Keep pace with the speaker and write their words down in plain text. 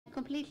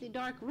completely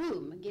dark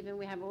room, given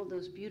we have all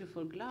those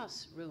beautiful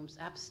glass rooms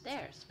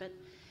upstairs. But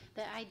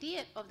the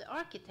idea of the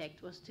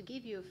architect was to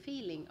give you a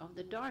feeling of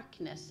the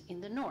darkness in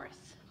the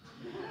north.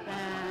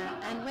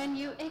 And when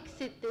you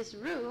exit this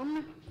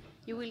room,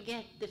 you will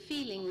get the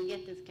feeling we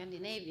get in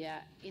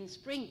Scandinavia in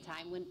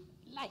springtime when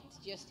light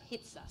just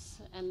hits us.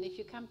 And if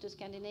you come to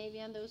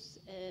Scandinavia and those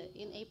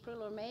in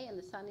April or May and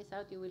the sun is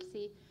out, you will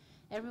see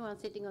everyone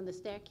sitting on the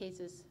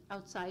staircases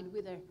outside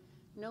with their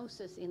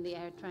noses in the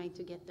air trying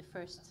to get the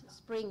first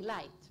spring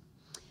light.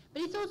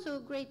 But it's also a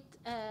great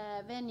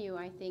venue,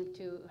 I think,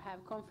 to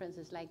have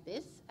conferences like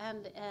this,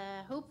 and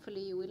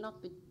hopefully you will not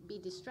be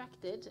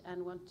distracted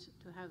and want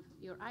to have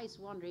your eyes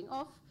wandering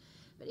off.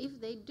 But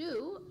if they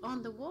do,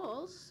 on the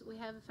walls we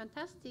have a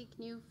fantastic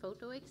new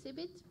photo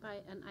exhibit by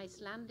an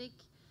Icelandic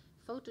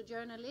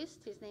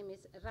photojournalist. His name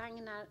is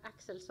Ragnar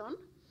Axelsson,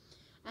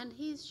 and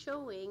he's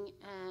showing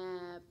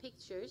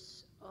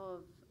pictures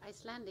of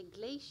Icelandic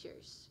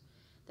glaciers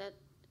that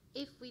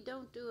if we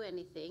don't do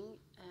anything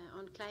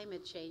on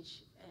climate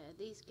change,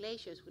 these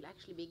glaciers will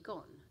actually be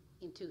gone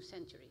in 2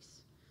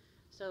 centuries.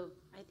 So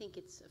I think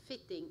it's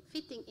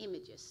fitting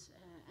images.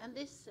 And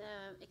this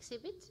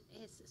exhibit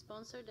is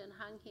sponsored and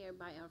hung here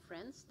by our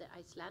friends, the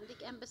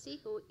Icelandic embassy,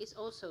 who is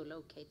also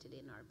located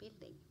in our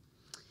building.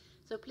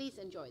 So please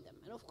enjoy them.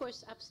 And of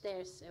course,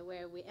 upstairs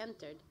where we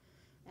entered,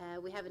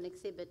 we have an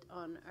exhibit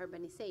on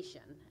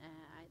urbanization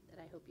that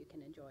I hope you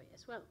can enjoy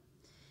as well.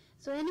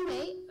 So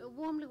anyway,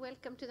 warmly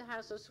welcome to the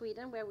House of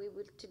Sweden, where we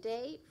will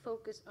today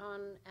focus on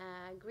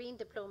green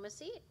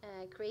diplomacy,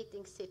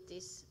 creating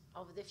cities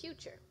of the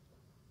future.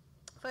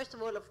 First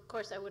of all, of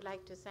course, I would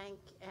like to thank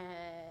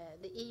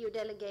the EU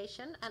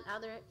Delegation and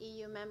other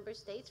EU member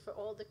states for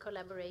all the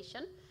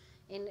collaboration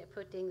in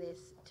putting this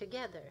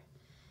together.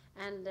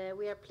 And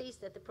we are pleased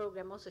that the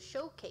program also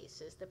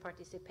showcases the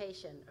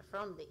participation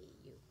from the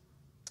EU.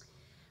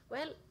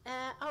 Well,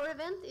 our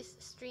event is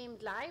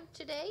streamed live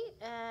today,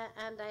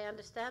 and I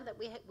understand that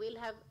we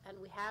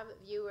have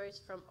viewers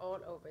from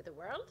all over the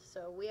world.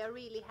 So we are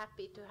really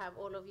happy to have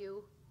all of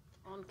you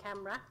on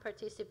camera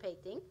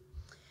participating.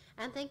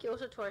 And thank you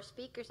also to our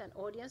speakers and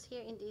audience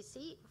here in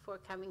DC for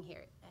coming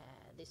here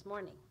this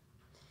morning.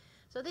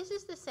 So this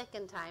is the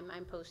second time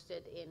I'm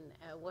posted in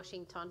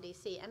Washington,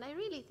 DC, and I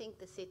really think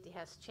the city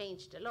has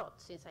changed a lot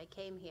since I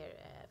came here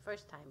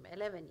first time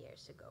 11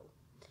 years ago.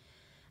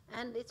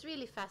 And it's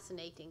really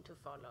fascinating to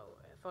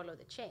follow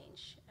the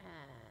change.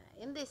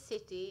 In this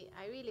city,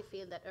 I really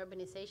feel that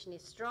urbanization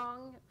is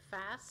strong,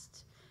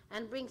 fast,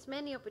 and brings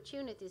many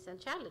opportunities and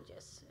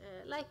challenges,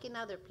 like in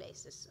other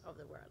places of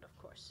the world, of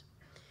course.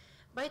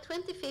 By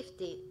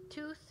 2050,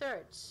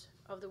 2/3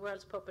 of the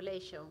world's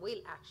population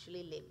will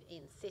actually live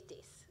in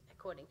cities,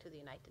 according to the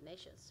United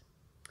Nations.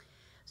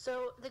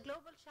 So the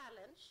global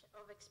challenge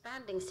of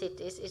expanding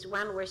cities is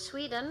one where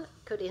Sweden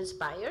could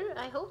inspire,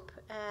 I hope,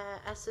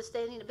 as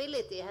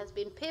sustainability has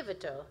been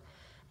pivotal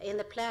in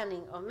the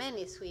planning of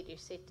many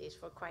Swedish cities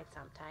for quite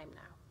some time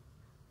now.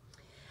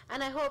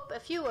 And I hope a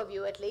few of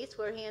you at least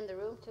were here in the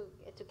room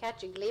to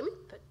catch a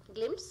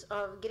glimpse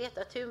of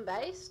Greta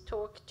Thunberg's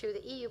talk to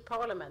the EU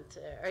Parliament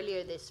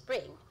earlier this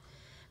spring,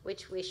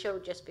 which we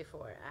showed just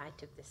before I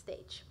took the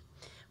stage.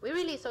 We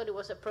really thought it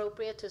was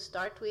appropriate to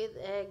start with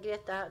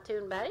Greta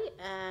Thunberg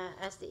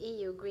as the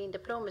EU Green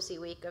Diplomacy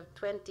Week of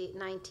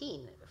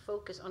 2019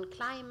 focus on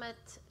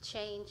climate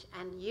change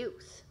and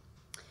youth.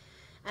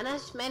 And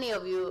as many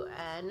of you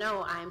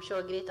know, I'm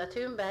sure Greta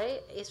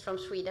Thunberg is from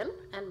Sweden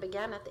and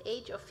began at the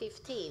age of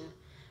 15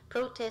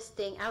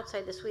 protesting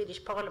outside the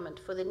Swedish Parliament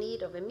for the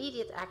need of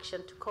immediate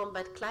action to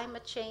combat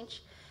climate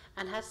change,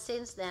 and has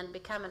since then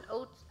become an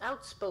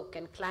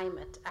outspoken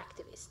climate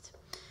activist.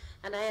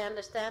 And I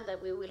understand that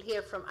we will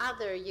hear from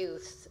other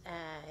youths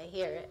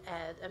here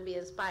and be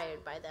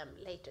inspired by them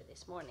later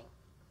this morning.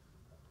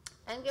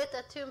 And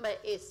Greta Thunberg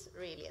is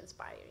really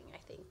inspiring, I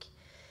think.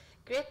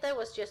 Greta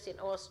was just in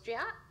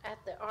Austria at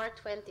the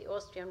R20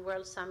 Austrian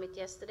World Summit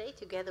yesterday,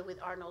 together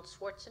with Arnold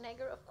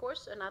Schwarzenegger, of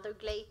course, another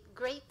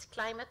great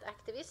climate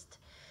activist.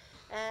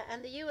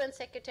 And the UN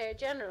Secretary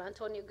General,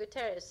 Antonio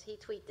Guterres, he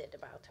tweeted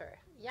about her.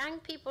 Young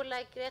people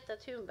like Greta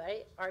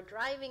Thunberg are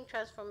driving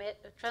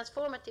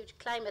transformative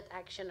climate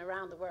action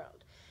around the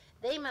world.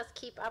 They must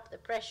keep up the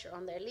pressure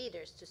on their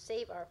leaders to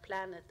save our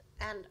planet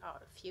and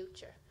our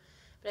future.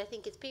 But I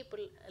think it's people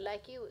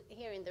like you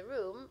here in the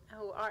room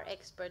who are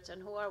experts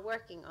and who are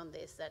working on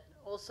this that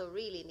also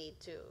really need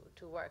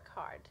to work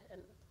hard.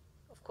 And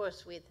of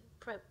course with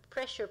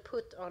pressure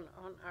put on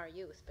our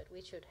youth, but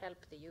we should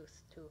help the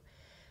youth to,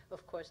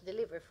 of course,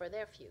 deliver for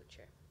their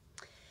future.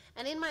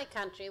 And in my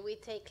country, we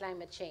take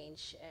climate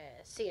change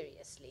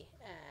seriously.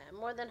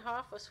 More than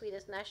half of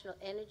Sweden's national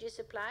energy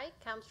supply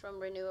comes from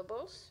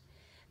renewables,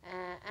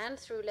 and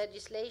through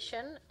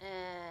legislation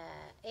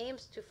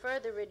aims to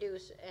further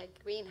reduce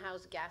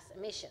greenhouse gas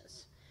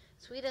emissions.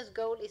 Sweden's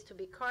goal is to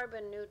be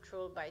carbon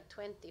neutral by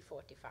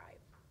 2045.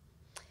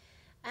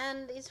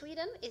 And in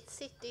Sweden, it's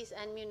cities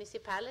and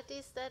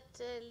municipalities that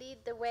lead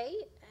the way.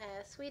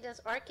 Sweden's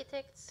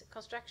architects,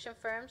 construction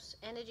firms,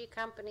 energy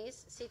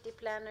companies, city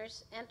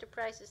planners,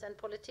 enterprises and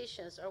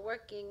politicians are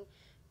working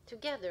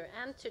together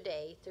and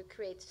today, to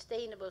create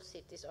sustainable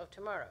cities of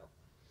tomorrow.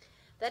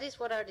 That is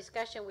what our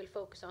discussion will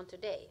focus on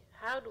today.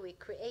 How do we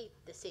create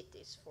the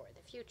cities for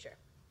the future?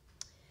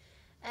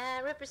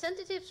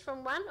 Representatives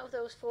from one of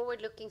those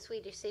forward-looking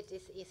Swedish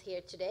cities is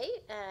here today.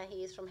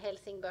 He is from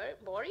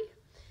Helsingborg,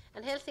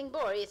 and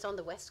Helsingborg is on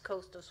the west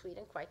coast of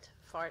Sweden, quite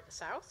far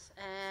south,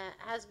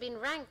 has been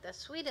ranked as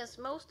Sweden's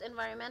most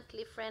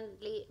environmentally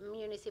friendly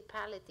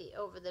municipality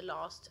over the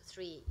last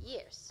 3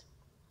 years.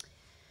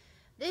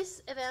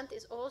 This event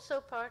is also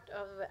part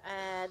of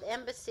the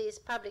Embassy's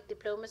public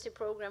diplomacy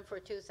program for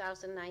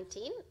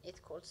 2019. It's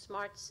called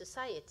Smart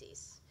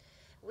Societies.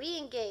 We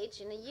engage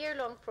in a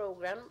year-long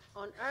program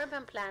on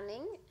urban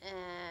planning,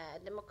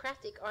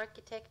 democratic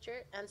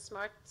architecture, and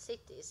smart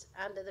cities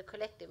under the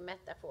collective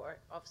metaphor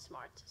of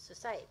smart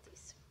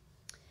societies.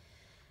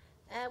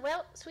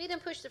 Well, Sweden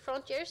pushed the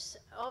frontiers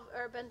of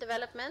urban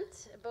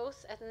development,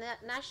 both at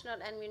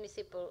national and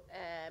municipal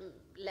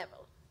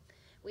level.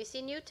 We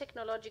see new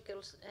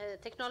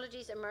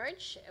technologies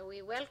emerge.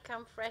 We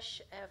welcome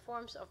fresh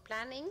forms of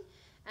planning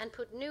and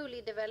put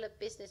newly developed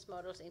business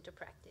models into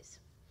practice.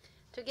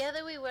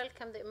 Together we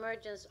welcome the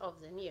emergence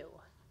of the new.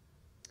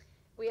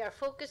 We are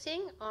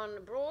focusing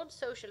on broad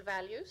social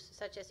values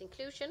such as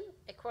inclusion,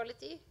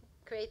 equality,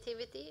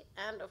 creativity,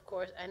 and of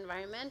course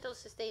environmental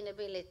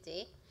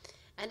sustainability,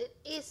 and it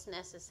is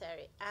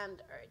necessary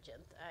and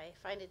urgent. I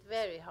find it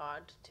very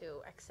hard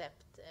to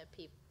accept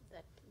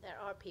that there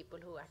are people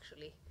who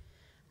actually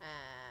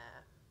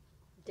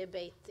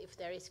debate if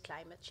there is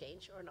climate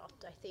change or not.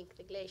 I think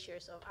the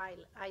glaciers of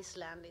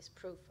Iceland is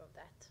proof of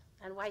that.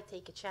 And why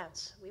take a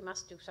chance? We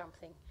must do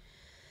something.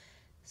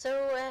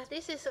 So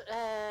this is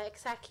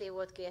exactly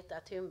what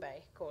Greta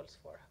Thunberg calls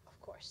for,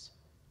 of course.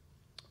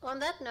 On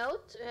that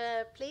note,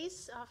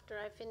 please, after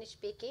I finish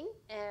speaking,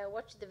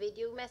 watch the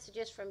video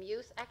messages from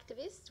youth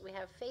activists. We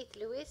have Faith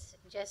Lewis,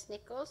 Jess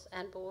Nichols,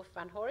 and Bo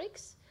van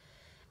Horricks.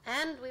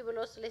 And we will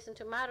also listen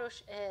to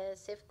Maroš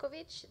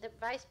Sefcovic, the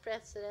Vice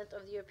President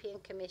of the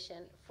European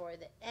Commission for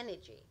the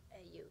Energy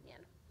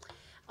Union.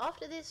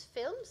 After these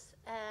films,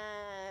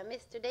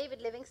 Mr.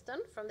 David Livingston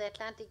from the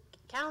Atlantic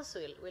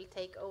Council will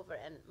take over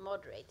and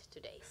moderate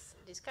today's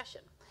discussion.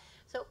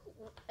 So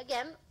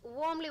again,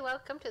 warmly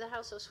welcome to the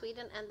House of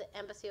Sweden and the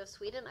Embassy of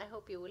Sweden. I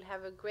hope you will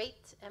have a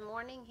great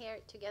morning here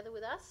together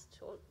with us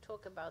to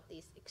talk about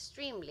these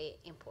extremely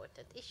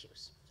important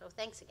issues. So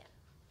thanks again.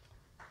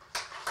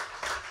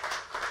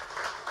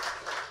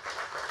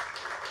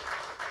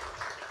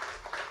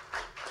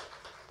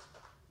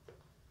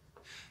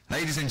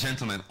 Ladies and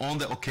gentlemen, on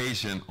the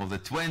occasion of the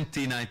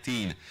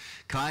 2019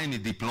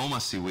 Climate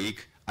Diplomacy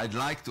Week, I'd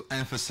like to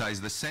emphasize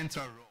the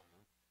central role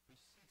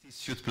which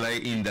cities should play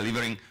in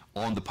delivering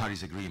on the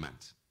Paris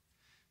Agreement.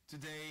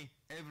 Today,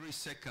 every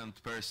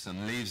second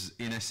person lives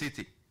in a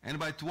city, and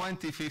by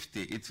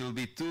 2050 it will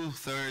be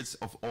 2/3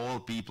 of all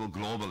people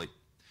globally.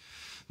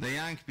 The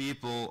young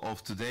people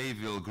of today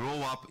will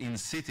grow up in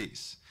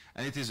cities,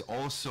 and it is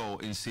also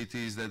in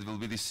cities that will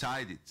be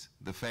decided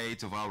the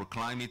fate of our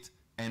climate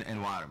and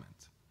environment.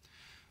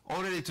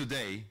 Already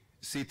today,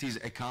 cities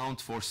account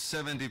for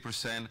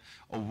 70%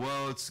 of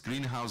world's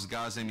greenhouse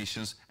gas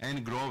emissions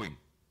and growing.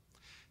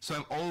 So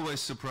I'm always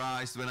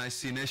surprised when I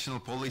see national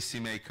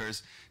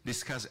policymakers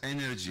discuss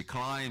energy,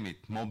 climate,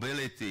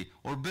 mobility,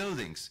 or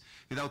buildings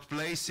without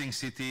placing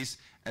cities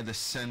at the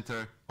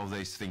center of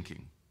their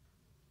thinking.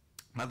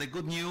 But the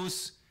good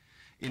news,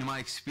 in my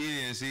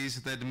experience,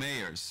 is that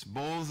mayors,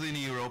 both in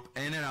Europe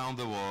and around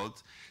the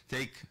world,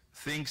 take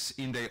things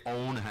in their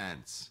own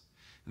hands.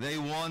 They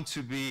want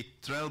to be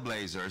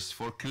trailblazers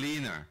for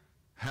cleaner,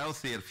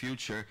 healthier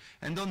future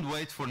and don't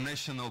wait for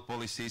national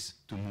policies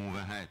to move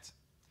ahead.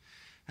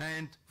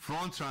 And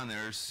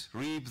frontrunners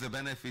reap the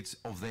benefits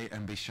of their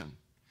ambition.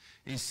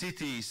 In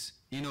cities,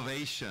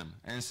 innovation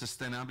and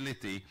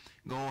sustainability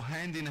go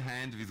hand in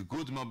hand with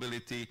good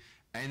mobility,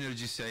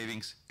 energy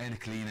savings and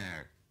clean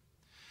air.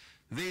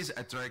 This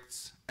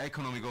attracts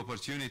economic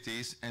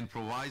opportunities and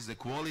provides the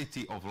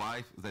quality of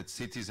life that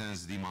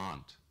citizens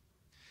demand.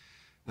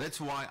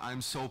 That's why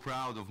I'm so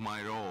proud of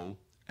my role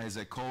as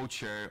a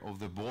co-chair of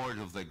the board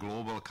of the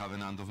Global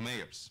Covenant of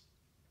Mayors.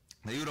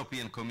 The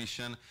European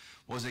Commission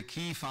was a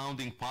key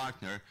founding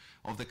partner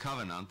of the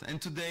Covenant,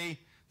 and today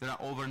there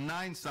are over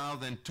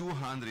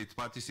 9,200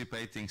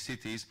 participating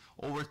cities,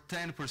 over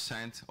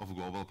 10% of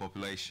global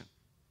population.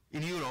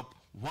 In Europe,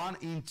 1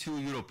 in 2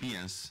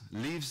 Europeans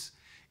lives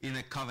in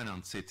a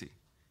Covenant city.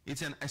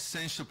 It's an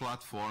essential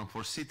platform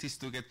for cities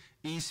to get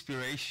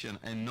inspiration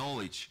and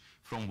knowledge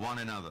from one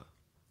another.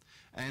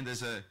 And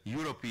as a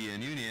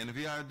European Union,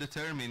 we are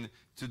determined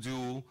to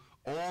do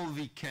all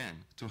we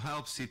can to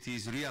help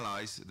cities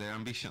realize their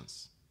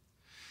ambitions.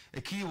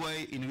 A key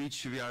way in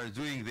which we are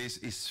doing this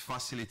is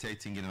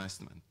facilitating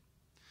investment.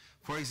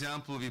 For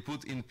example, we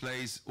put in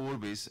place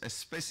Urbis, a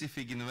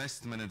specific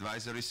investment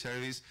advisory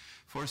service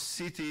for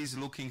cities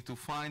looking to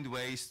find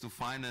ways to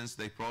finance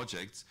their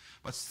projects,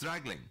 but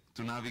struggling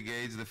to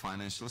navigate the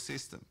financial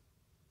system.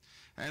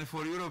 And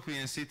for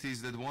European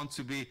cities that want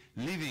to be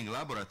living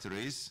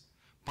laboratories,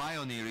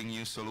 pioneering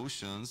new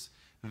solutions,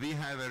 we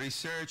have a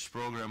research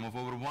program of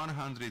over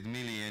 100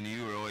 million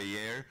euro a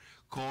year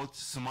called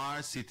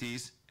Smart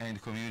Cities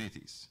and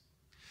Communities.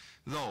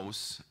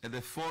 Those at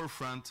the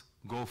forefront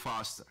go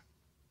faster,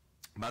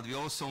 but we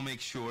also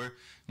make sure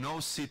no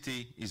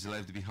city is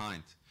left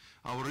behind.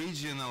 Our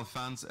regional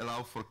funds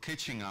allow for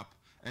catching up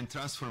and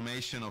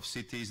transformation of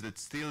cities that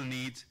still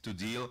need to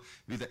deal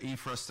with the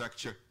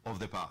infrastructure of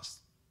the past.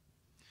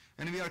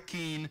 And we are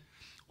keen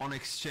on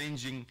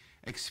exchanging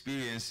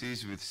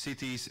experiences with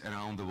cities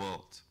around the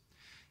world.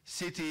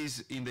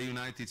 Cities in the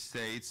United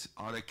States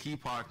are a key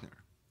partner.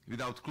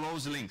 Without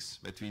close links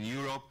between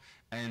Europe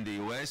and the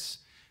US,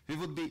 we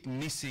would be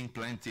missing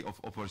plenty of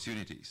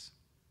opportunities.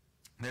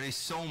 There is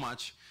so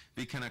much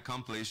we can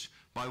accomplish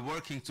by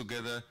working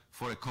together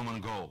for a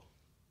common goal.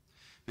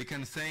 We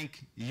can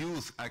thank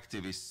youth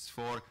activists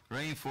for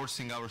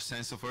reinforcing our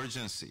sense of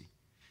urgency.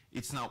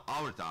 It's now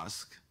our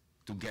task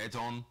to get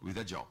on with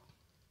the job.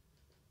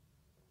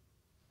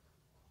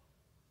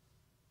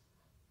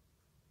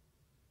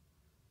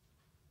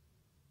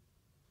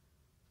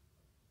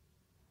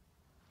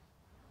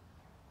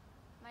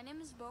 My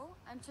name is Bo,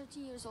 I'm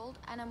 13 years old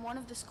and I'm one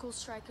of the school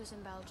strikers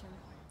in Belgium.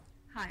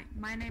 Hi,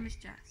 my name is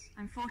Jess.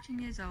 I'm 14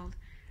 years old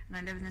and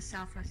I live in the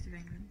southwest of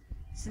England.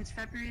 Since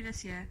February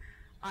this year,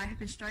 I have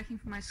been striking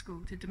for my school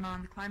to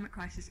demand the climate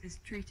crisis is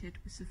treated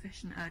with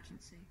sufficient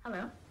urgency.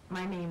 Hello,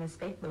 my name is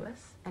Faith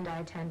Lewis and I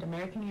attend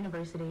American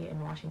University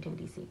in Washington,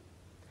 D.C.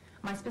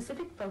 My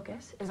specific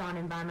focus is on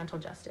environmental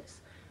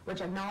justice,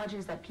 which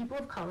acknowledges that people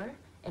of color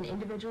and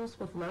individuals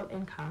with low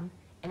income,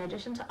 in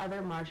addition to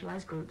other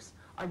marginalized groups,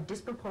 are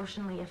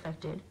disproportionately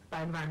affected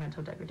by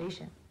environmental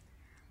degradation.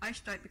 I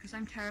strike because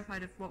I'm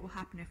terrified of what will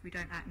happen if we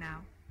don't act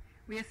now.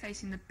 We are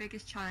facing the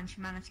biggest challenge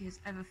humanity has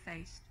ever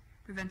faced,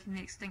 preventing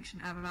the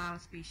extinction of our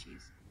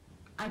species.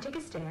 I take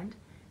a stand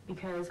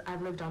because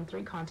I've lived on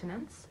 3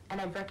 continents and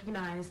I've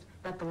recognized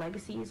that the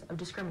legacies of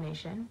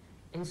discrimination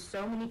in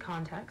so many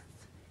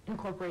contexts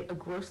incorporate a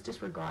gross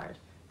disregard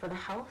for the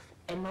health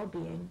and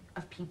well-being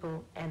of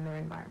people and their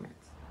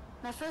environments.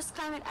 My first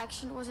climate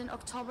action was in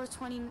October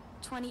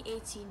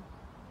 2018.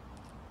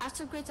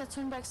 After Greta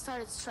Thunberg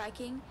started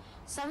striking,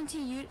 70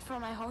 youth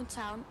from my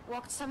hometown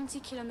walked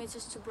 70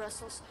 kilometers to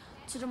Brussels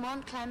to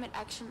demand climate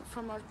action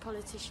from our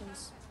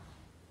politicians.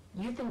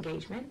 Youth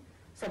engagement,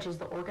 such as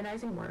the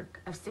organizing work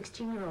of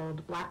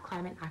 16-year-old Black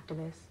climate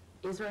activist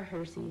Isra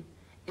Hirsi,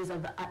 is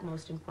of the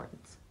utmost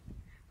importance.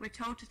 We're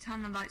told to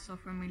turn the lights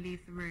off when we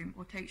leave the room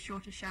or take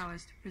shorter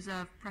showers to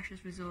preserve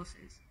precious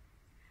resources.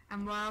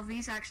 And while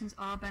these actions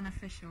are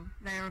beneficial,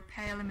 they are a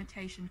pale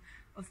imitation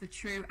of the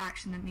true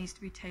action that needs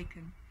to be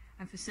taken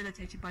and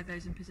facilitated by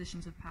those in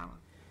positions of power.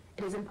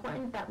 It is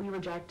important that we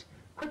reject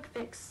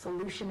quick-fix,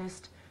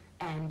 solutionist,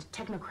 and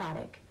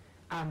technocratic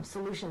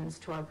solutions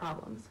to our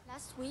problems.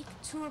 Last week,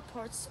 2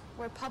 reports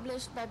were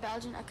published by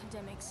Belgian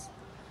academics,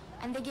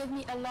 and they gave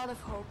me a lot of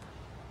hope.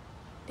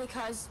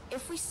 Because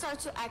if we start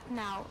to act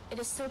now, it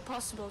is still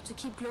possible to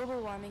keep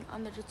global warming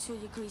under the 2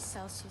 degrees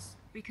Celsius.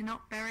 We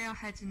cannot bury our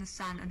heads in the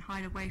sand and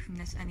hide away from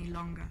this any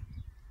longer.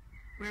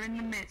 We're in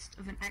the midst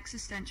of an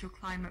existential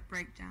climate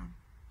breakdown.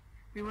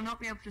 We will not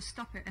be able to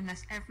stop it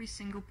unless every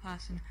single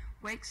person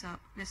wakes up,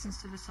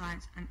 listens to the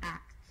science, and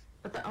acts.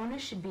 But the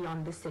onus should be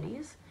on the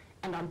cities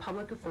and on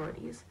public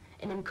authorities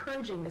in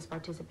encouraging this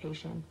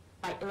participation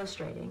by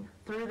illustrating,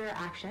 through their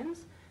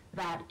actions,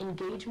 that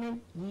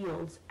engagement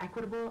yields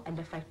equitable and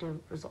effective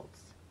results.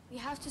 We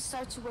have to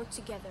start to work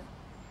together.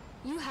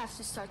 You have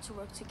to start to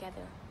work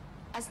together.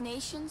 As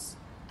nations,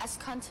 as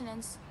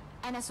continents,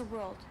 and as a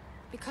world,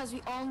 because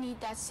we all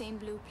need that same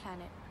blue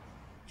planet.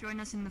 Join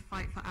us in the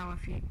fight for our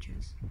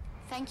futures.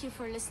 Thank you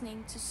for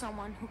listening to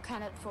someone who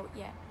cannot vote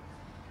yet,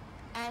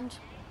 and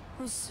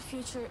whose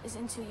future is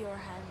into your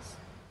hands.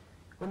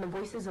 When the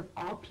voices of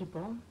all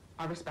people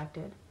are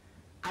respected,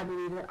 I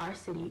believe that our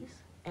cities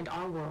and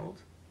our world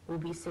will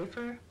be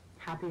safer,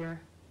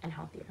 happier, and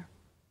healthier.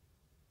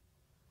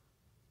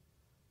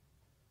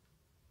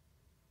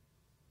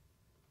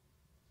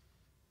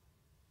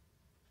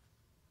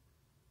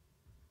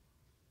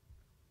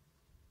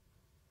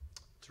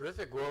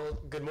 Terrific. Well,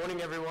 good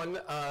morning, everyone.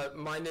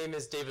 My name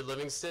is David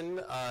Livingston.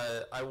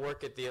 I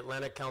work at the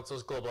Atlantic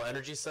Council's Global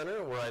Energy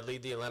Center, where I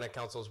lead the Atlantic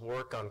Council's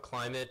work on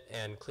climate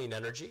and clean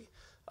energy.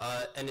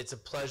 And it's a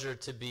pleasure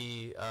to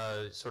be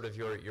sort of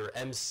your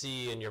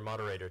MC and your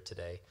moderator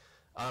today.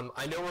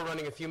 I know we're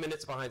running a few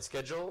minutes behind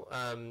schedule.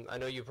 I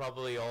know you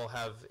probably all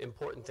have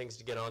important things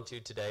to get onto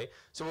today.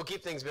 So we'll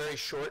keep things very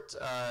short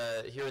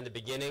here in the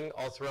beginning.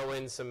 I'll throw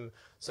in some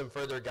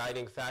further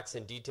guiding facts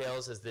and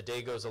details as the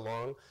day goes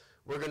along.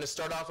 We're going to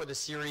start off with a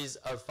series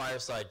of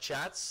fireside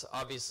chats.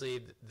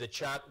 Obviously, the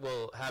chat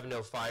will have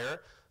no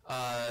fire,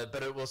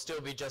 but it will still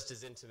be just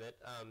as intimate.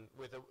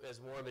 With as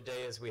warm a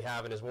day as we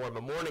have and as warm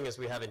a morning as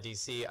we have in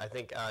DC, I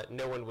think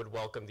no one would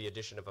welcome the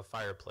addition of a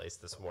fireplace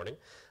this morning.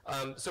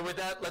 So with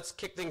that, let's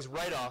kick things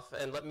right off,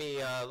 and let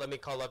me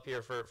call up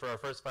here for our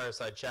first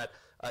fireside chat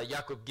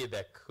Jakub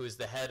Gibek, who's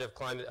the head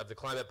of the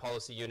Climate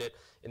Policy Unit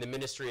in the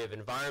Ministry of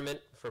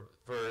Environment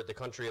for the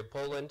country of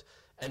Poland,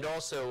 and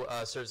also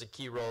serves a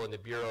key role in the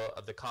Bureau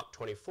of the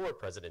COP24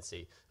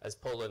 presidency, as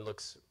Poland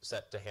looks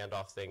set to hand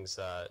off things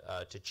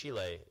to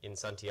Chile in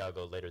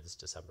Santiago later this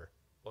December.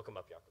 Welcome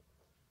up, Jakub.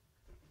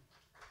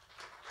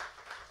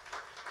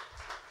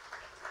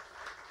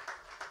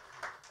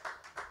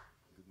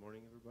 Good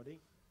morning, everybody.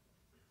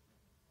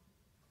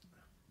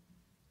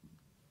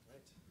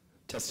 Right.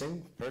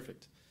 Testing,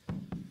 perfect.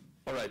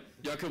 All right,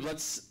 Jakub,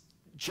 let's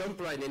jump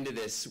right into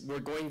this. We're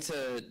going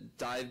to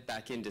dive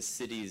back into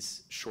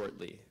cities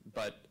shortly,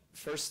 but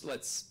first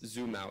let's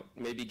zoom out.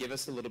 Maybe give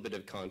us a little bit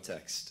of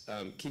context.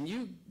 Can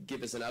you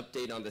give us an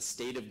update on the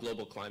state of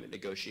global climate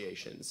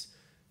negotiations?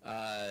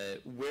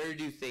 Where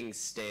do things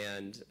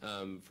stand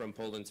from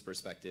Poland's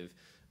perspective?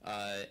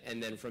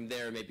 And then from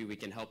there, maybe we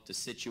can help to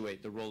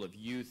situate the role of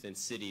youth and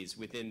cities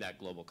within that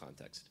global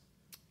context.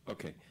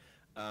 Okay.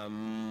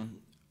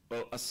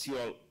 Well, as you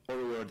all are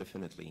aware,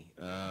 definitely,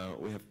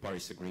 we have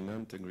Paris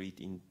Agreement agreed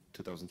in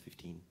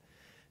 2015.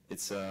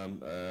 It's a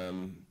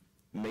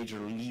major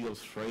legal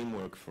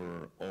framework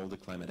for all the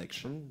climate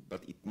action,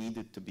 but it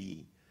needed to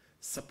be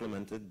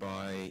supplemented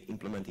by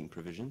implementing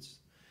provisions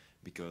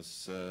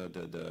because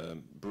the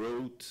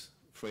broad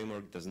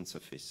framework doesn't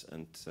suffice.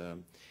 And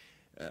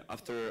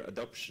after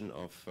adoption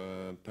of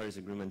Paris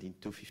Agreement in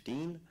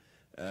 2015,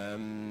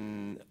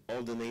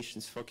 all the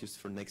nations focused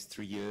for next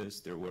 3 years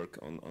their work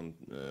on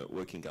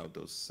working out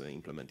those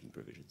implementing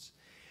provisions.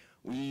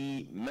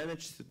 We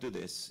managed to do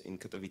this in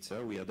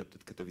Katowice. We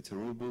adopted Katowice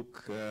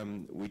rulebook,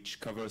 which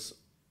covers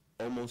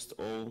almost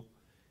all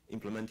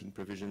implementing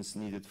provisions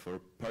needed for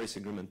Paris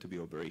Agreement to be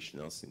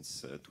operational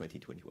since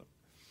 2021.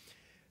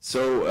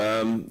 So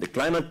the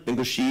climate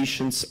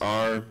negotiations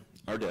are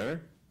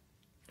there,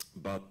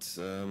 but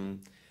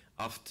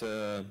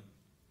after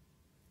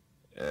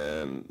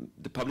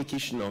the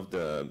publication of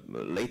the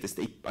latest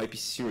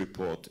IPCC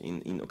report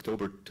in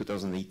October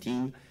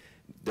 2018,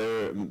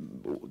 there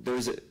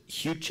is a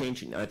huge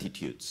change in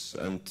attitudes,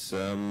 and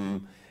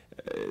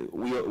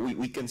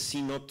we can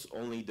see not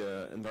only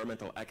the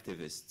environmental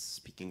activists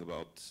speaking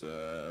about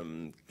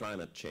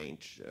climate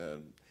change.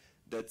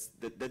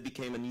 That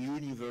became a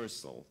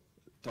universal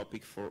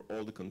topic for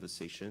all the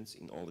conversations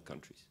in all the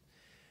countries.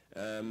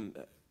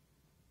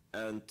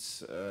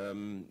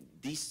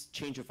 This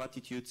change of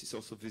attitudes is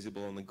also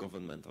visible on the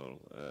governmental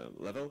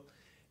level.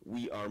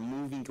 We are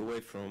moving away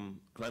from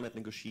climate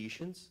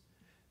negotiations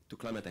to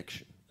climate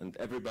action, and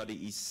everybody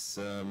is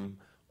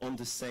on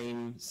the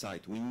same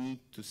side. We need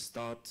to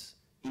start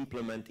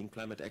implementing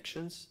climate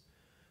actions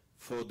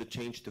for the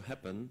change to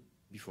happen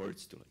before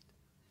it's too late.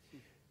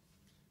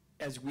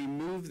 As we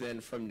move then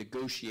from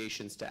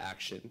negotiations to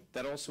action,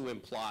 that also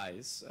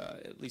implies,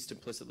 at least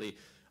implicitly,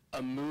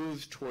 a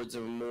move towards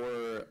a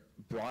more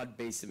broad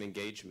base of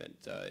engagement.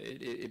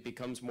 It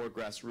becomes more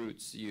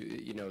grassroots.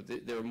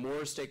 There are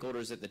more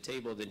stakeholders at the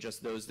table than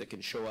just those that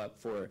can show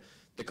up for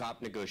the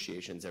COP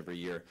negotiations every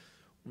year.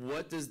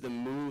 What does the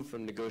move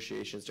from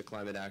negotiations to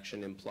climate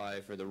action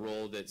imply for the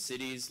role that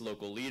cities,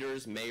 local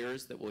leaders,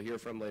 mayors that we'll hear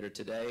from later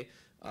today,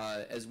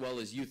 as well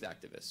as youth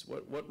activists?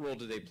 What role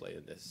do they play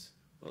in this?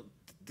 Well,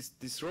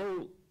 this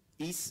role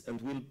is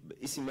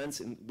immense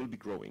and will be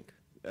growing.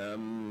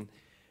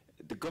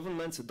 The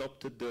governments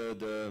adopted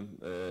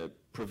the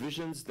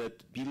provisions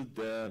that build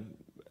the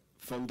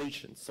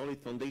foundation, solid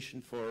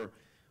foundation for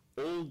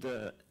all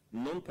the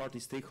non-party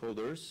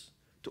stakeholders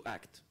to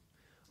act.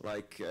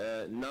 Like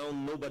now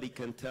nobody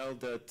can tell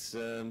that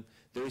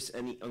there is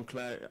any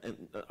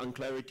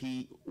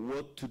unclarity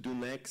what to do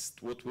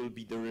next, what will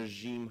be the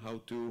regime,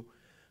 how to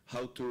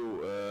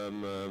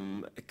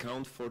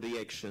account for the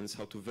actions,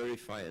 how to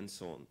verify and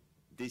so on.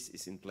 This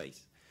is in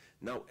place.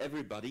 Now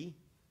everybody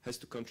has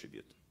to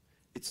contribute.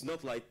 It's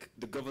not like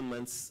the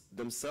governments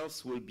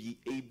themselves will be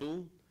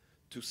able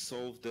to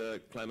solve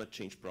the climate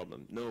change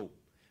problem. No,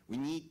 we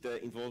need the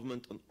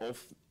involvement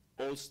of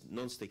all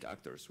non-state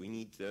actors. We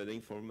need the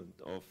involvement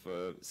of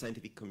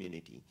scientific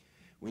community.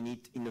 We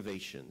need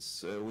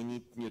innovations. We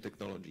need new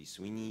technologies.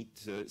 We need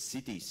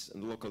cities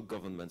and local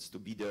governments to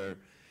be there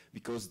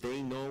because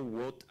they know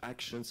what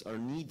actions are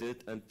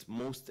needed and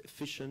most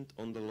efficient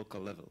on the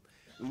local level.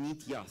 We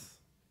need youth.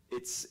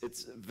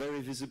 It's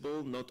very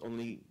visible, not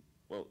only,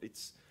 well,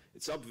 it's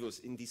obvious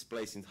in this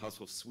place in House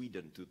of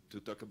Sweden to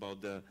talk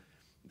about the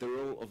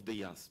role of the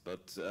youth,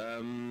 but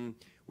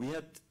we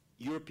had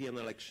European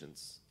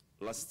elections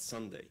last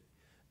Sunday,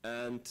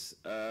 and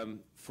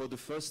for the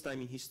first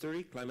time in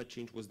history, climate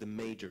change was the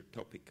major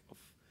topic of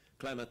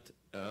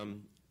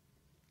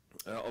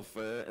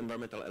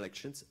environmental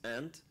elections,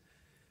 and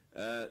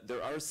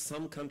there are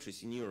some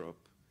countries in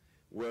Europe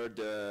where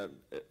the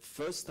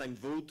first-time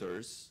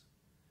voters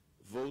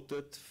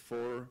voted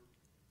for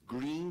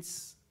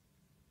Greens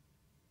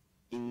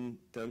in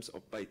terms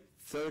of by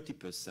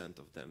 30%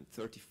 of them,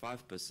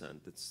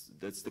 35%.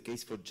 That's the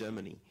case for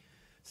Germany.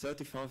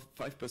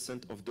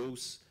 35% of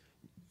those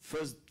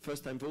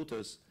first-time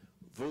voters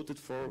voted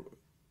for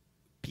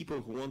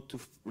people who want to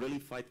really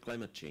fight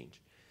climate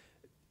change.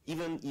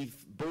 Even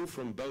if Bo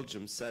from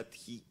Belgium said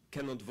he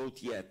cannot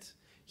vote yet,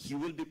 he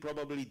will be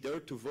probably there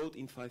to vote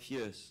in 5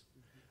 years.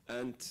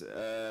 And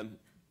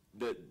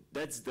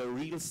that's the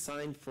real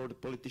sign for the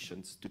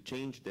politicians to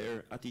change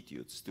their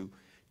attitudes, to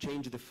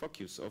change the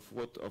focus of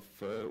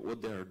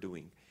what they are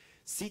doing.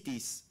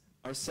 Cities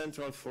are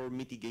central for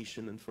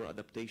mitigation and for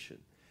adaptation.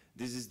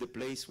 This is the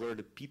place where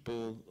the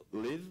people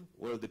live,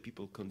 where the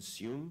people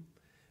consume,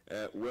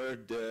 where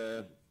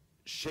the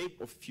shape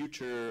of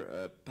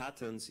future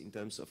patterns in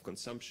terms of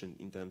consumption,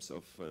 in terms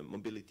of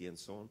mobility and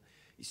so on,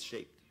 is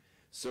shaped.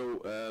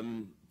 So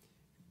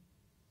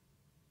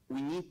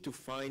we need to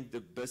find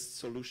the best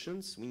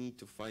solutions, we need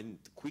to find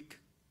quick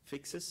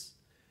fixes,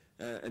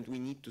 and we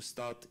need to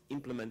start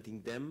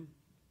implementing them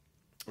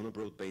on a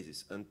broad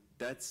basis. And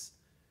that's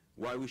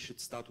why we should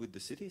start with the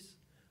cities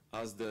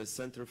as the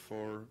center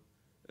for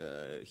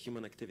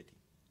human activity.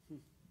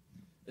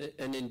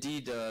 And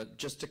indeed,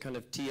 just to kind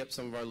of tee up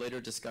some of our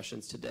later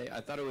discussions today,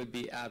 I thought it would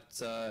be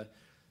apt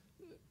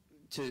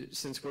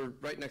since we're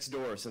right next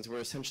door, since we're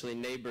essentially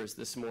neighbors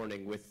this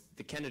morning with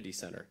the Kennedy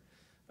Center.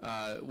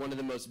 One of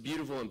the most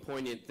beautiful and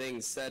poignant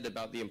things said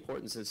about the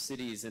importance of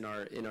cities in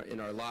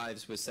our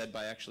lives was said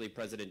by actually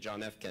President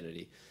John F.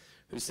 Kennedy,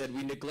 who said,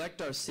 "We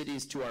neglect our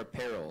cities to our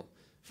peril,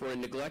 for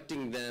in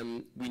neglecting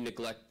them, we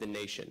neglect the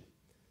nation."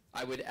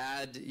 I would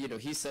add,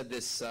 he said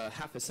this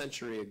half a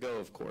century ago,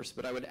 of course,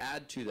 but I would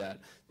add to that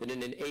in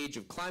an age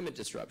of climate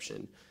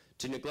disruption,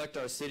 to neglect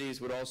our cities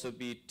would also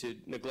be to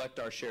neglect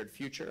our shared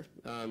future,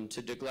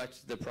 to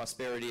neglect the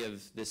prosperity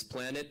of this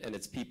planet and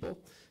its people,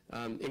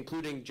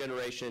 including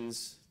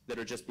generations that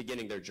are just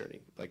beginning their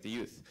journey, like the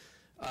youth.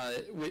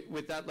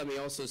 With that, let me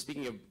also,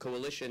 speaking of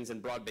coalitions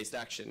and broad-based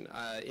action,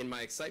 in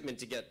my excitement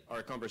to get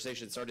our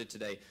conversation started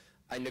today,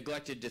 I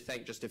neglected to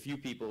thank just a few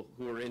people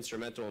who were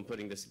instrumental in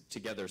putting this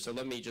together. So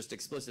let me just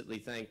explicitly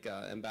thank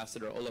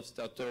Ambassador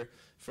Olofsdotter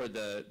for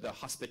the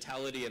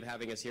hospitality of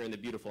having us here in the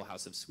beautiful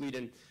House of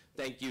Sweden.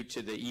 Thank you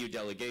to the EU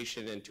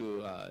delegation and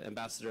to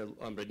Ambassador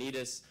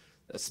Lambrinidis.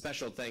 A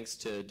special thanks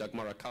to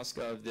Dagmara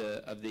Kaska of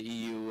the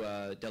EU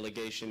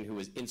delegation, who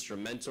was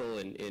instrumental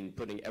in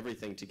putting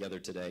everything together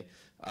today.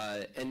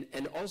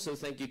 And also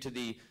thank you to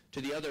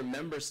the other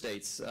member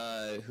states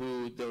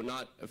who, though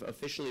not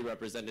officially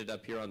represented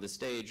up here on the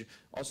stage,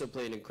 also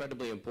play an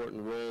incredibly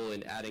important role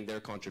in adding their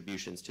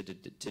contributions to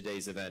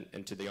today's event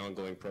and to the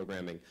ongoing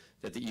programming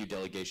that the EU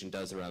delegation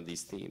does around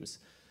these themes.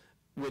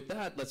 With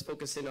that, let's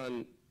focus in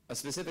on a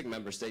specific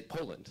member state,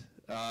 Poland.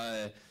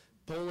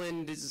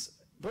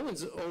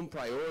 Poland's own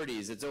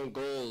priorities, its own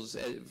goals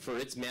for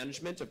its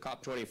management of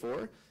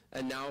COP24,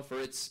 and now for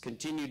its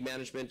continued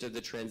management of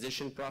the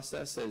transition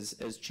process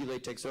as Chile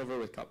takes over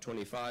with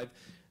COP25,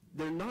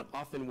 they're not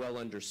often well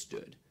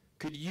understood.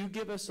 Could you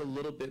give us a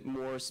little bit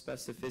more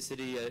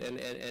specificity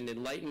and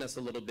enlighten us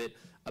a little bit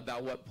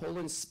about what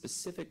Poland's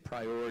specific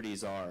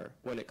priorities are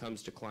when it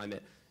comes to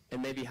climate, and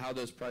maybe how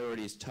those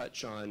priorities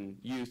touch on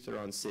youth or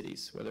on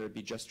cities, whether it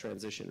be just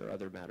transition or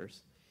other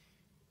matters?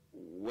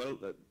 Well,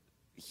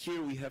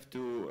 here we have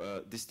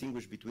to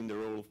distinguish between the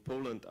role of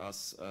Poland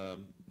as a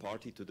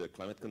party to the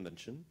climate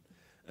convention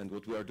and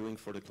what we are doing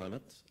for the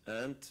climate,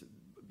 and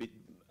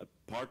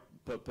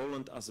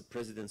Poland as a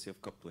presidency of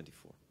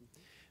COP24.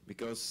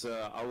 Because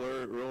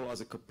our role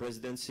as a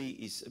presidency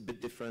is a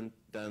bit different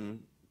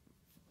than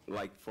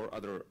like for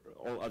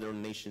all other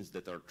nations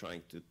that are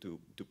trying to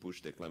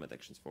push the climate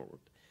actions forward.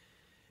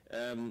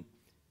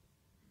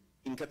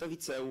 In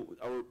Katowice,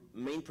 our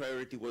main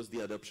priority was the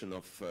adoption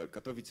of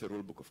Katowice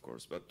rulebook, of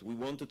course, but we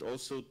wanted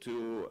also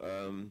to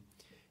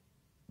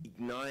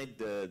ignite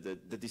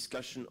the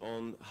discussion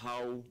on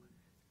how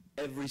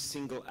every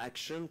single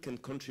action can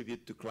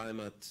contribute to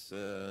climate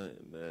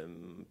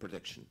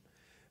protection.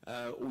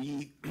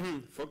 We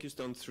focused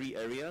on 3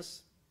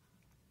 areas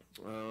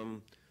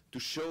to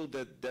show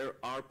that there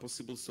are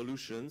possible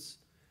solutions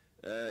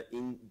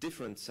in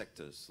different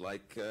sectors,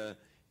 like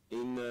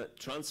in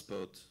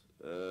transport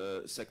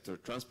sector.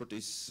 Transport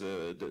is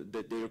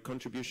their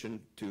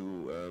contribution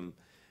to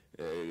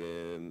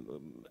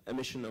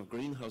emission of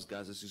greenhouse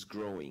gases is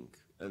growing,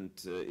 and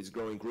it's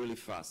growing really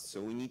fast.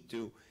 So we need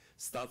to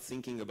start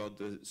thinking about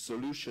the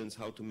solutions,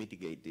 how to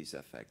mitigate this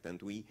effect.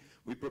 And we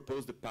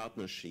proposed a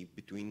partnership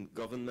between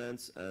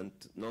governments and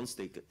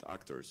non-state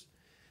actors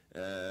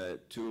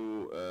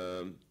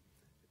to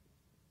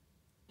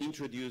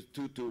introduce,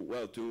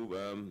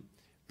 to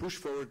push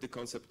forward the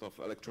concept of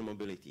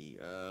electromobility.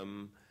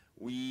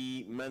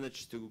 We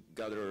managed to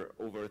gather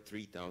over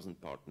 3,000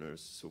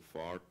 partners so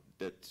far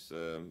that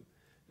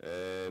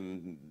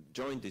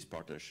joined this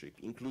partnership,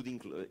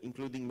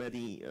 including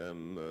many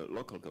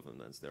local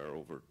governments. There are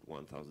over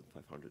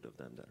 1,500 of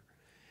them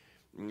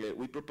there.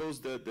 We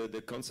proposed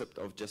the concept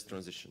of just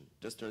transition.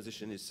 Just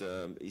transition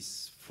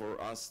is for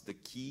us the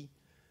key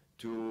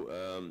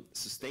to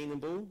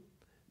sustainable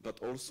but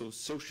also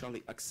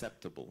socially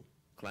acceptable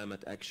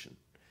climate action,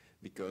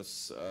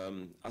 because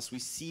as we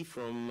see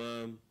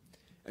from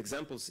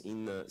examples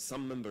in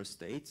some member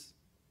states,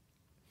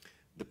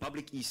 the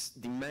public is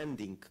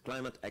demanding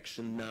climate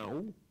action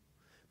now,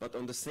 but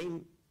on the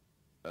same,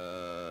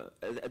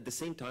 at the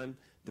same time,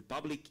 the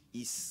public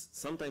is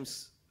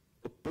sometimes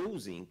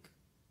opposing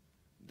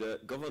the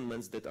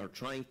governments that are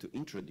trying to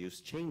introduce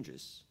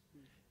changes.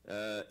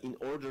 in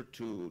order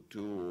to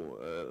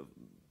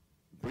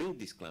bring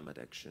this climate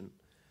action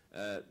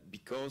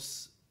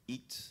because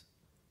it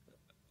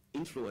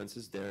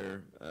influences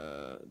their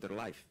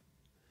life.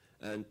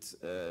 And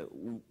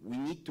we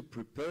need to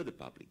prepare the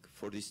public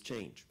for this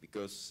change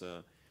because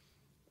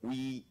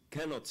we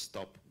cannot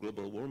stop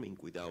global warming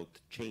without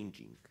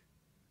changing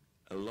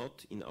a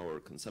lot in our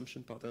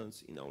consumption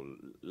patterns, in our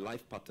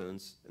life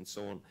patterns, and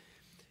so on.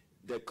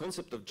 The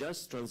concept of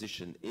just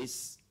transition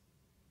is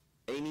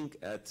aiming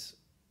at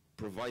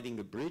providing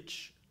a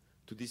bridge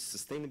to this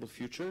sustainable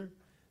future,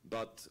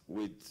 but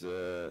with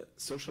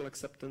social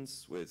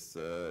acceptance, with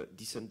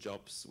decent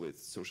jobs, with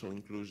social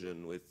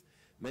inclusion, with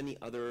many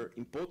other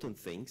important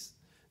things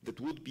that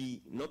would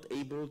be not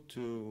able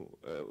to,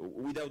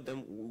 without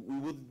them, we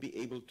wouldn't be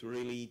able to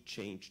really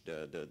change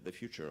the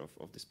future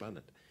of this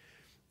planet.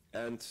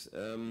 And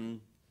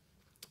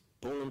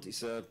Poland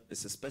is a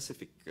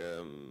specific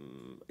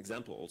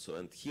example also,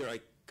 and here I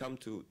come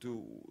to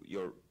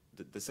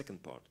the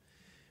second part.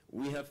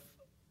 We have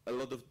a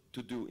lot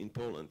to do in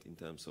Poland in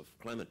terms of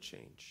climate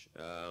change.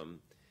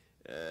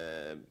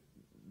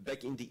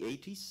 Back in the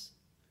 80s,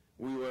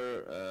 we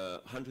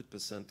were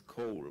 100%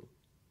 coal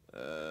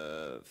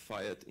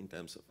fired in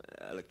terms of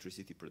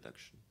electricity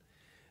production.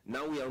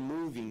 Now we are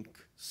moving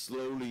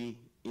slowly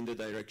in the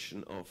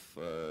direction of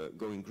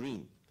going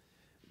green.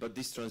 But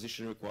this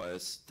transition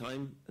requires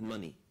time and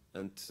money.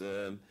 And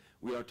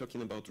we are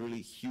talking about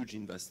really huge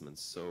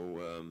investments.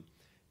 So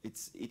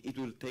it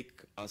will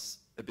take us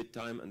a bit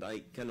time, and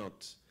I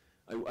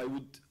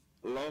would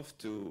love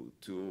to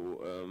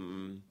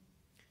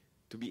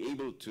be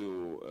able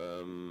to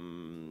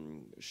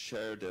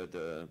share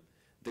the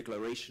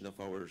declaration of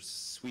our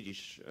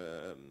Swedish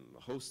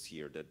hosts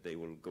here that they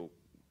will go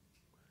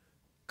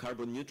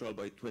carbon neutral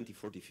by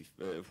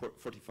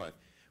 2045.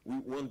 We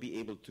won't be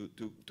able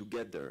to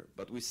get there,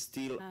 but we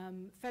still...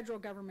 Federal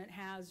government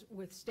has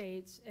with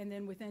states, and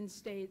then within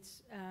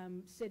states,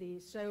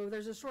 cities. So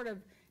there's a sort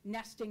of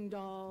nesting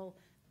doll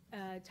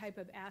type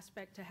of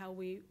aspect to how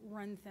we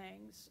run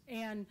things.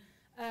 And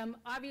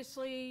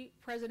obviously,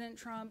 President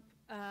Trump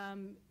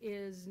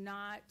is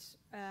not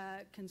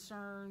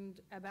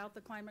concerned about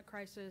the climate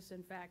crisis.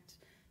 In fact,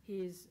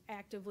 he's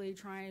actively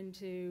trying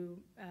to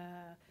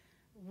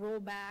roll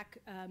back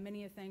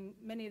many of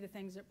the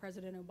things that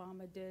President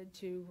Obama did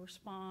to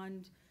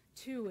respond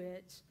to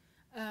it.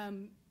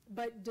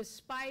 But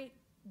despite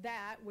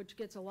that, which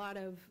gets a lot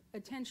of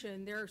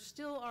attention, there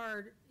still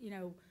are,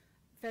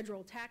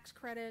 federal tax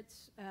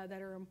credits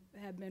that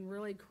have been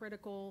really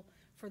critical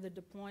for the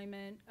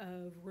deployment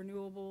of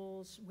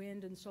renewables,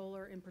 wind and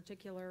solar in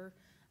particular.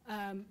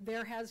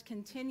 There has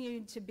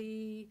continued to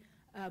be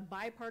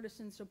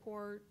bipartisan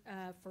support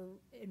for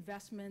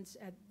investments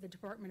at the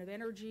Department of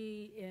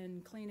Energy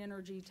in clean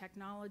energy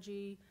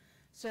technology.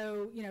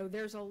 So,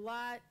 there's a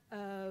lot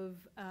of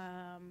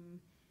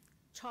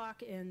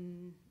talk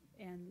and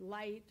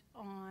light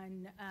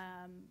on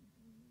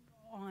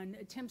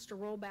attempts to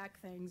roll back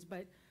things,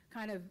 but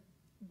kind of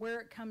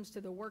where it comes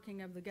to the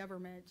working of the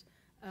government,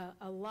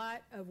 a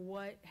lot of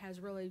what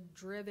has really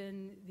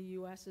driven the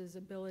U.S.'s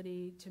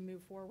ability to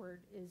move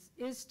forward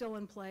is still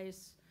in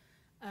place.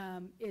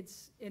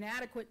 It's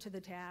inadequate to the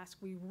task.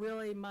 We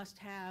really must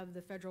have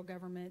the federal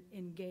government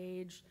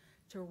engaged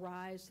to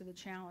rise to the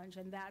challenge,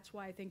 and that's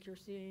why I think you're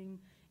seeing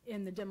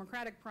in the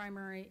Democratic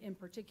primary in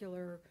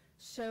particular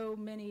so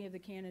many of the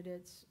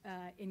candidates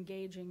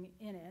engaging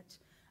in it.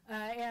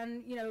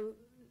 And,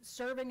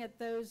 serving at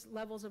those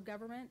levels of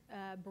government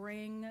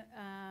bring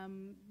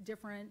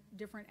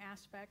different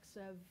aspects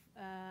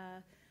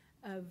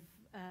of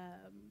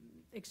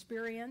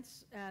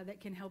experience that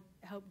can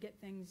help get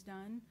things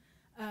done.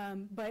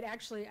 But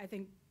actually, I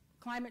think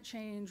climate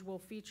change will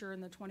feature in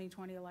the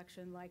 2020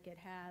 election like it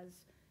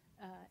has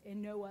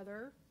in no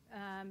other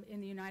in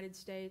the United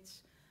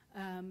States.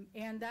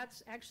 And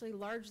that's actually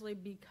largely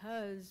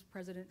because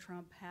President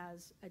Trump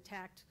has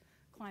attacked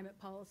climate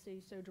policy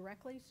so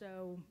directly.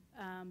 So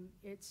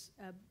it's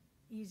an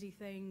easy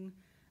thing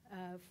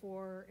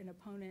for an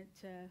opponent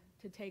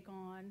to take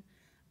on.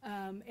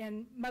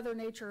 And Mother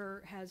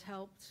Nature has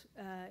helped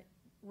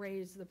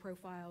raise the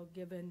profile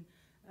given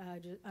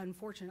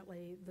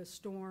unfortunately, the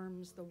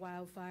storms, the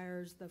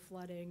wildfires, the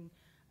flooding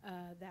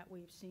that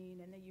we've seen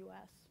in the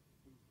U.S.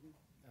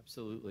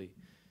 Absolutely.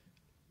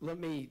 Let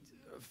me,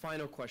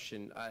 final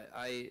question.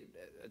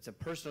 It's a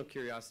personal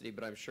curiosity,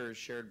 but I'm sure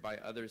shared by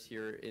others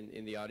here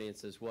in the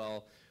audience as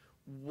well.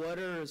 What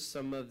are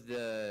some of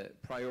the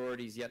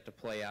priorities yet to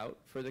play out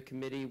for the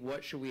committee?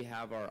 What should we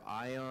have our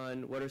eye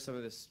on? What are some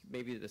of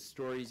maybe the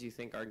stories you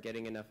think aren't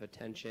getting enough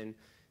attention?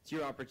 It's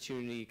your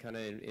opportunity, kind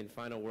of in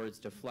final words,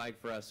 to flag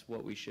for us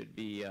what we should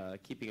be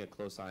keeping a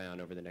close eye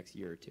on over the next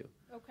year or two.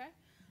 Okay.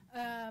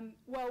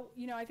 Well,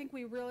 I think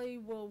we really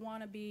will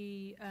want to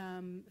be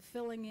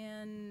filling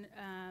in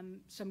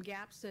some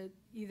gaps that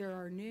either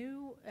are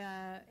new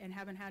and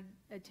haven't had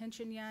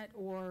attention yet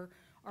or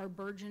are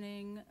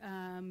burgeoning.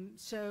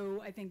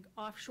 So I think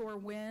offshore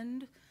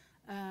wind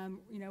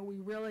You know, we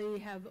really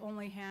have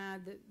only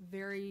had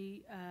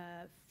very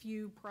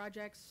few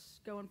projects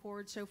going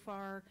forward so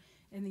far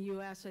in the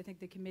U.S. I think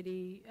the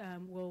committee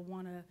will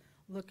want to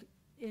look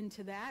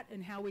into that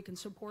and how we can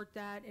support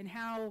that, and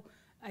how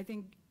I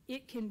think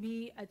it can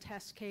be a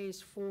test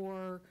case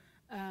for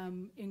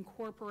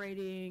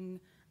incorporating,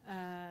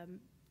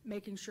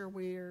 making sure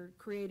we're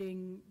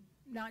creating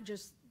not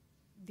just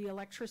the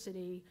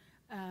electricity,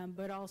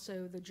 but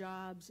also the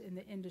jobs in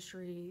the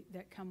industry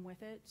that come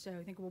with it. So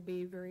I think we'll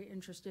be very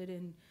interested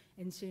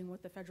in seeing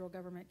what the federal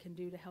government can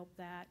do to help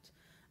that.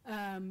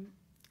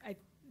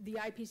 The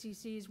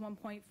IPCC's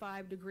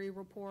 1.5 degree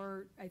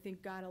report, I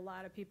think, got a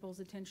lot of people's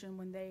attention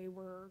when they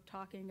were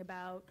talking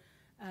about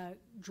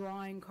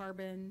drawing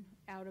carbon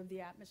out of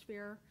the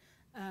atmosphere.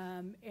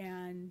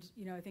 And,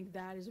 you know, I think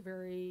that is a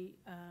very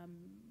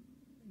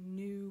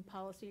new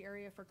policy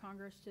area for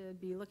Congress to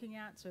be looking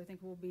at. So I think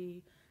we'll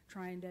be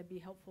trying to be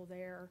helpful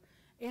there.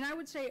 And I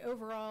would say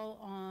overall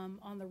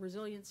on the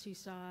resiliency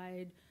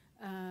side,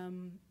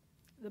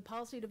 the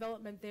policy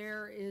development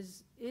there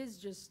is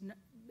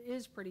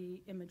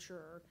pretty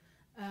immature.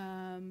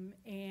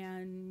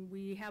 And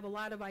we have a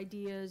lot of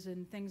ideas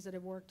and things that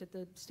have worked at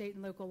the state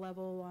and local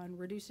level on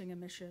reducing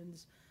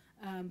emissions.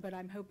 But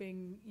I'm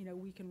hoping, you know,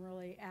 we can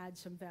really add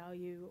some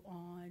value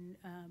on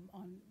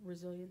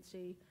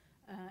resiliency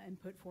and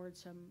put forward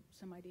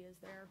some ideas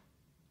there.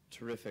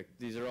 Terrific.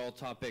 These are all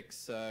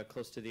topics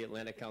close to the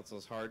Atlantic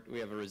Council's heart. We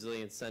have a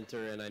resilience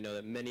center, and I know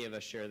that many of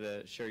us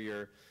share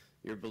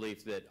your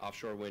belief that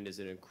offshore wind is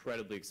an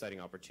incredibly exciting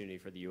opportunity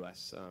for the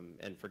U.S.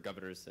 And for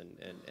governors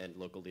and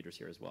local leaders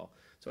here as well.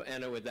 So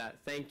Anna, with that,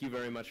 thank you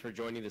very much for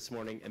joining this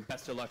morning, and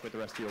best of luck with the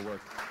rest of your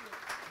work.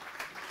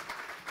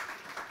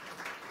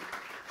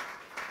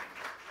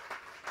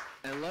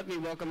 And let me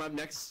welcome up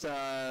next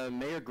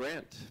Mayor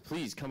Grant.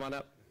 Please come on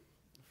up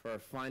for our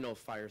final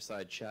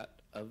fireside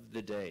chat of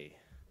the day.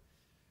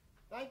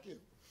 Thank you.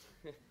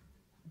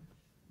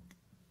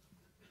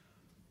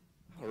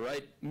 All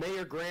right,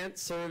 Mayor Grant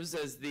serves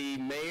as the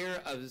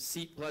mayor of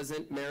Seat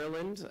Pleasant,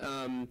 Maryland.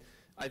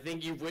 I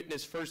think you've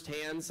witnessed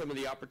firsthand some of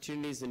the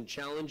opportunities and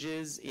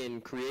challenges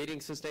in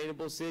creating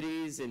sustainable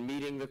cities, in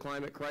meeting the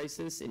climate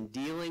crisis, in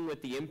dealing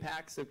with the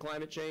impacts of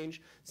climate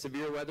change,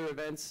 severe weather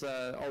events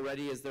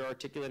already as they're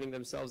articulating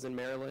themselves in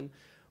Maryland.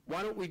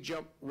 Why don't we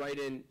jump right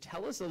in?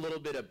 Tell us a little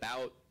bit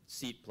about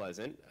Seat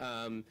Pleasant.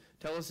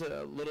 Tell us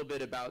a little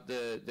bit about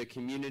the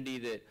community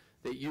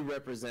that you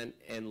represent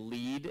and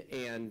lead,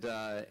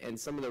 and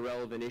some of the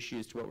relevant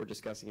issues to what we're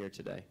discussing here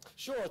today.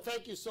 Sure,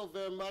 thank you so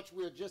very much.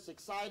 We're just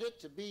excited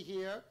to be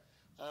here.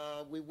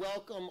 We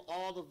welcome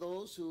all of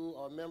those who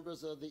are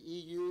members of the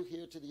EU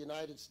here to the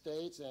United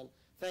States, and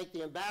thank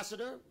the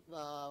ambassador.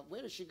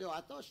 Where did she go?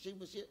 I thought she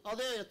was here. Oh,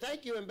 there you are.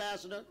 Thank you,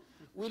 ambassador.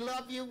 We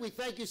love you. We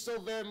thank you so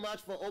very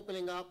much for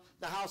opening up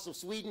the House of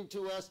Sweden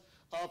to us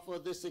for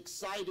this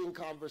exciting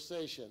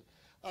conversation.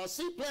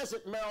 Seat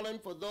Pleasant,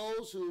 Maryland, for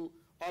those who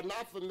are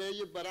not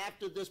familiar, but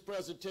after this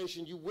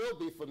presentation you will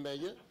be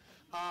familiar,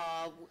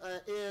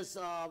 is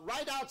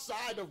right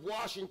outside of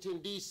Washington,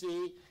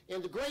 D.C.,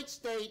 in the great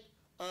state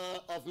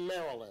of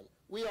Maryland.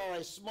 We are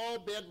a small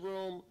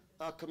bedroom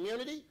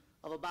community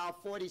of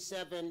about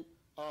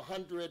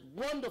 4,700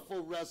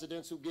 wonderful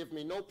residents who give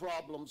me no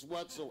problems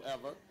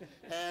whatsoever.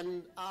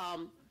 And,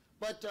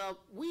 but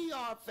we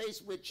are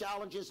faced with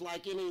challenges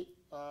like any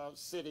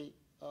city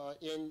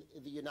in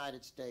the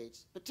United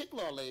States,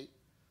 particularly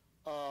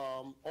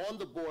on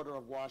the border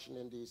of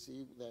Washington,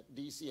 D.C., that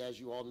D.C., as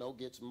you all know,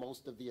 gets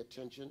most of the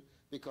attention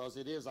because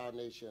it is our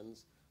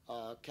nation's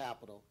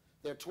capital.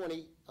 There are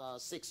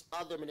 26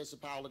 other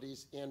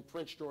municipalities in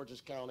Prince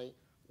George's County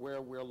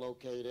where we're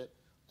located,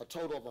 a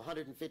total of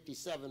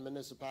 157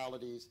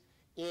 municipalities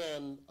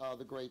in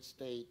the great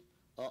state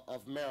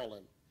of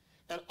Maryland.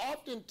 And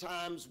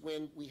oftentimes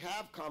when we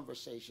have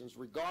conversations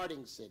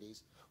regarding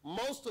cities,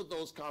 most of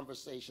those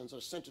conversations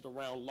are centered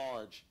around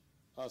large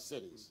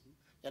cities.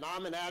 And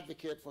I'm an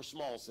advocate for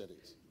small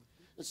cities.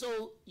 And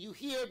so you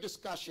hear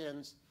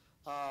discussions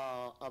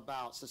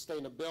about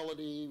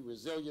sustainability,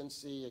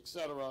 resiliency, et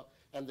cetera,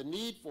 and the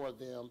need for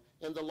them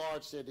in the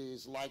large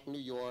cities like New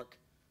York,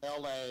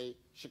 LA,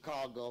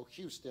 Chicago,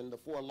 Houston, the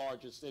four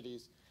largest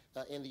cities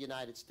in the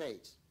United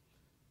States.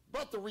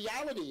 But the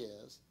reality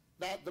is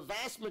that the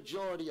vast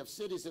majority of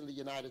cities in the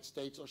United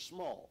States are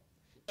small.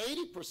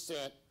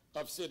 80%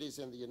 of cities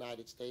in the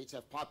United States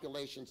have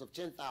populations of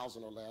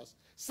 10,000 or less.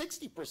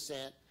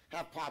 60%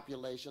 have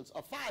populations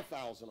of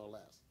 5,000 or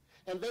less.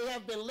 And they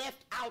have been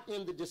left out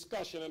in the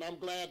discussion, and I'm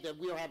glad that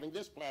we are having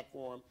this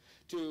platform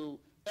to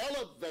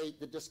elevate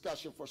the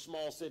discussion for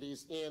small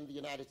cities in the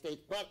United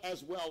States, but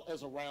as well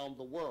as around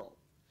the world.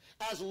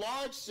 As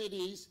large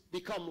cities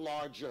become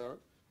larger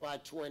by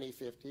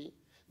 2050,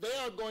 they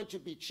are going to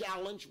be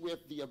challenged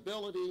with the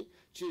ability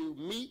to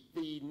meet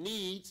the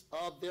needs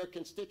of their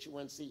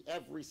constituency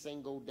every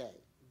single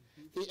day.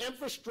 The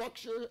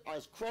infrastructure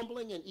is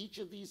crumbling in each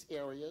of these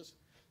areas.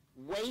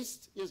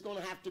 Waste is going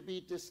to have to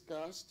be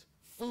discussed.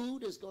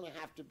 Food is going to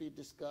have to be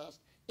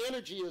discussed.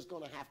 Energy is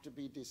going to have to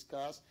be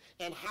discussed.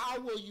 And how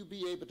will you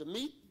be able to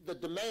meet the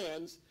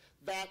demands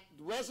that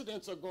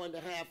residents are going to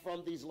have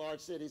from these large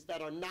cities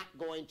that are not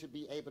going to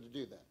be able to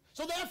do that?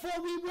 So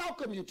therefore, we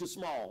welcome you to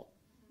small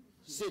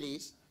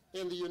cities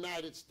in the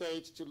United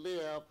States to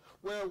live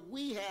where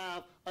we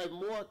have a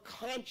more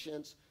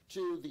conscience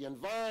to the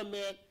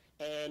environment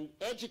and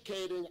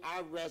educating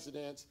our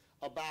residents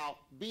about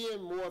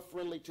being more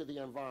friendly to the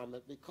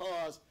environment,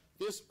 because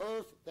this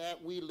earth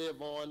that we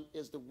live on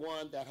is the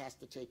one that has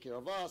to take care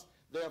of us.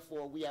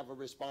 Therefore, we have a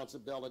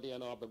responsibility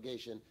and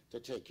obligation to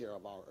take care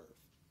of our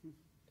earth.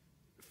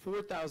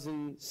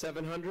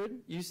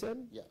 4,700, you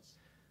said? Yes.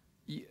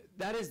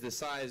 That is the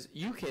size.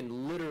 You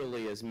can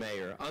literally, as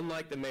mayor,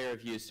 unlike the mayor of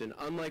Houston,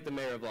 unlike the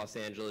mayor of Los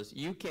Angeles,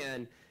 you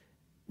can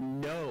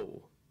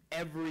know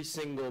every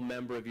single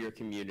member of your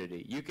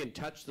community. You can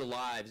touch the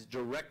lives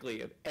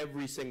directly of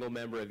every single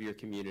member of your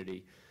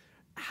community.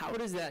 How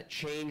does that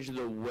change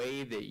the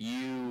way that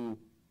you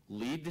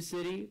lead the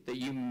city, that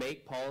you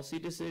make policy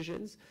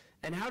decisions?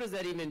 And how does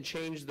that even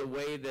change the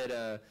way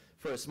that,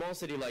 for a small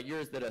city like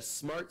yours, that a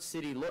smart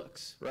city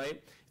looks,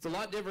 right? It's a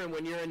lot different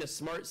when you're in a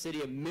smart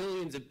city of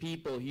millions of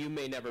people who you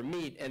may never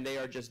meet, and they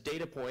are just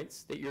data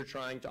points that you're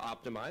trying to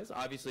optimize,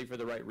 obviously for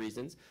the right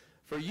reasons.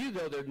 For you,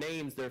 though, they're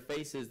names, they're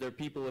faces, they're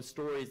people with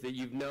stories that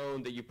you've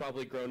known, that you've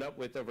probably grown up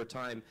with over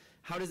time.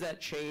 How does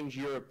that change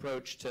your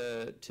approach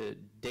to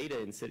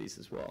data in cities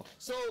as well?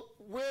 So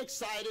we're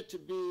excited to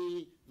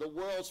be the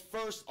world's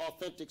first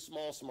authentic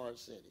small smart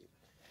city.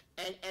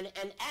 And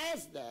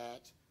as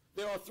that,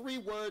 there are three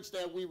words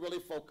that we really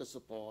focus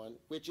upon,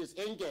 which is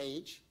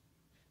engage,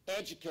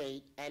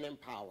 educate, and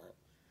empower,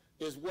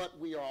 is what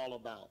we are all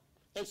about.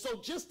 And so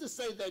just to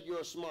say that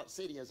you're a smart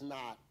city is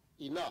not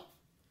enough.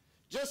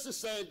 Just to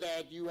say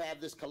that you have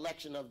this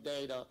collection of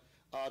data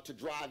to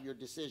drive your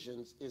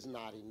decisions is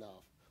not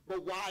enough.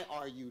 But why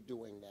are you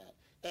doing that?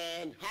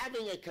 And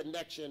having a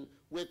connection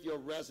with your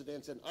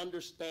residents and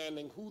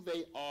understanding who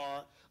they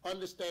are,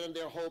 understanding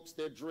their hopes,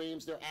 their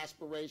dreams, their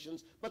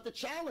aspirations, but the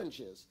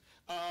challenges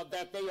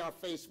that they are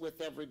faced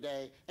with every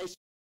day,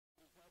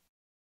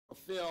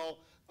 fulfill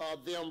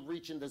them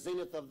reaching the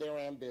zenith of their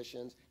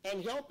ambitions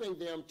and helping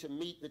them to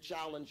meet the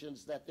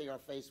challenges that they are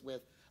faced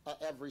with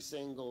every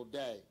single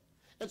day.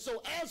 And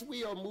so as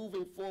we are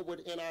moving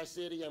forward in our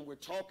city and we're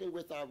talking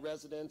with our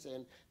residents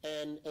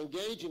and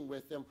engaging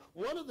with them,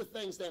 one of the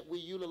things that we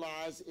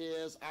utilize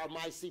is our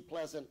My C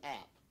Pleasant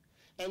app.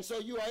 And so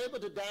you are able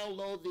to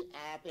download the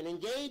app and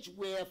engage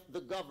with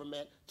the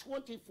government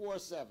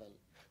 24/7.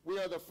 We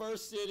are the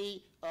first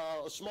city,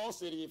 a small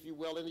city, if you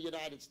will, in the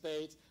United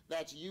States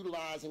that's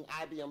utilizing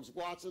IBM's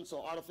Watson.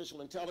 So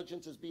artificial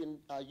intelligence is being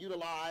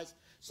utilized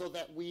so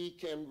that we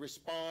can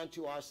respond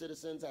to our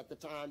citizens at the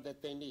time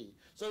that they need.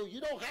 So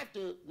you don't have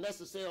to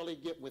necessarily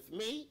get with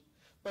me,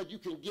 but you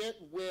can get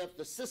with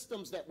the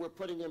systems that we're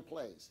putting in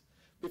place.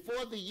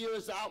 Before the year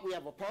is out, we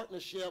have a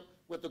partnership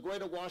with the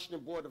Greater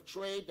Washington Board of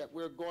Trade that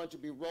we're going to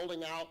be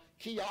rolling out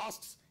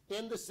kiosks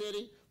in the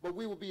city, but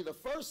we will be the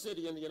first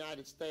city in the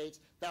United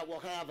States that will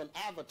have an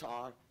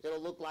avatar,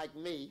 it'll look like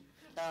me,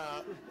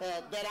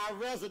 that our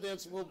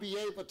residents will be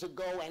able to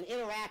go and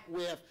interact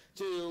with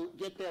to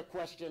get their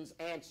questions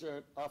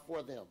answered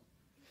for them.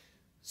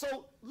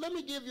 So let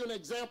me give you an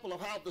example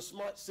of how the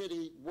smart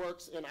city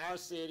works in our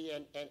city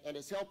and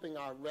is helping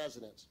our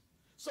residents.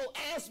 So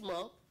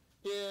asthma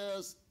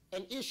is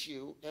an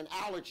issue, and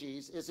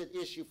allergies is an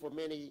issue for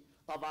many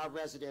of our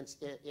residents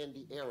in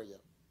the area.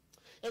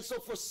 And so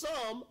for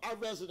some, our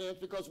residents,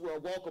 because we're a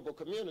walkable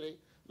community,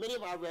 many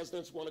of our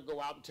residents want to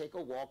go out and take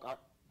a walk. Our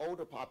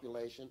older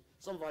population,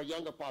 some of our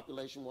younger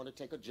population want to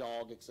take a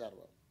jog, etc.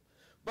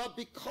 But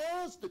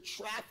because the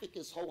traffic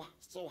is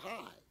so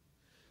high,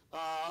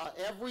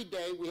 every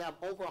day we have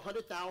over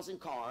 100,000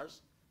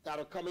 cars that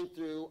are coming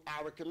through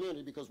our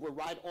community because we're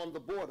right on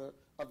the border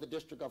of the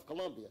District of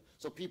Columbia.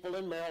 So people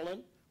in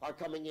Maryland are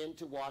coming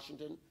into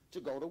Washington to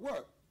go to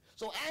work.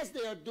 So as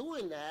they're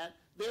doing that,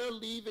 they're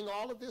leaving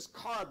all of this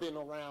carbon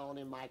around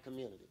in my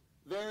community.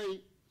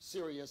 Very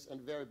serious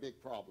and very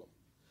big problem.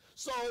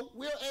 So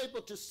we're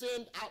able to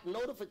send out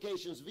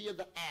notifications via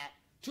the app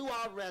to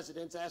our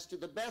residents as to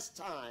the best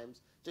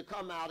times to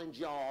come out and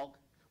jog,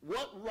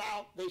 what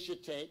route they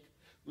should take.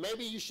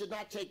 Maybe you should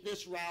not take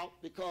this route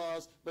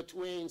because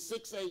between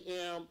 6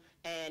 a.m.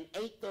 and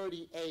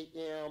 8:30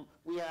 a.m.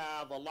 we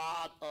have a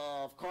lot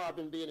of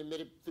carbon being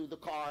emitted through the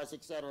cars,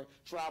 et cetera,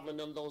 traveling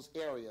in those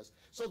areas.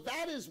 So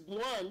that is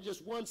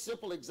just one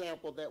simple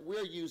example that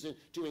we're using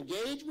to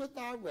engage with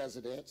our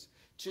residents,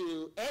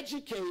 to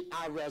educate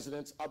our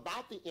residents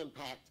about the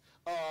impact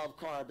of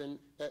carbon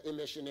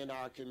emission in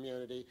our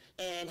community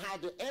and how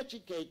to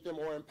educate them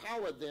or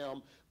empower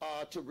them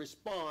to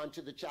respond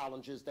to the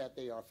challenges that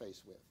they are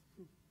faced with.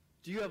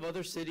 Do you have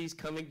other cities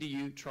coming to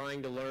you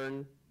trying to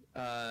learn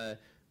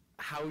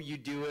how you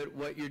do it,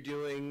 what you're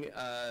doing,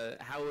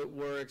 how it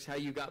works, how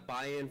you got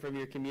buy-in from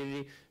your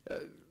community?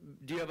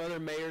 Do you have other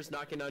mayors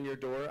knocking on your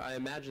door? I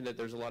imagine that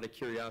there's a lot of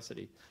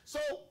curiosity. So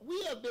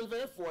we have been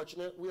very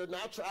fortunate. We are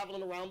now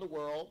traveling around the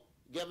world,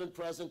 given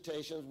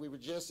presentations. We were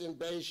just in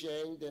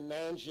Beijing, then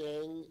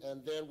Nanjing,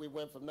 and then we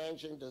went from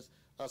Nanjing to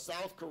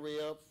South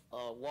Korea,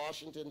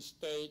 Washington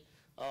State,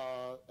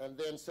 and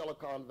then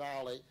Silicon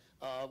Valley.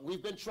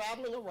 We've been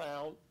traveling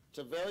around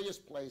to various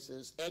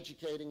places,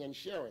 educating and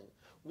sharing.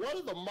 One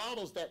of the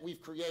models that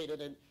we've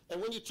created, and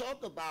when you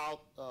talk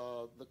about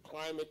the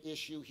climate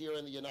issue here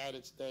in the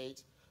United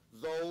States,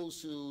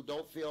 those who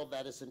don't feel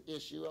that it's an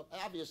issue,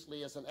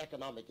 obviously it's an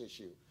economic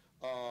issue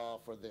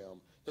for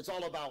them. It's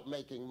all about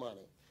making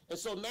money. And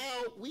so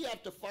now we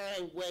have to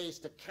find ways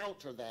to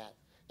counter that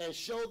and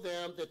show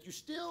them that you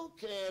still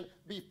can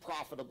be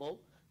profitable.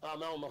 I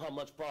don't know how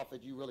much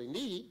profit you really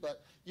need,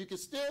 but you can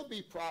still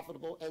be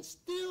profitable and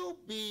still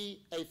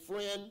be a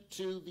friend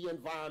to the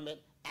environment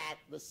at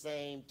the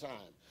same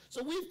time.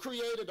 So we've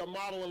created a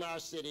model in our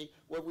city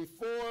where we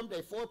formed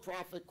a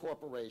for-profit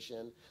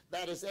corporation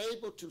that is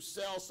able to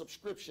sell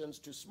subscriptions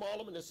to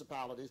smaller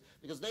municipalities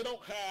because they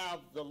don't have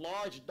the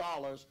large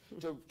dollars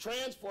to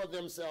transform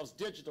themselves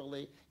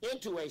digitally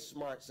into a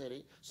smart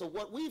city. So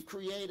what we've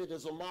created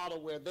is a model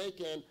where they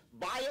can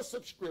buy a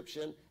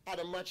subscription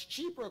at a much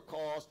cheaper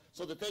cost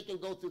so that they can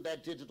go through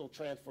that digital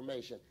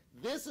transformation.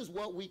 This is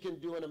what we can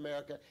do in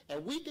America,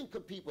 and we can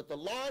compete with the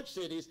large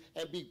cities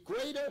and be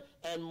greater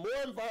and more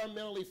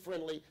environmentally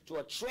friendly to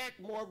attract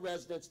more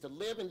residents to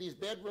live in these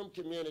bedroom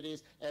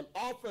communities and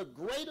offer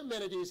great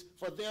amenities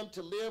for them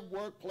to live,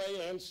 work,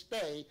 play, and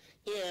stay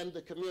in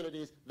the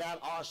communities that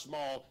are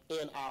small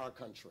in our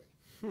country.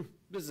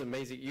 This is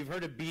amazing. You've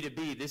heard of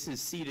B2B. This is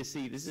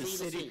C2C. This is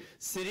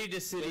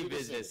city-to-city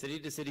business,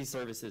 city-to-city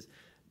services.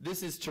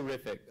 This is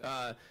terrific.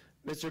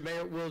 Mr.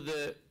 Mayor, will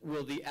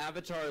the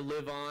avatar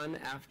live on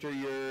after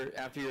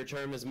your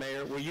term as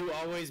mayor? Will you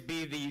always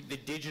be the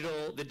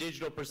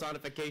digital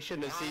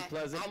personification of Seat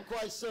Pleasant? I'm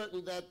quite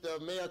certain that the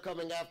mayor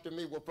coming after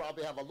me will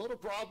probably have a little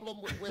problem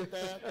with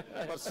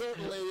that, but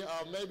certainly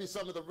maybe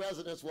some of the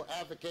residents will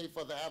advocate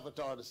for the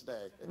avatar to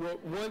stay. Well,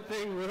 one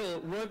thing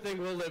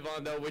will live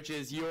on though, which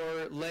is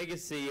your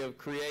legacy of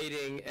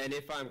creating, and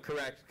if I'm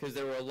correct, because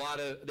there were a lot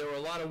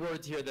of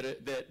words here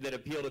that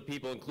appeal to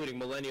people, including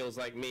millennials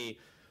like me.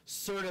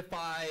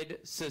 Certified,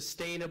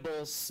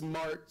 sustainable,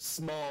 smart,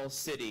 small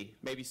city,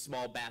 maybe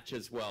small batch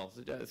as well.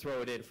 So,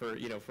 throw it in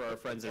for our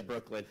friends in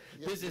Brooklyn.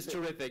 Yes, this is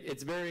terrific.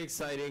 It's very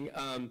exciting.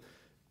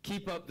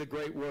 Keep up the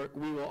great work.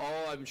 We will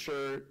all, I'm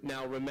sure,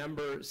 now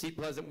remember Seat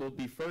Pleasant will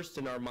be first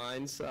in our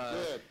minds.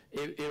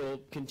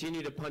 It'll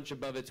continue to punch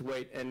above its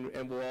weight, and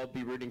we'll all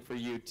be rooting for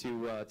you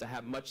to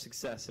have much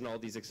success in all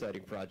these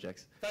exciting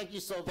projects. Thank you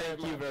so very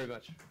much. Thank you very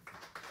much.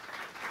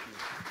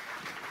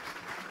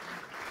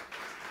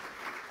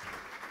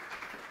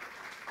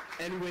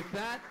 And with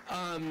that,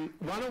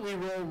 why don't we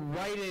roll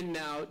right in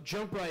now,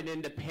 jump right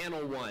into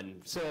panel one.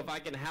 So if I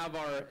can have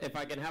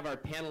our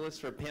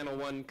panelists for panel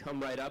one come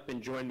right up and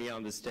join me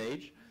on the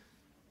stage.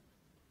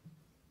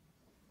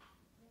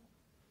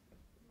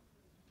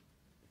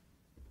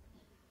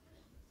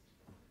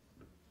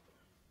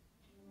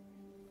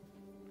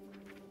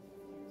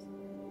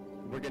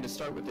 We're going to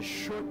start with a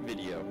short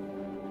video.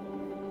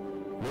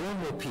 More and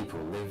more people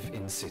live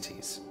in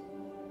cities.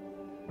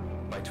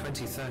 By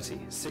 2030,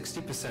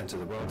 60% of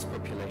the world's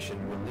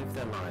population will live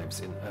their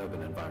lives in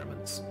urban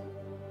environments.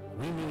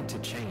 We need to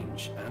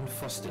change and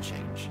foster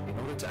change in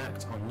order to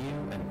act on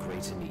new and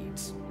greater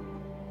needs.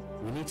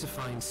 We need to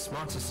find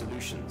smarter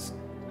solutions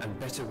and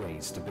better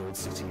ways to build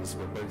cities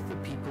where both the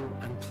people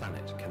and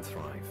planet can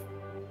thrive.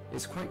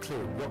 It's quite clear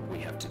what we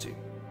have to do.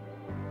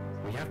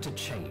 We have to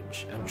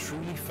change and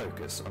truly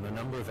focus on a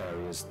number of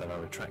areas that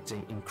are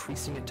attracting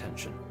increasing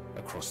attention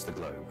across the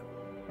globe.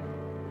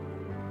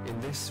 In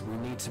this, we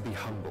need to be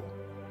humble,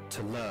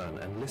 to learn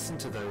and listen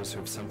to those who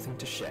have something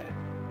to share.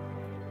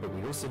 But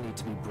we also need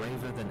to be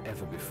braver than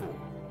ever before,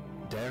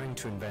 daring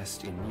to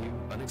invest in new,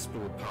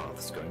 unexplored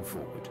paths going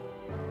forward.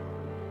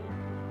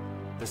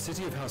 The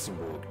city of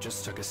Helsingborg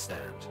just took a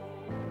stand.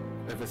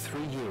 Over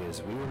 3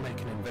 years, we will make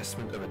an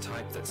investment of a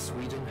type that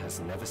Sweden has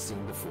never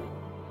seen before,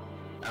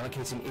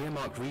 allocating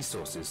earmarked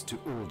resources to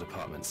all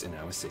departments in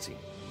our city.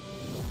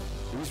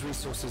 These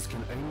resources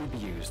can only be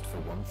used for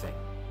one thing: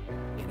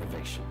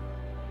 innovation.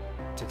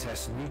 To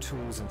test new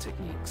tools and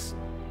techniques,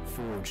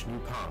 forge new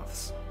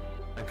paths,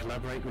 and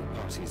collaborate with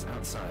parties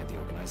outside the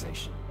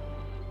organization.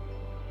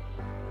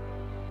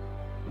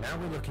 Now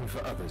we're looking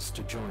for others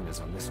to join us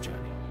on this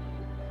journey.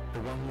 The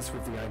ones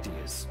with the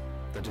ideas,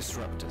 the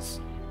disruptors,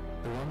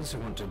 the ones who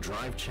want to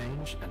drive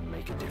change and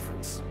make a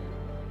difference.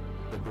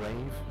 The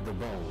brave, the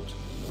bold,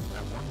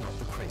 and why not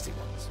the crazy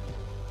ones?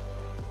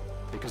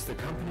 Because the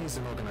companies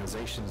and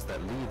organizations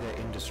that lead their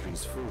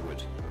industries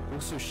forward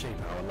also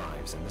shape our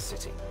lives in the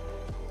city.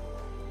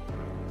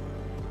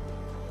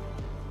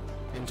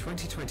 In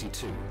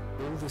 2022,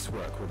 all this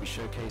work will be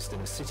showcased in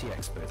a City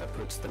Expo that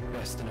puts the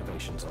best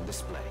innovations on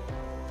display,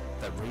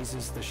 that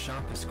raises the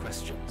sharpest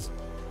questions,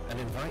 and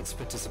invites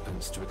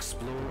participants to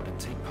explore and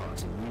take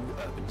part in new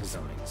urban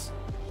designs.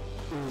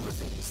 All the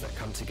things that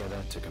come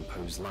together to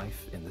compose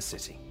life in the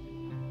city.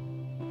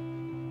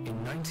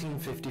 In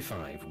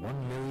 1955,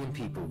 1 million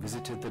people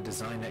visited the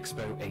Design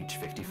Expo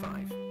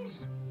H55.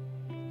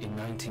 In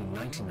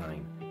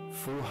 1999,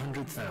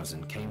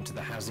 400,000 came to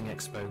the Housing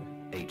Expo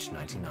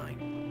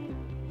H99.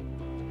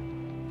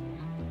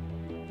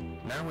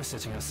 Now we're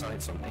setting our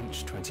sights on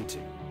H22,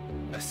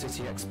 a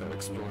city expo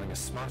exploring a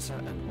smarter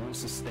and more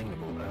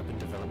sustainable urban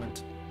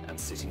development and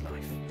city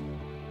life.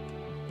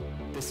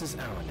 This is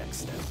our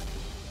next step.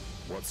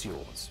 What's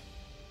yours?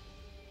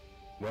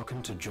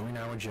 Welcome to join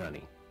our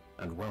journey,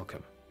 and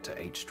welcome to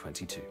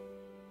H22.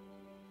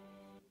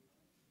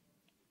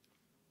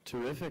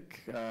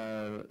 Terrific.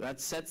 That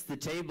sets the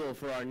table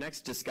for our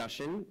next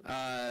discussion.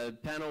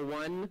 Panel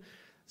 1,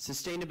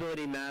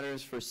 Sustainability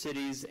Matters for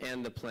Cities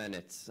and the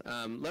Planet.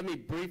 Let me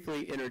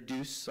briefly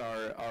introduce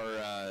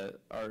our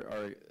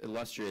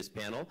illustrious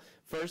panel.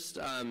 First,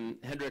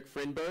 Hendrik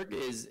Frindberg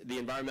is the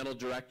Environmental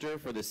Director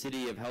for the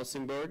City of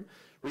Helsingborg,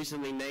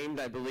 recently named,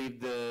 I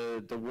believe,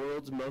 the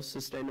world's most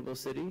sustainable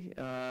city,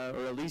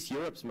 or at least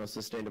Europe's most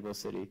sustainable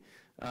city.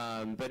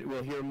 But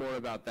we'll hear more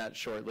about that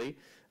shortly.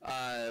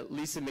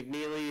 Lisa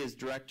McNeely is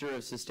Director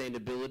of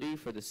Sustainability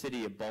for the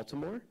City of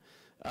Baltimore.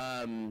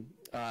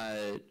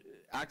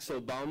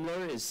 Axel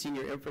Baumler is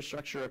Senior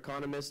Infrastructure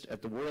Economist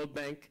at the World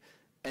Bank.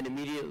 And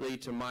immediately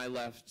to my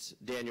left,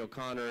 Daniel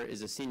Connor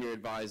is a Senior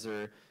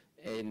Advisor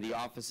in the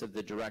Office of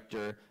the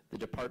Director, the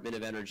Department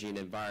of Energy and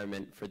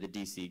Environment for the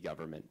DC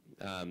government.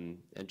 And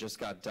just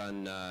got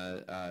done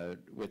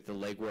with the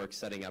legwork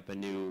setting up a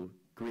new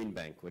green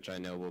bank, which I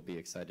know we'll be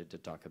excited to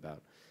talk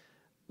about.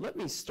 Let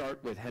me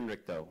start with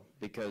Hendrik, though,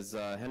 because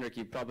Hendrik,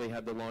 you probably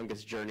had the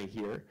longest journey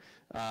here,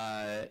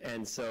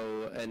 and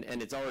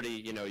it's already,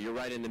 you know, you're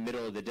right in the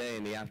middle of the day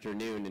in the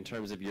afternoon in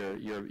terms of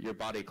your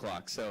body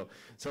clock. So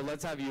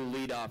let's have you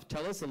lead off.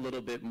 Tell us a little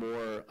bit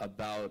more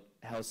about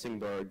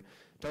Helsingborg.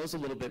 Tell us a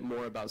little bit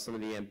more about some of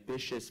the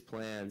ambitious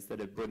plans that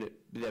have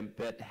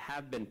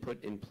been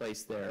put in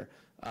place there,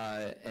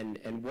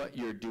 and what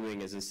you're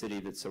doing as a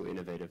city that's so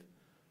innovative.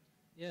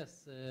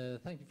 Yes,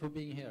 thank you for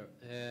being here.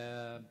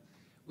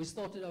 We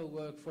started our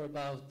work for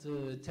about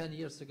 10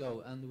 years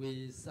ago, and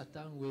we sat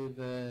down with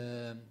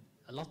a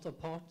lot of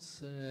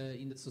parts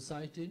in the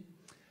society,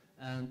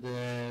 and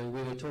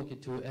we were talking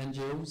to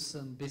NGOs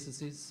and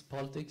businesses,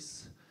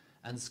 politics,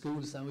 and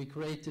schools, and we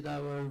created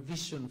our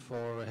vision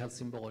for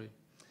Helsingborg.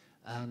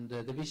 And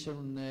the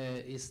vision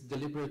is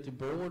deliberately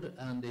broad,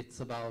 and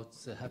it's about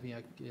having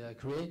a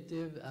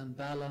creative and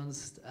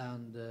balanced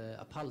and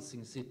a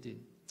pulsing city.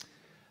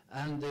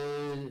 And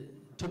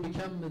to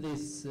become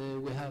this,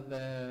 we have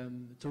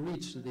to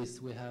reach this.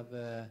 We have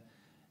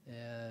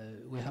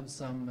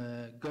some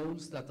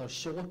goals that are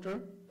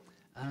shorter,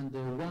 and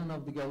one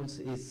of the goals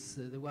is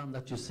the one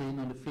that you've seen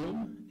on the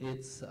film.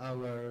 It's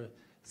our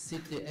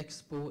City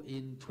Expo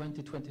in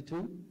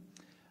 2022,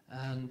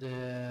 and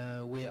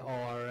we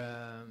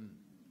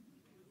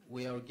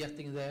are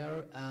getting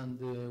there,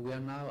 and we are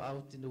now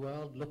out in the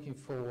world looking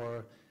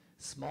for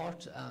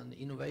smart and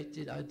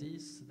innovative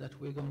ideas that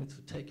we're going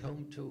to take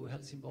home to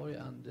Helsingborg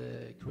and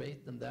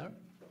create them there.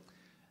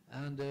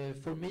 And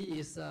for me,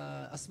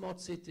 a smart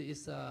city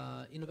is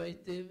an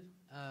innovative,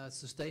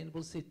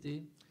 sustainable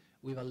city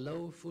with a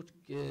low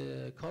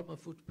carbon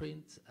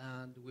footprint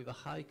and with a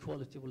high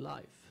quality of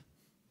life.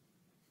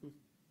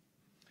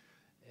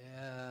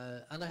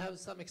 And I have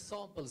some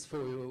examples for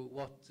you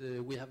what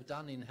we have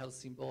done in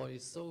Helsingborg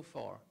so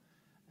far.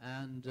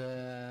 And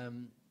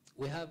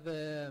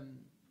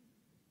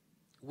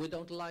we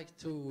don't like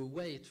to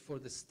wait for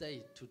the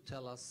state to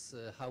tell us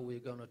how we're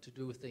going to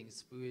do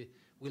things. We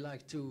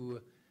like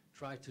to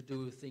try to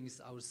do things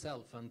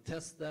ourselves and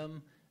test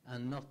them,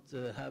 and not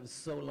have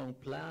so long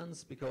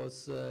plans,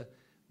 because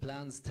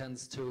plans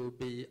tends to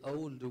be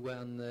old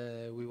when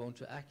we want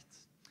to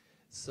act.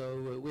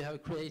 So we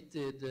have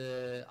created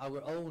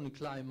our own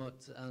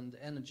climate and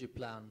energy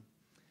plan,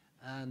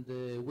 and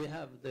we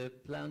have the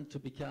plan to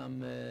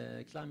become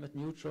climate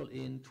neutral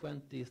in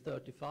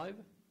 2035.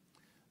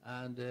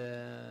 And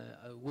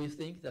we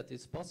think that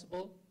it's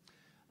possible.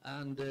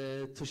 And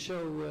to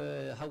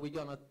show how we're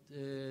gonna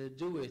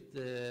do it,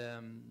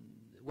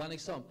 one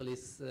example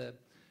is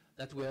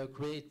that we have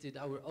created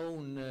our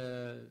own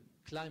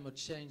climate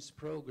change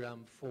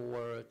program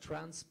for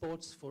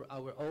transports for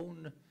our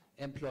own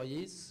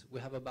employees.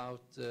 We have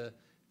about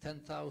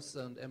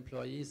 10,000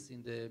 employees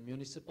in the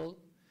municipal.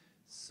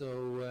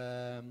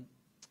 So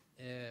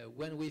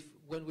when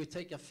we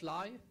take a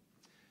fly,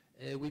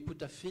 we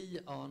put a fee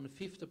on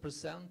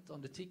 50%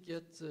 on the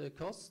ticket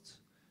cost,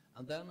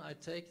 and then I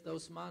take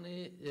those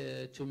money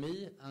to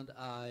me, and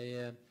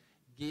I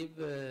give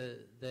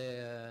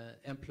the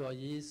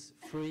employees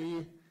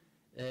free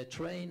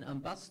train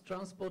and bus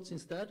transports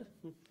instead.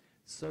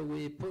 So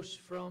we push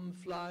from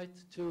flight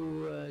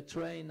to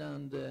train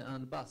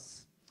and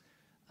bus.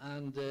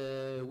 And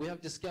we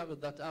have discovered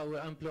that our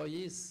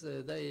employees,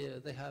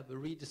 they have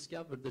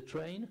rediscovered the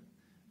train,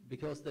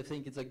 because they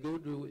think it's a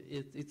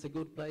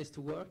good place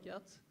to work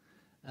at.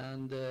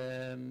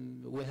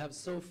 And we have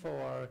so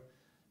far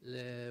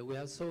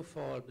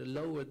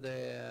lowered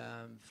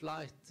the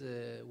flight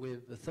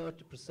with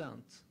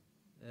 30%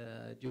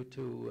 due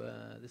to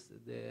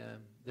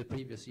the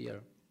previous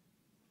year.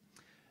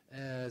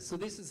 So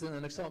this is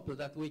an example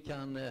that we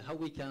can, how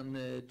we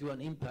can do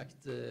an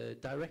impact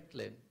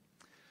directly.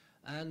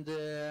 And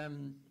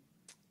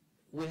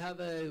we have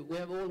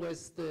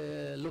always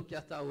looked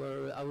at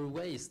our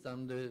waste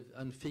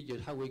and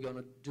figured how we're going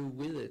to do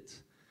with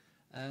it.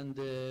 And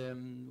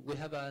we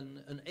have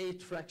an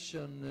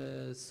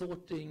 8-fraction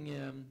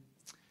sorting,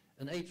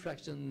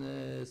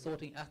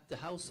 sorting at the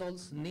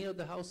households, near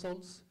the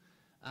households,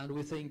 and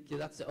we think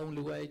that's the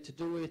only way to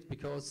do it,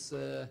 because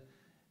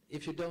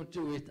if you don't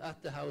do it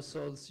at the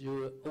households,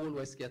 you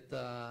always get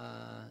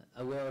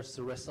worse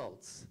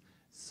results.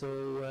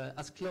 So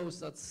as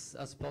close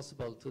as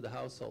possible to the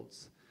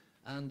households.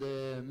 And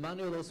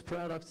many of those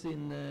products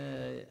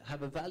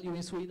have a value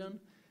in Sweden.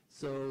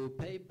 So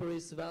paper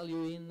is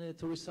value in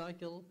to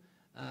recycle,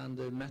 and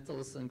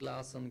metals and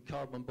glass and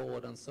cardboard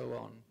board and so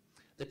on.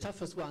 The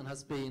toughest one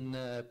has been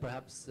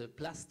perhaps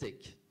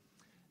plastic.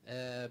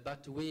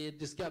 But we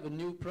discover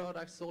new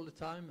products all the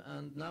time,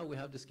 and now we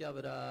have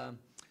discovered a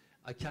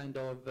kind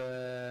of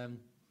a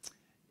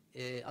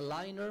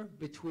liner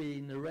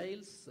between the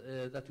rails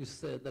that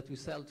we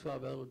sell to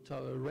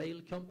our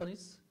rail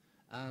companies,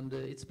 and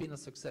it's been a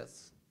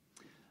success.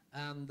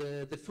 And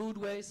the food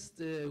waste,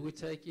 we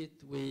take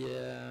it,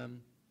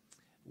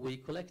 we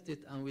collect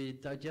it, and we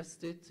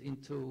digest it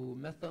into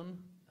methane,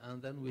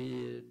 and then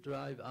we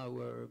drive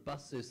our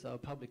buses, our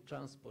public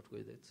transport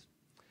with it.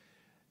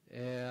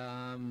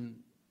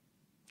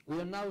 We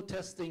are now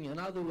testing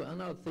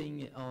another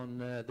thing on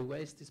the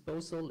waste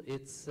disposal.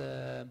 It's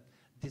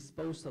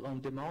disposal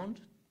on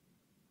demand.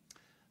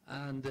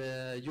 And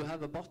you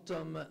have a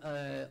bottom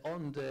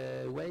on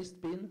the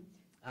waste bin,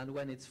 and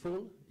when it's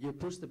full, you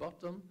push the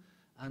bottom,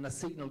 and a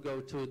signal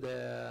goes to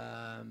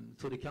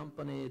the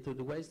company, to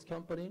the waste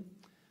company,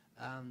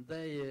 and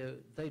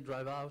they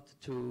drive out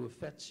to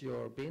fetch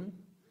your bin.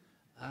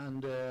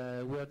 And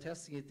we are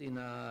testing it in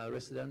a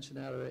residential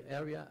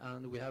area,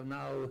 and we have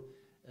now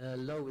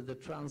lowered the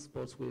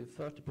transports with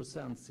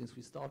 30% since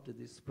we started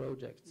this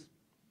project.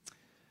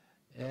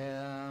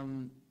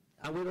 And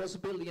we're also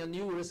building a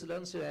new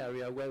residential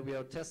area where we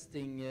are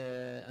testing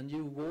a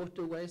new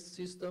water waste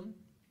system.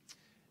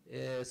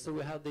 So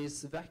we have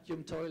these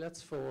vacuum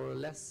toilets for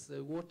less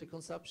water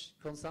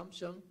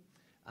consumption,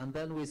 and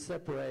then we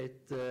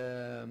separate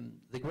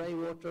the grey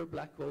water,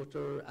 black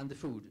water, and the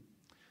food.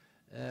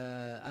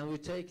 And we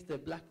take the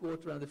black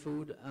water and the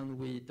food and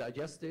we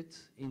digest it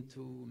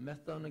into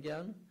methane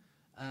again,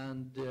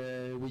 and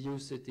we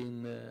use it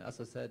in,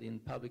 as I said, in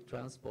public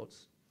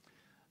transports.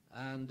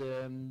 And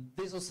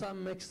these are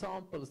some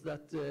examples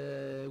that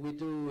we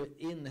do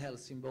in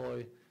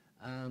Helsingborg,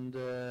 and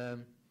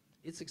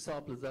it's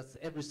examples that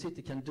every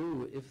city can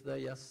do if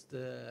they just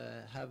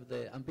have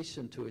the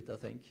ambition to it, I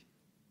think.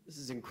 This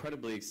is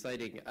incredibly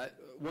exciting.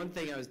 One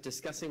thing I was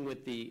discussing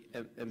with the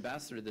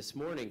ambassador this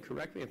morning,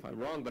 correct me if I'm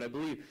wrong, but I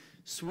believe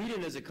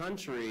Sweden as a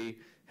country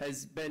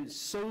has been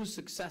so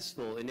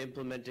successful in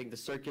implementing the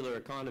circular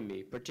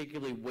economy,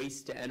 particularly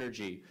waste to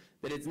energy,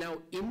 that it's now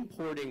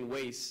importing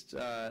waste,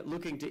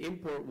 looking to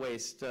import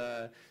waste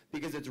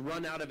because it's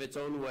run out of its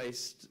own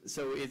waste,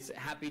 so it's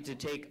happy to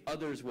take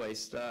others'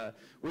 waste,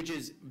 which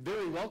is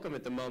very welcome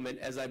at the moment,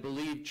 as I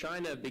believe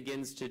China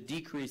begins to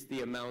decrease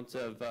the amount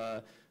of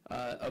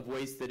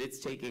waste that it's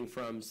taking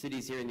from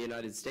cities here in the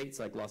United States,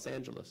 like Los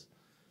Angeles.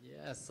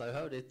 Yes, I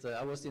heard it.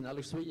 I was in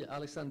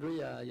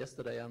Alexandria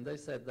yesterday, and they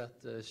said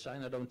that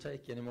China don't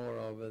take any more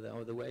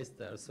of the waste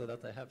there, so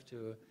that they have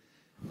to.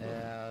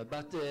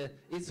 But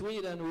in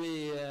Sweden,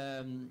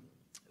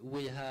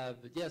 we have,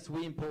 yes,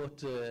 we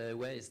import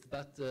waste,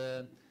 but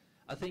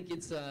I think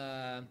it's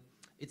a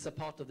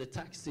part of the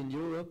tax in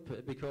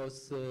Europe,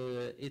 because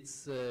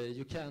it's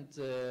you can't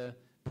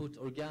put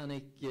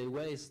organic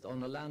waste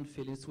on a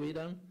landfill in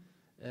Sweden.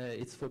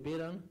 It's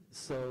forbidden.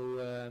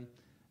 So.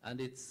 And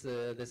it's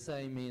the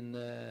same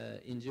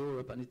in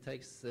Europe, and it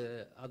takes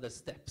other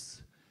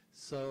steps.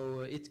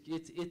 So it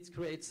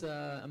creates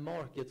a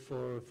market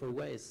for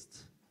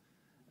waste.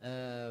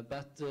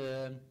 But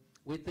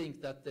we think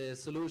that the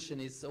solution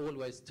is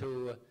always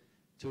to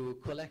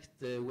collect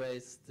the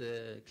waste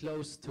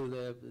close to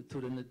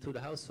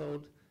the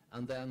household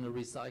and then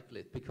recycle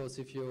it. Because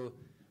if you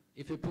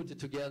put it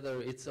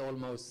together, it's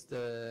almost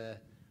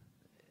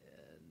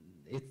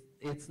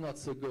it's not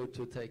so good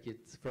to take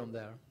it from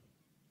there.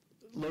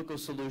 Local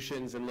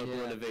solutions and local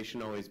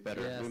innovation always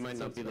better. Yes, we might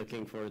not be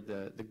looking for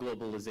the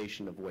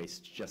globalization of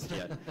waste just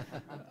yet.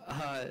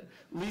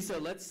 Lisa,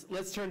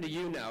 let's turn to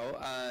you now.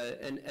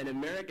 An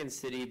American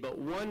city, but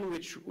one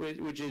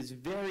which is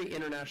very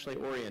internationally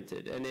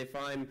oriented. And if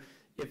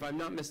I'm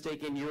not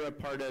mistaken, you're a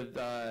part of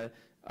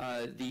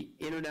the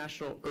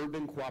International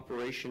Urban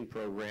Cooperation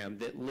Program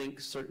that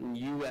links certain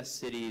U.S.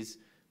 cities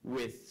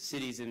with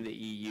cities in the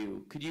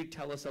EU. Could you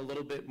tell us a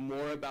little bit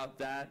more about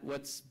that?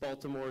 What's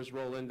Baltimore's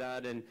role in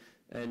that, and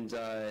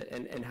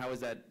how has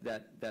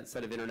that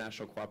set of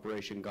international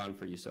cooperation gone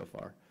for you so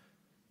far?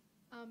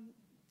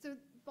 So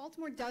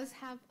Baltimore does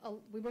have,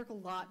 we work a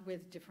lot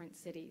with different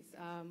cities.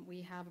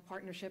 We have a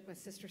partnership, a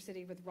sister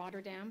city with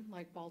Rotterdam,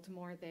 like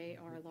Baltimore. They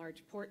are a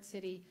large port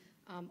city,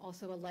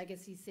 also a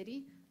legacy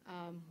city.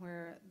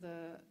 where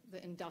the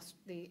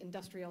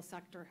industrial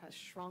sector has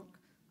shrunk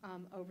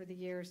over the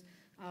years.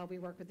 We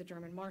work with the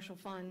German Marshall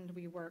Fund.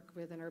 We work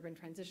with an Urban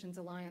Transitions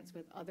Alliance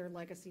with other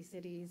legacy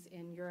cities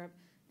in Europe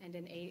and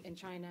in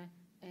China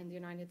and the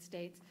United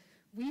States.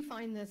 We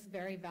find this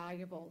very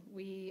valuable.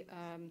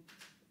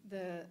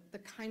 The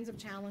kinds of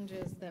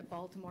challenges that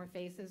Baltimore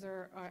faces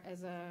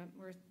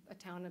we're a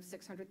town of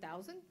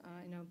 600,000.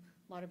 I know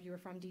a lot of you are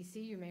from DC.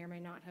 You may or may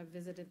not have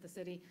visited the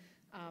city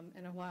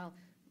in a while.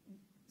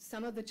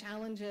 Some of the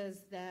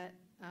challenges that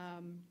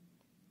are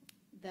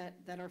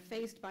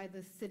faced by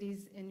the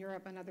cities in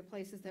Europe and other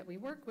places that we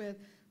work with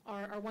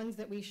are ones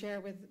that we share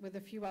with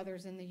a few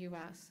others in the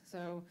U.S.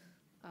 So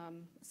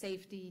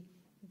safety,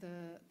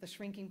 the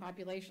shrinking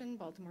population.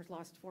 Baltimore's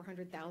lost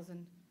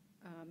 400,000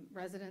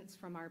 residents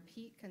from our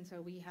peak, and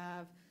so we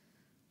have,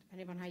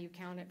 depending on how you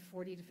count it,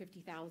 40 to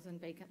 50,000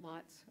 vacant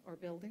lots or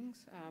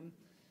buildings.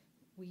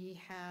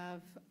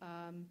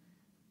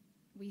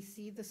 We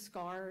see the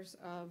scars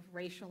of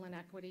racial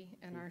inequity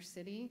in our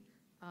city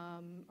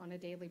on a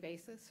daily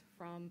basis,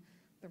 from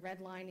the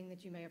redlining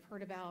that you may have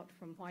heard about,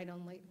 from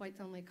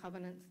whites-only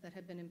covenants that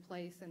have been in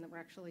place and that were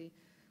actually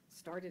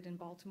started in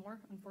Baltimore,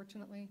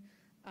 unfortunately.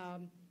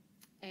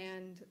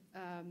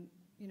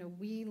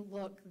 We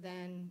look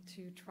then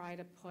to try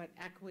to put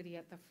equity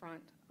at the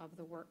front of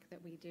the work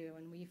that we do,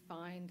 and we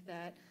find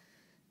that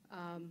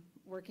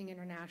working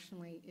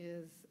internationally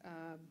is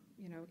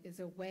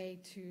a way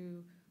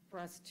for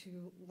us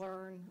to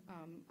learn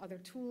other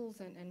tools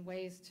and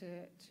ways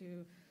to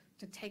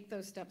take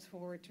those steps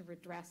forward to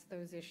redress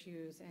those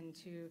issues and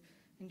to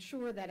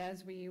ensure that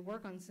as we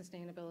work on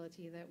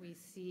sustainability that we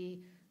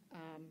see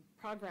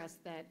progress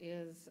that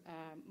is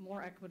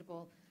more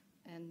equitable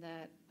and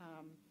that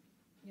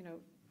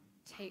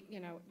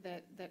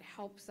that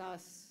helps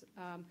us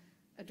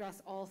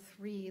address all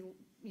three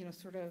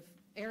sort of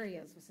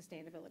areas of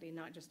sustainability,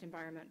 not just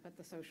environment, but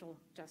the social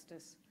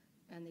justice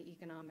and the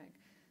economic.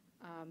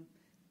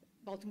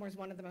 Baltimore is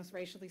one of the most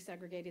racially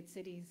segregated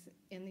cities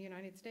in the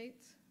United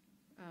States.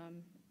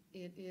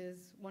 It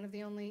is one of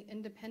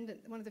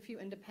the few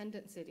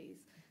independent cities,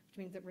 which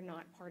means that we're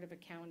not part of a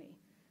county,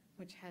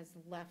 which has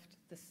left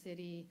the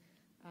city,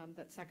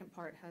 that second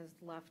part has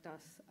left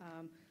us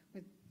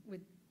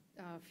with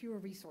fewer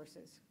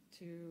resources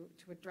to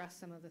address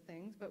some of the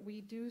things, but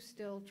we do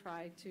still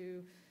try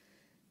to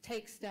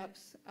take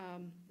steps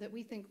that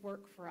we think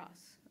work for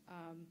us.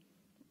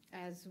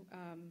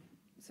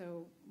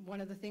 So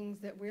one of the things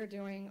that we're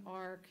doing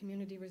are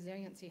community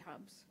resiliency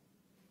hubs.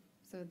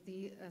 So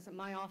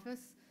my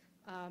office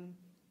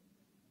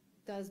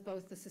does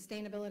both the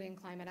sustainability and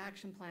climate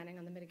action planning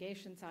on the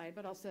mitigation side,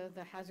 but also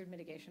the hazard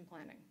mitigation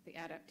planning, the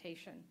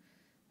adaptation.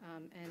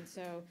 And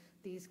so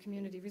these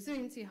community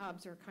resiliency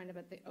hubs are kind of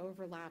at the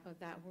overlap of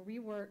that, where we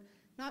work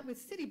not with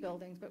city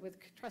buildings, but with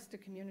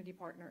trusted community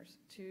partners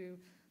to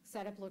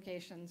set up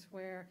locations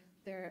where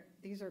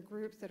these are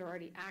groups that are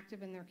already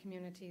active in their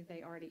community.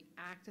 They already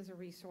act as a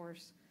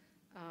resource.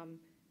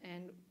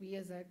 And we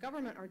as a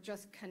government are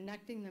just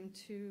connecting them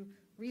to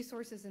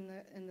resources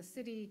in the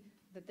city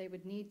that they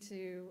would need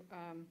to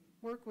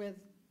work with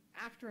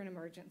after an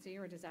emergency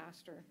or a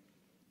disaster,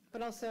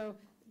 but also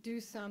do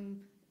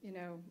some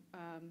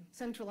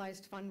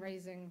centralized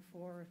fundraising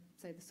for,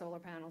 say, the solar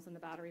panels and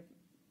the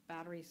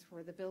batteries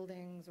for the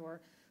buildings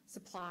or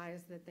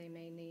supplies that they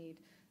may need.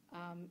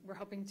 We're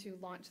hoping to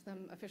launch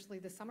them officially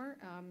this summer.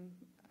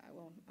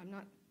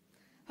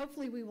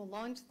 Hopefully we will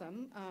launch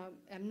them.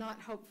 I'm not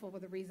hopeful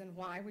with the reason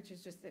why, which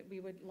is just that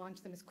we would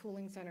launch them as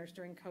cooling centers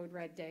during Code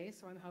Red Day,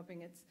 so I'm hoping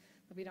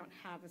that we don't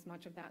have as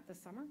much of that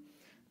this summer.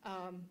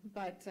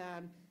 But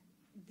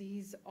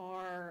these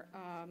are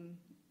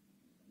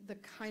the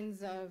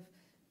kinds of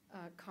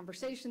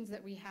conversations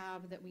that we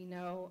have that we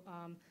know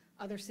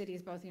other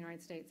cities, both in the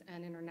United States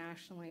and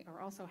internationally, are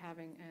also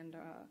having, and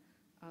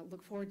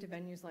look forward to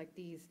venues like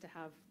these to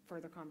have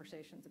further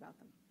conversations about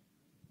them.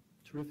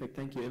 Terrific,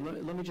 thank you. And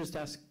let me just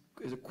ask,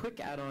 as a quick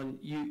add-on,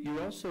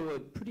 you're also a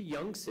pretty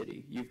young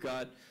city. You've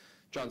got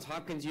Johns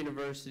Hopkins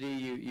University.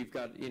 You've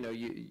got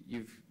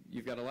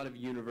a lot of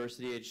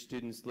university-age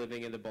students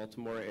living in the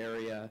Baltimore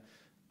area.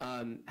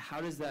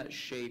 How does that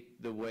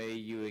shape the way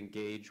you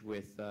engage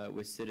with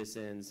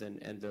citizens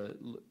and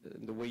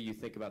the way you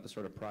think about the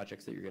sort of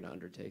projects that you're going to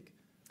undertake?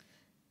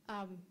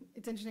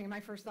 It's interesting.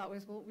 My first thought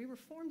was, well, we were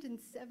formed in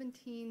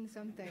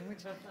 17-something,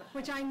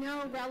 which I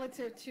know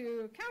relative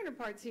to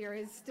counterparts here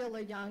is still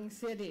a young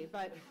city.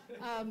 But,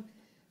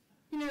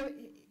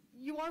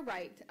 you are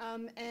right.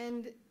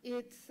 And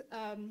it's,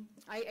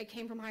 I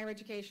came from higher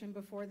education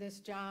before this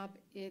job.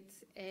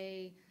 It's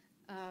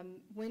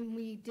when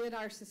we did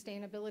our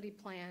sustainability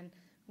plan,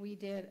 we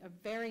did a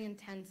very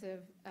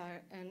intensive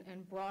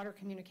and broader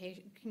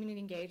community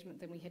engagement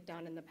than we had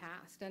done in the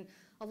past. And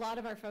a lot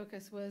of our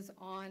focus was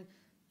on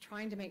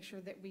trying to make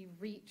sure that we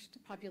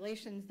reached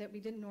populations that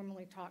we didn't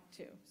normally talk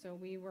to. So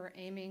we were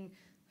aiming,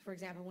 for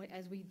example,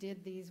 as we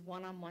did these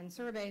one-on-one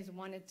surveys,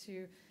 wanted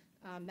to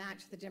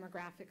match the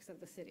demographics of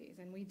the cities.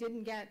 And we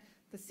didn't get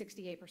the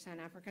 68%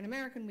 African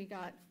American, we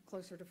got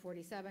closer to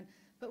 47,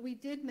 but we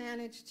did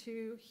manage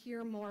to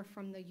hear more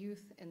from the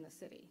youth in the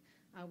city.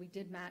 We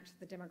did match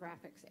the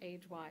demographics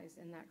age-wise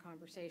in that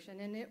conversation,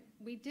 and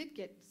we did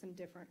get some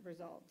different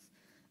results.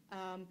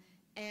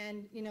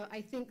 And you know,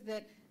 I think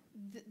that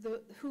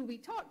who we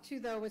talked to,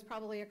 though, was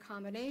probably a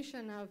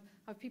combination of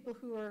people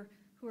who are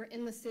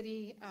in the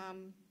city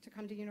to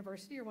come to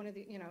university, or one of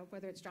the, you know,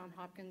 whether it's Johns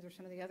Hopkins or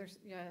some of the other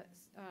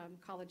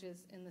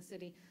colleges in the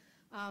city,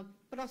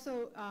 but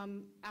also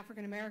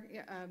African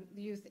American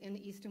youth in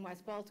East and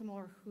West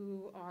Baltimore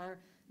who are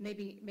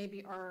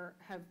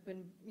have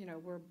been, you know,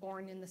 were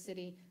born in the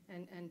city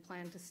and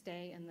plan to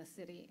stay in the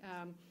city.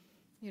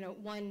 You know,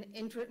 one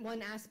answer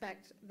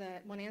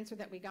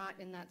that we got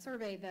in that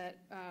survey that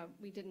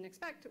we didn't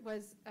expect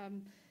was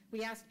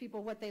we asked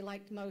people what they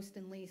liked most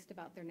and least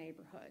about their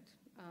neighborhood.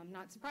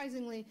 Not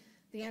surprisingly,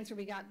 the answer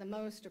we got the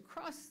most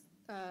across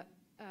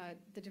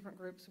the different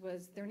groups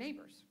was their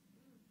neighbors.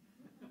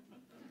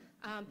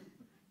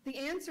 The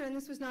answer, and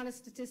this was not a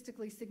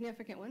statistically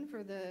significant one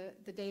for the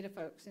data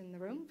folks in the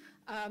room,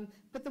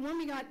 but the one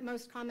we got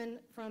most common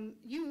from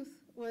youth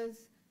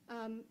was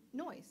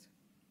noise.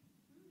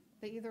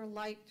 They either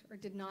liked or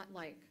did not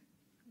like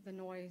the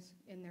noise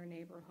in their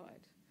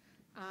neighborhood.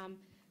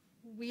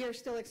 We are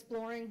still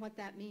exploring what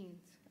that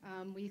means.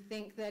 We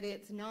think that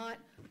it's not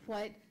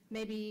what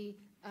maybe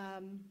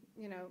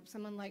you know,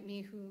 someone like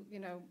me who, you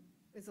know,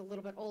 is a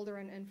little bit older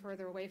and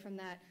further away from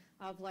that,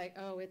 of like,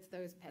 oh, it's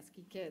those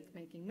pesky kids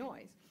making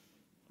noise.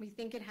 We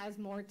think it has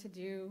more to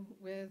do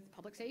with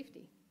public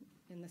safety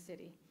in the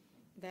city,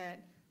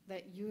 that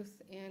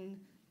youth in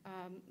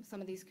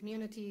some of these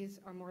communities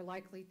are more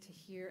likely to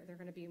hear. There's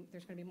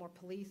going to be more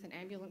police and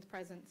ambulance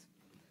presence.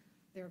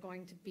 They're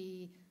going to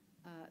be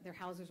their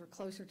houses are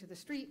closer to the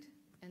street,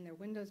 and their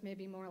windows may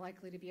be more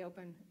likely to be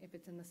open if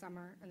it's in the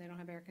summer and they don't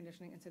have air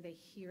conditioning, and so they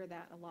hear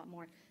that a lot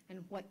more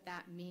and what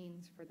that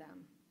means for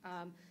them.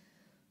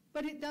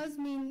 But it does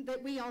mean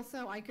that we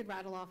also, I could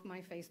rattle off my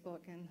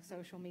Facebook and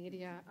social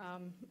media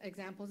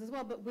examples as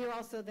well, but we're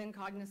also then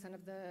cognizant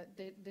of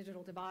the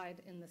digital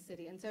divide in the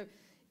city. And so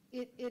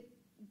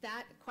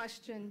that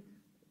question,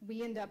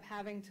 we end up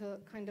having to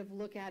kind of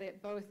look at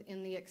it both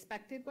in the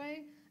expected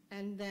way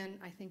and then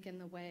I think in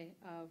the way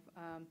of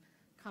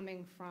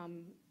coming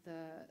from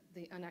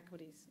the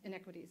inequities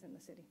in the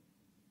city.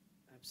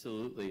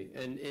 Absolutely,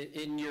 and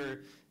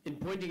in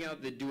pointing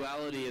out the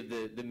duality of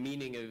the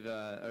meaning of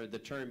or the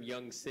term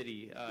 "young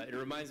city," it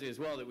reminds me as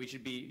well that we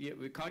should be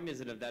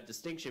cognizant of that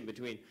distinction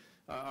between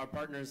our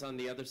partners on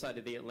the other side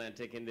of the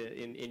Atlantic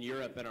in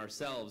Europe and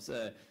ourselves.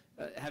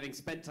 Having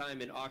spent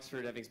time in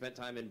Oxford, having spent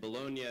time in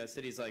Bologna,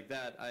 cities like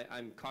that,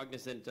 I'm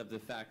cognizant of the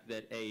fact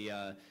that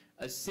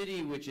a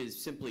city which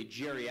is simply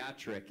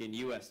geriatric in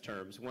U.S.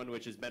 terms, one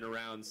which has been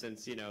around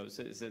since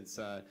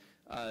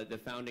the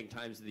founding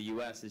times of the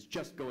U.S. is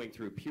just going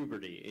through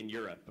puberty in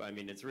Europe. I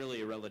mean, it's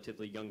really a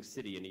relatively young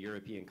city in a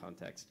European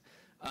context.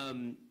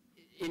 In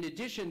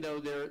addition,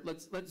 though,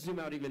 let's zoom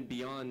out even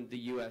beyond the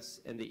U.S.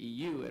 and the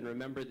EU and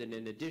remember that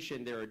in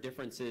addition there are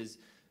differences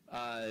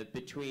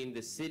between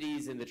the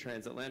cities in the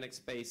transatlantic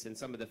space and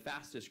some of the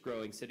fastest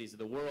growing cities of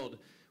the world,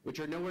 which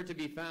are nowhere to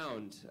be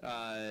found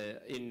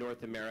in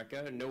North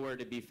America, and nowhere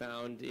to be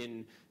found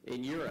in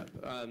Europe.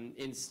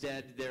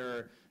 Instead,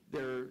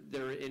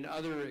 they're in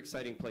other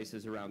exciting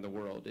places around the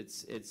world.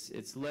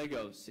 It's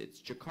Lagos,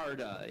 it's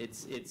Jakarta,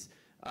 it's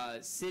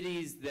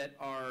cities that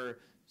are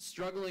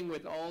struggling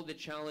with all the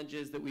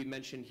challenges that we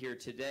mentioned here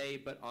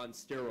today, but on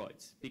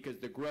steroids, because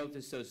the growth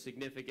is so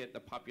significant, the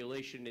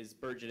population is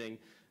burgeoning.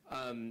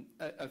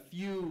 A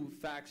few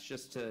facts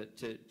just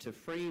to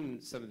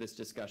frame some of this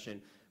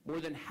discussion. More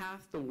than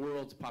half the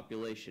world's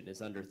population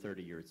is under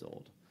 30 years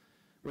old.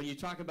 When you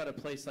talk about a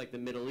place like the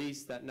Middle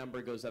East, that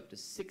number goes up to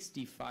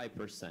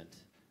 65%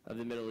 of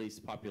the Middle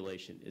East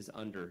population is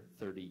under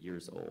 30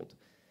 years old.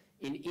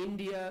 In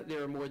India,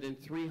 there are more than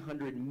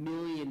 300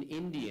 million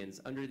Indians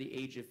under the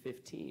age of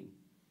 15.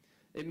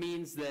 It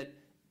means that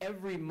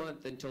every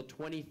month until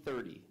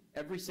 2030,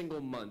 every single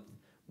month,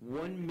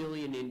 1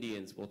 million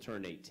Indians will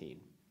turn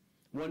 18.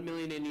 1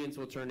 million Indians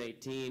will turn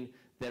 18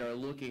 that are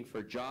looking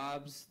for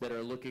jobs, that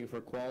are looking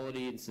for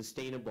quality and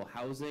sustainable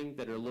housing,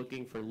 that are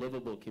looking for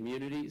livable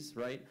communities,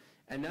 right?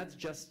 And that's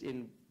just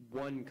in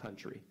one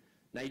country.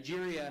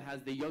 Nigeria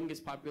has the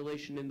youngest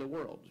population in the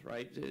world,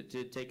 right?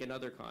 To take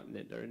another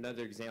continent, or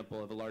another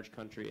example of a large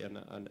country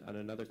on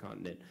another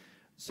continent.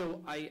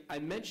 So I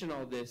mention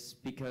all this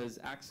because,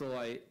 Axel,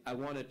 I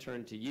want to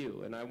turn to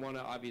you, and I want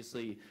to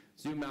obviously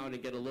zoom out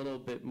and get a little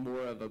bit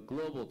more of a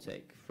global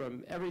take.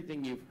 From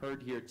everything you've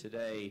heard here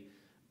today,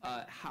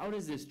 how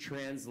does this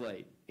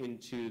translate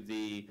into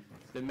the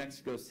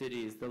Mexico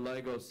cities, the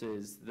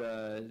Lagoses,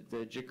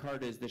 the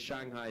Jakartas, the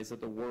Shanghais of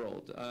the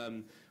world?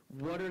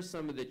 What are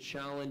some of the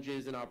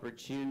challenges and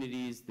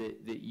opportunities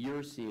that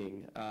you're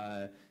seeing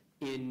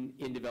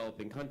in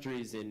developing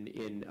countries,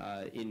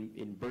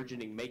 in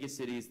burgeoning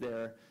megacities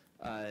there,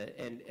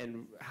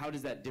 and how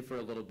does that differ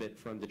a little bit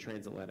from the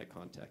transatlantic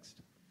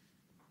context?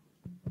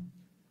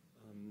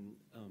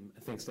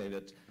 Thanks,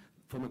 David.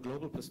 From a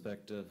global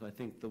perspective, I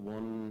think the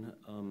one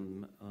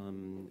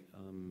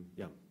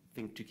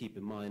thing to keep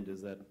in mind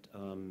is that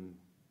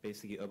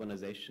basically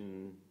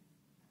urbanization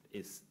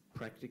is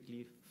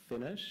practically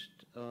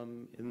finished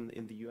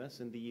in the US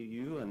and the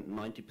EU, and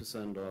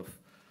 90% of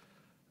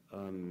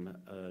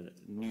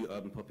new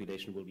urban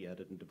population will be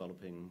added in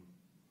developing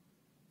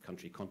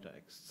country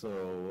context.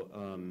 So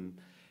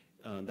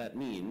that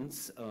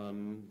means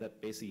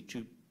that basically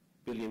 2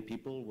 billion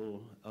people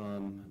will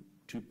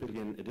 2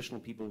 billion additional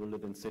people will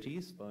live in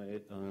cities by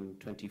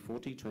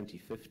 2040,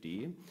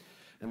 2050.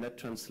 And that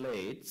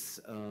translates,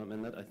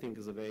 and that I think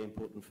is a very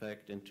important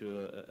fact,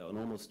 into an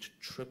almost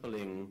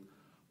tripling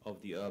of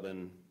the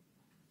urban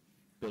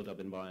built-up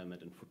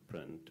environment and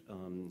footprint.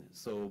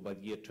 So by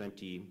the year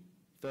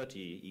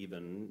 2030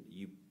 even,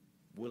 you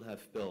will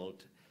have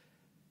built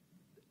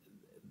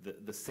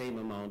the same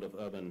amount of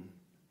urban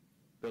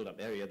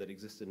build-up area that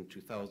existed in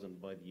 2000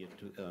 by the year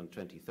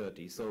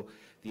 2030. So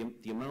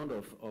the amount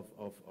of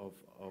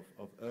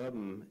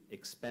urban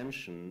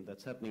expansion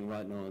that's happening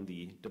right now in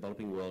the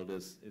developing world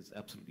is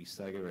absolutely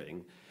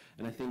staggering.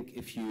 And I think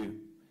if you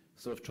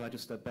sort of try to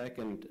step back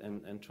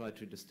and try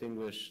to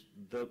distinguish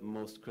the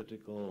most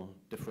critical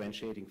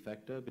differentiating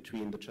factor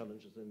between the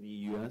challenges in the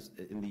EU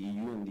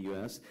and the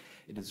US,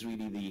 it is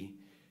really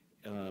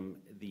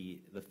the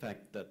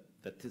fact that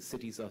the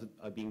cities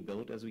are being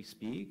built as we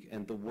speak,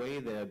 and the way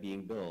they are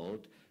being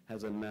built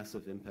has a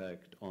massive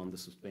impact on the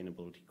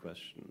sustainability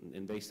question.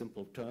 In very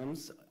simple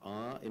terms,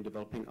 are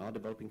developing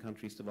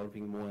countries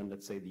developing more in,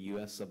 let's say, the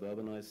US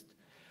suburbanized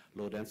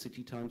low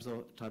density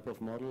type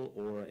of model,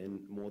 or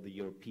in more the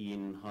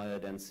European higher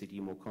density,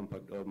 more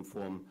compact urban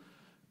form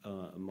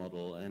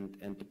model? And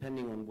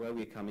depending on where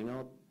we're coming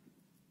out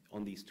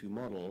on these two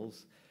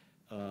models,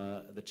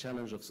 the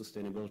challenge of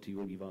sustainability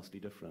will be vastly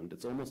different.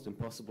 It's almost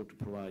impossible to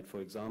provide,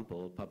 for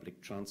example, public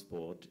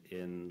transport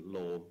in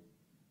low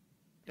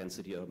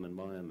density urban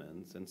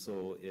environments. And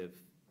so if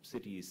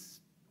cities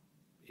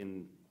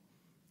in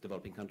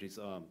developing countries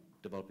are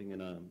developing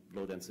in a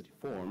low density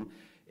form,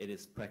 it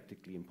is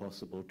practically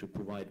impossible to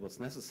provide what's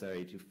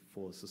necessary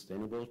for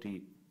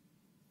sustainability,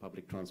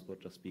 public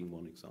transport just being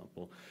one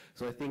example.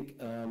 So I think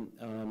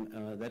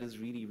that is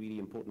really, really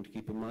important to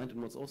keep in mind.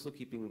 And what's also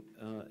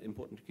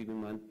important to keep in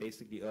mind,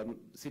 basically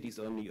cities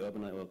only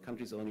urbanize, or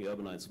countries only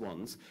urbanize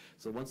once.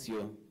 So once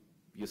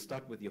you're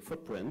stuck with your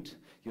footprint,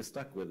 you're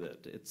stuck with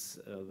it. It's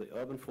the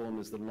urban form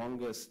is the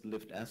longest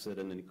lived asset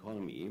in an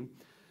economy.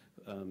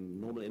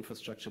 Normal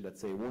infrastructure,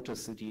 let's say water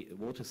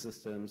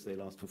systems, they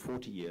last for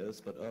 40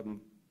 years, but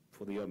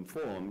for the urban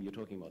form, you're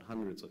talking about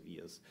hundreds of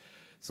years.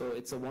 So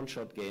it's a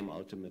one-shot game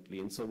ultimately,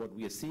 and so what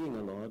we are seeing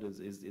a lot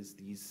is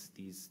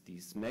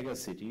these mega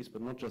cities,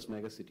 but not just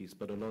mega cities,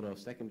 but a lot of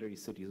secondary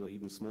cities or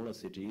even smaller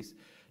cities,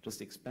 just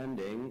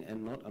expanding,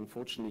 and not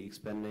unfortunately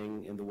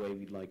expanding in the way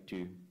we'd like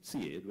to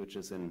see it, which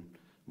is in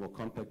more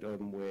compact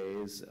urban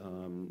ways,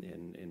 in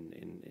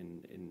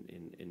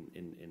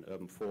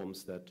urban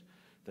forms that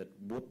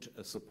would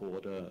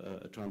support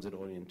a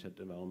transit-oriented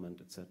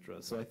development,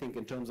 etc. So I think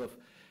in terms of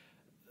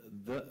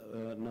the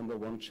number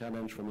one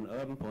challenge from an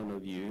urban point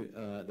of view,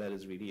 that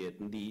is really it.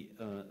 And the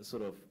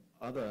sort of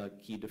other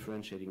key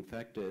differentiating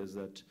factor is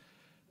that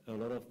a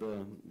lot of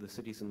the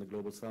cities in the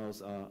global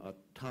south are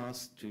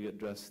tasked to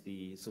address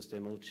the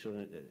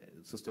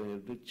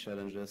sustainability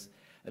challenges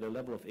at a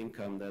level of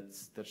income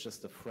that's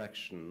just a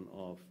fraction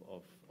of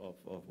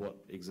what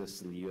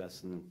exists in the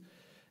US and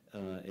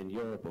in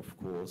Europe, of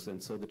course.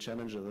 And so the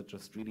challenges are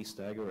just really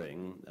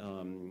staggering,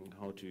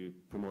 how to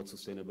promote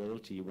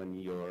sustainability when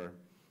your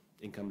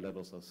income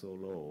levels are so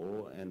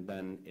low, and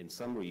then in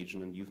some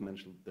region, and you've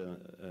mentioned the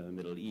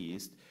Middle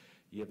East,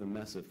 you have a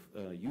massive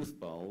youth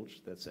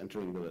bulge that's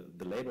entering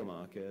the labor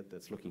market,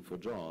 that's looking for a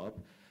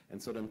job. And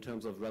so in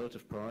terms of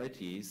relative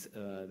priorities,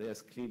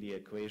 there's clearly an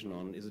equation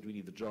on, is it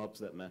really the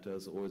jobs that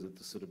matters, or is it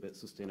the sort of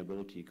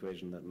sustainability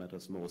equation that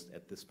matters most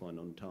at this point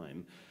in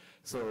time?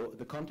 So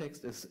the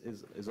context is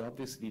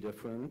obviously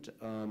different,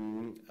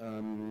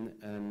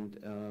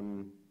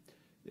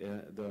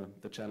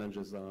 the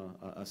challenges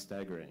are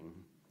staggering.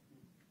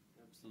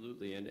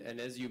 Absolutely, and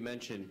as you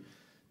mentioned,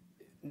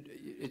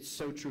 it's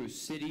so true.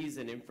 Cities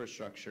and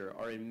infrastructure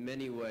are in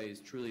many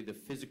ways truly the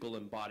physical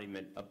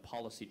embodiment of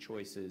policy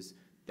choices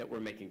that we're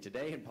making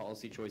today and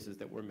policy choices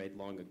that were made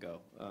long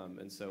ago.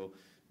 And so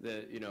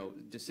the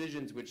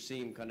decisions which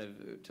seem kind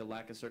of to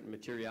lack a certain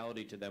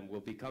materiality to them will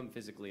become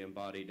physically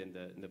embodied in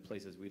the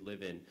places we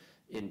live in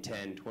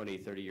 10, 20,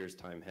 30 years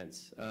time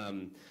hence.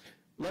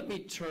 Let me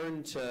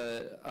turn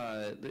to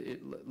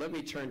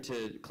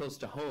close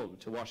to home,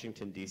 to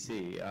Washington,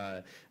 D.C.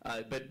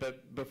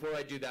 But before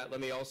I do that, let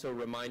me also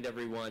remind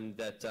everyone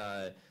that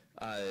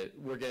I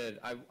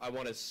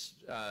want to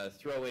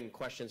throw in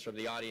questions from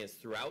the audience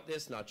throughout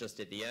this, not just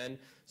at the end.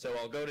 So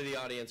I'll go to the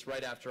audience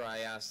right after I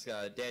ask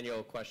Daniel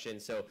a question.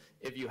 So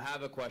if you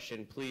have a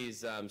question,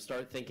 please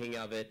start thinking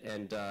of it,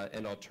 and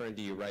I'll turn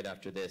to you right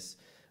after this.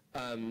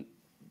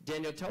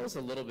 Daniel, tell us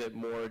a little bit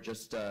more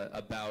just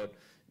about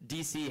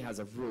DC has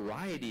a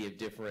variety of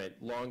different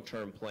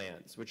long-term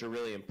plans, which are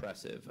really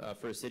impressive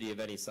for a city of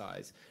any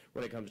size.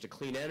 When it comes to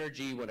clean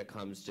energy, when it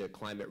comes to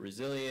climate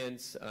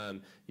resilience,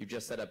 you've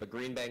just set up a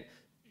green bank.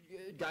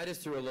 Guide us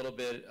through a little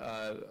bit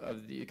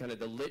of the kind of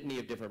the litany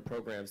of different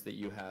programs that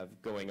you have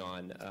going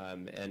on,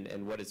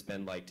 and what it's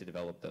been like to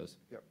develop those.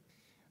 Yep.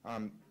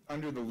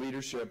 Under the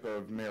leadership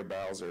of Mayor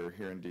Bowser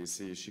here in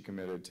DC, she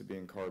committed to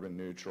being carbon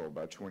neutral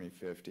by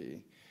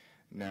 2050.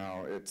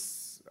 Now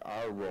it's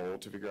our role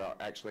to figure out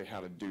actually how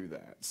to do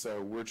that.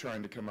 So we're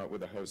trying to come up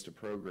with a host of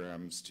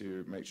programs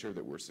to make sure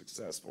that we're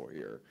successful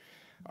here.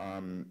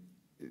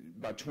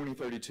 By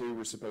 2032,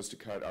 we're supposed to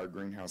cut our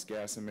greenhouse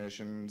gas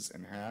emissions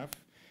in half.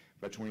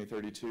 By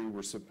 2032,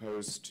 we're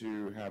supposed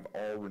to have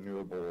all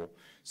renewable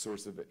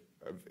source of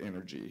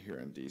energy here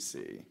in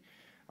DC.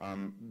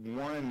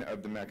 One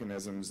of the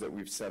mechanisms that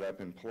we've set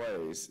up in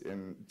place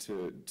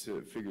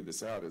to figure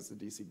this out is the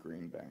DC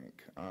Green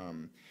Bank.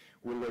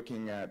 We're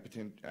looking at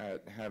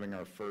having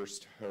our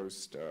first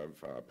host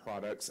of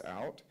products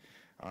out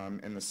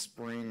in the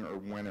spring or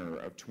winter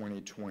of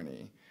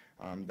 2020.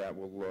 That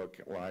will look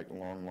like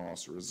long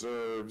loss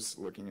reserves,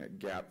 looking at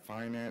gap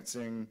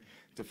financing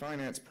to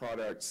finance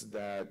products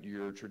that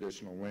your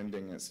traditional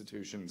lending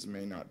institutions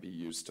may not be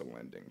used to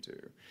lending to.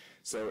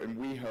 So, and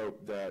we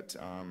hope that,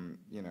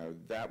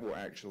 that will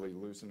actually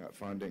loosen up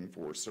funding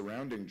for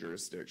surrounding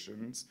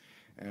jurisdictions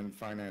and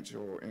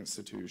financial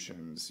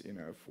institutions,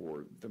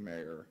 for the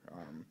mayor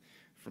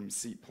from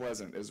Seat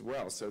Pleasant as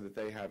well, so that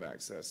they have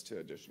access to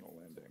additional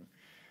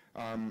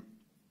lending.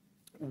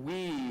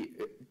 We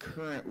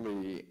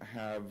currently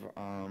have,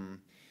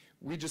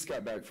 we just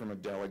got back from a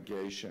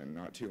delegation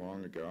not too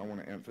long ago. I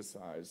want to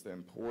emphasize the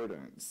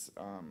importance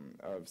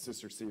of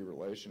sister-city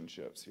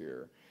relationships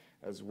here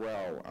as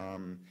well.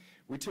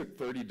 We took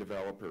 30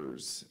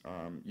 developers,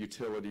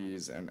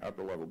 utilities, and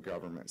upper-level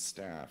government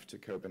staff to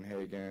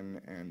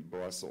Copenhagen and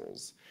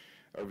Brussels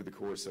over the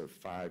course of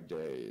 5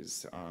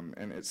 days.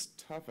 And it's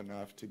tough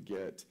enough to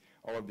get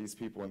all of these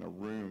people in a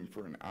room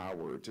for an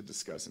hour to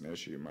discuss an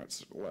issue,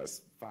 much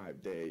less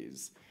 5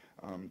 days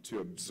to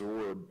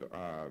absorb,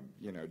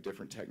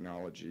 different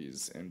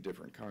technologies in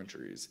different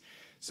countries.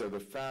 So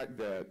the fact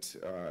that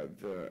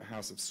the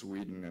House of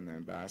Sweden and the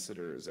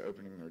ambassador is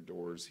opening their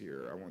doors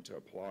here, I want to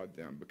applaud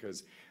them,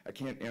 because I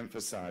can't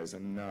emphasize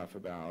enough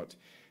about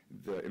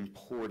the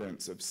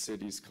importance of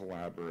cities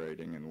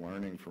collaborating and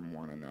learning from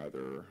one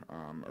another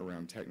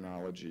around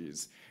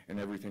technologies and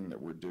everything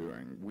that we're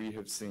doing. We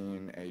have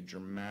seen a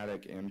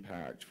dramatic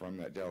impact from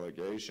that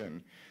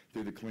delegation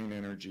through the Clean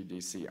Energy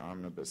DC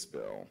Omnibus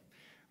Bill.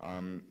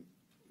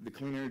 The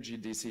Clean Energy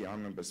DC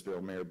Omnibus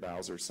Bill, Mayor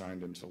Bowser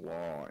signed into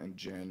law in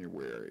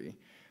January.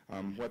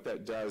 What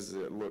that does,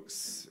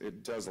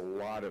 it does a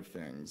lot of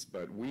things,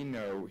 but we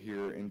know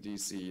here in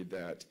DC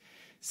that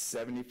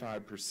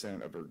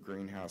 75% of our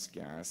greenhouse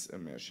gas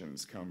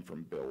emissions come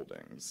from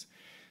buildings.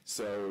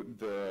 So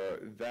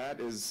that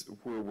is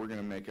where we're going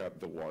to make up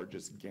the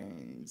largest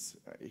gains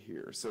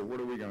here. So what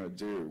are we going to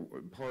do?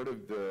 Part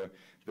of the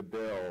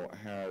bill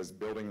has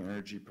building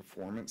energy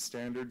performance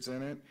standards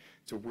in it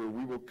to where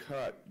we will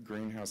cut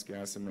greenhouse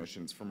gas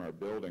emissions from our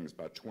buildings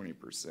by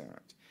 20%.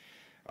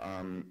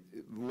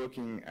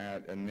 Looking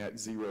at a net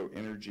zero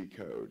energy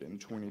code in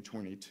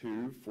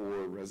 2022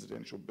 for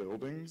residential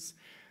buildings,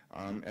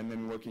 and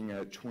then looking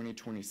at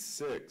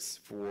 2026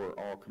 for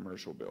all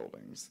commercial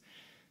buildings.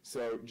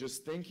 So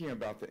just thinking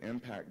about the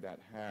impact that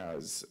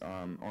has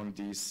on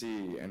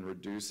DC and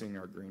reducing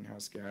our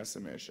greenhouse gas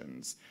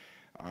emissions,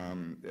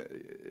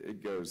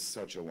 it goes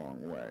such a long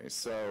way.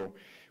 So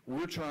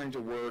we're trying to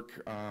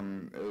work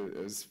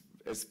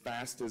as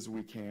fast as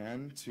we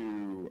can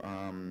to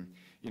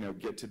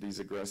get to these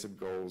aggressive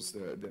goals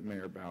that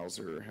Mayor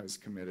Bowser has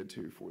committed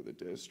to for the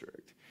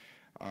district.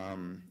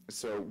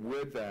 So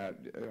with that,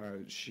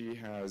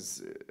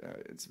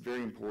 it's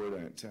very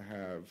important to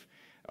have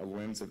a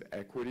lens of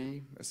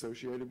equity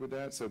associated with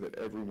that so that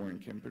everyone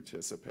can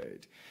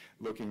participate.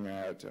 Looking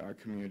at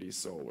community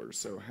solar,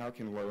 so how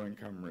can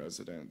low-income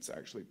residents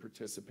actually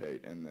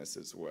participate in this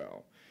as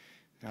well?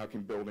 How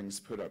can buildings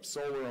put up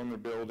solar on their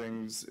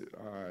buildings,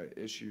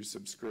 issue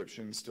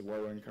subscriptions to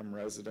low-income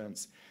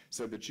residents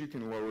so that you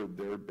can lower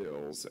their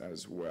bills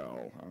as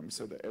well,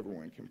 so that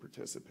everyone can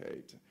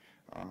participate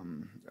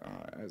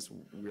as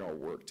we all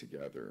work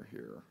together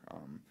here.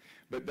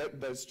 But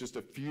that's just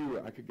a few.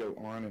 I could go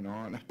on and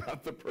on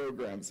about the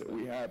programs that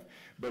we have,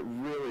 but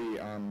really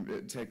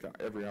take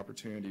every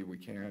opportunity we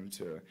can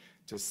to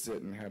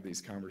sit and have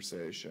these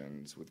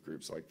conversations with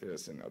groups like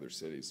this in other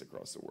cities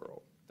across the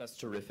world. That's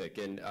terrific,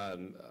 and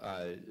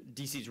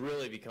DC's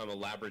really become a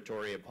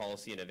laboratory of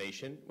policy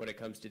innovation when it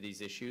comes to these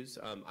issues.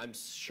 I'm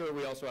sure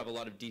we also have a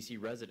lot of DC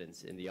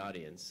residents in the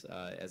audience,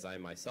 as I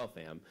myself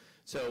am.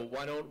 So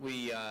why don't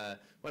we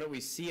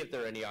see if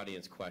there are any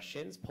audience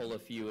questions, pull a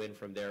few in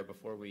from there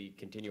before we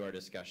continue our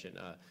discussion,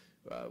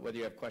 whether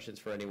you have questions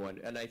for anyone.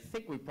 And I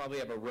think we probably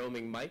have a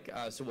roaming mic,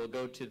 so we'll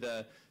go to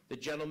the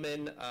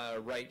gentleman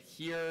right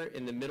here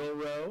in the middle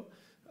row.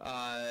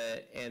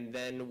 and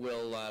then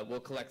we'll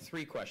collect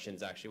 3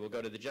 questions, actually. We'll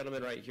go to the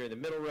gentleman right here in the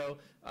middle row,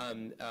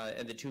 and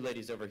the 2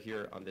 ladies over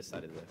here on this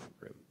side of the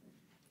room.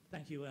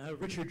 Thank you.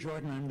 Richard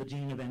Jordan, I'm the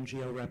Dean of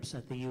NGO Reps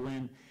at the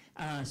UN.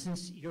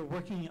 Since you're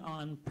working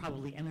on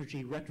probably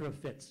energy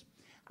retrofits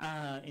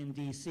in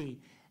DC,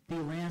 the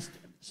last,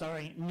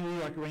 New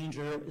York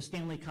Ranger,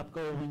 Stanley Cup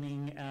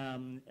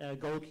goal-winning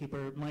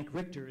goalkeeper Mike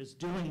Richter is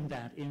doing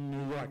that in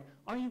New York.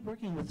 Are you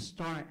working with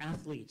star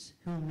athletes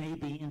who may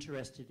be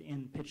interested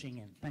in pitching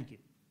in? Thank you.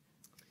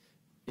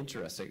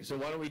 Interesting. So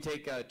why don't we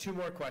take 2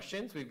 more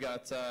questions? We've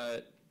got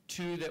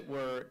 2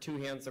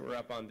 hands that were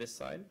up on this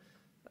side.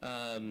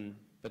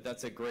 But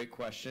that's a great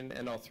question,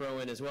 and I'll throw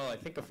in as well, I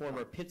think a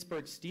former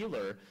Pittsburgh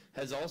Steeler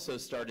has also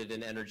started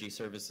an energy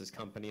services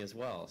company as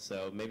well.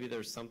 So maybe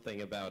there's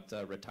something about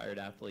retired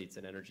athletes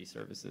and energy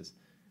services.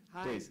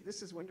 Hi, Please.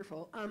 This is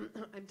wonderful. I'm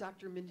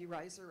Dr. Mindy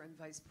Reiser. I'm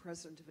vice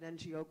president of an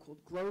NGO called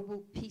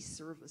Global Peace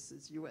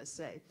Services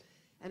USA.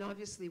 And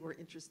obviously we're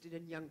interested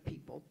in young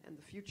people and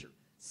the future.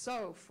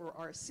 So for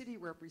our city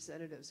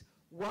representatives,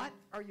 what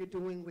are you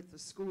doing with the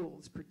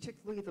schools,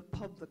 particularly the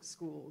public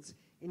schools,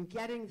 in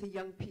getting the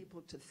young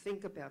people to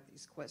think about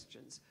these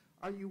questions?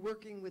 Are you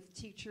working with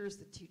teachers,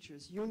 the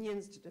teachers'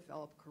 unions, to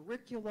develop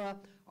curricula?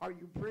 Are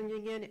you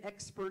bringing in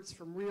experts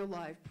from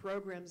real-life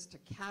programs to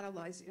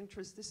catalyze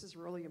interest? This is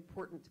really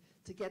important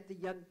to get the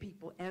young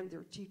people and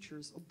their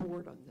teachers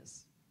aboard on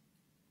this.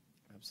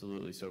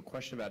 Absolutely. So a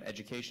question about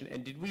education.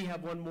 And did we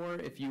have one more?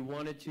 If you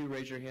wanted to,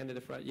 raise your hand in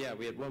the front. Yeah,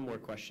 we had one more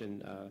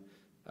question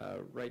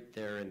right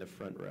there in the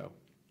front row.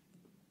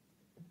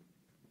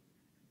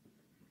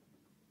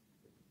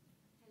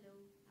 Hello,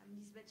 I'm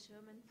Lisbeth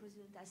Sherman,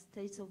 President at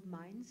States of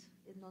Minds,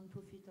 a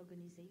non-profit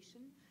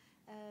organization.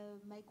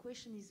 My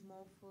question is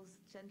more for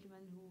the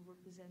gentleman who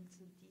represents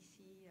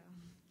DC.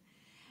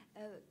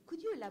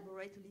 Could you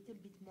elaborate a little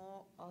bit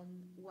more on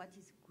what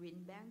is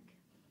Green Bank?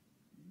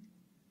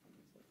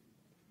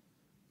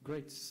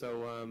 Great.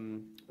 So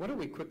why don't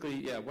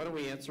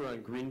we answer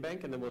on Green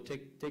Bank, and then we'll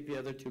take the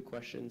other 2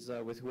 questions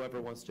with whoever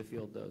wants to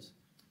field those.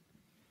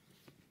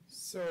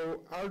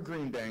 So our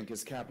Green Bank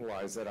is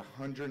capitalized at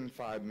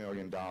 $105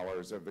 million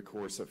over the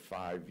course of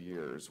 5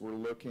 years. We're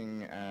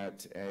looking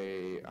at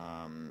a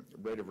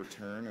rate of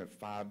return of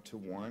 5 to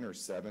 1 or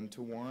 7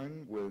 to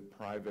 1 with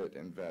private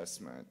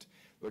investment,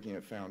 looking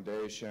at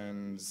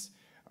foundations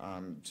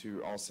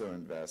to also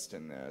invest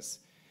in this.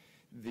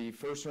 The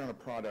first round of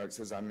products,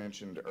 as I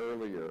mentioned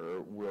earlier,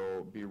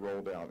 will be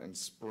rolled out in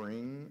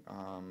spring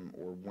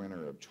or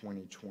winter of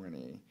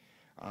 2020.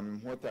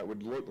 What that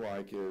would look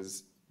like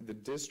is the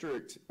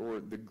district or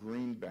the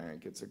Green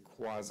Bank, it's a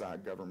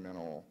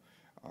quasi-governmental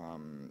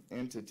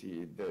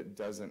entity that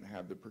doesn't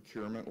have the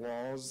procurement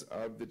laws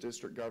of the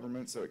district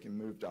government, so it can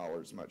move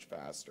dollars much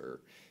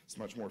faster. It's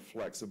much more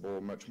flexible,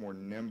 much more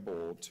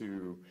nimble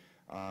to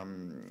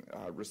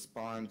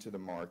respond to the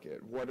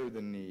market. What are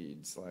the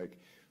needs? Like,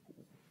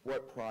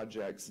 what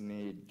projects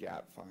need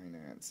gap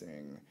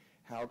financing?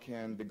 How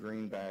can the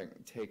Green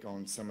Bank take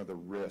on some of the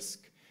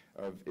risk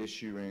of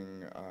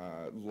issuing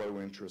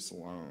low-interest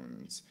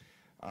loans?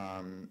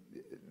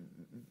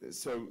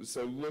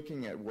 So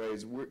looking at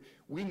ways,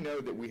 we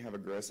know that we have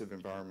aggressive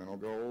environmental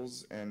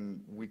goals,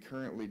 and we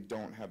currently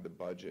don't have the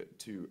budget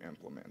to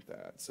implement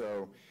that.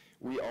 So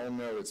we all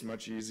know it's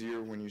much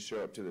easier when you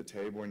show up to the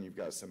table and you've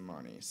got some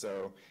money.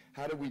 So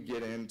how do we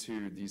get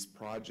into these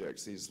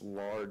projects, these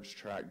large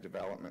tract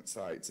development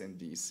sites in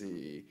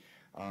DC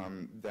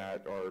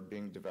that are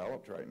being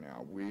developed right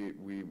now?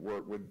 We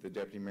work with the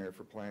Deputy Mayor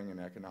for Planning and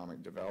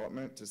Economic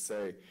Development to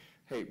say,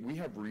 hey, we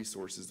have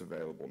resources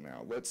available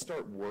now. Let's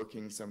start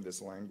working some of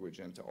this language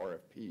into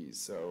RFPs.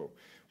 So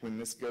when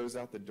this goes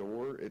out the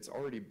door, it's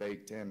already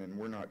baked in, and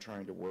we're not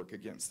trying to work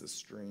against the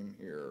stream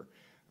here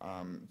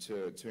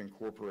to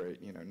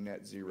incorporate,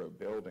 net zero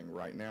building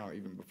right now,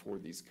 even before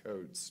these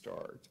codes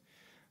start.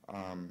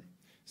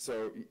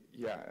 So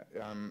yeah,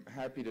 I'm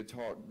happy to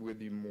talk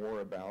with you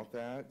more about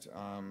that,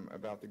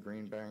 about the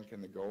Green Bank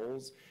and the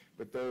goals,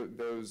 but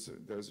those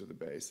are the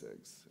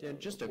basics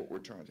of what we're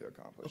trying to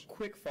accomplish. A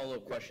quick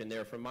follow-up question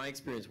there. From my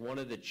experience, one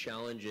of the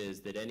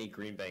challenges that any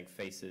Green Bank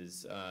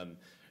faces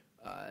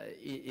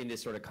in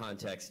this sort of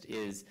context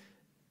is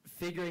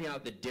figuring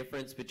out the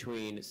difference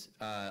between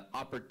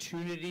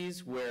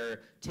opportunities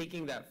where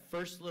taking that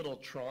first little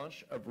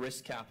tranche of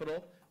risk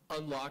capital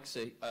unlocks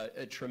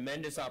a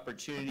tremendous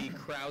opportunity,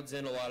 crowds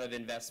in a lot of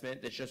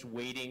investment that's just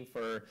waiting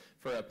for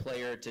a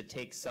player to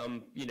take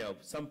some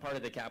part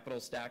of the capital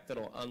stack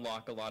that'll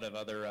unlock a lot of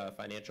other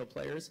financial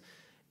players.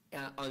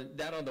 On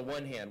the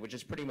one hand, which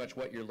is pretty much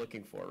what you're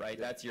looking for, right?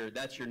 That's your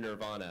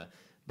nirvana.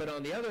 But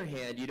on the other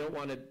hand, you don't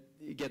want to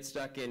get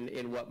stuck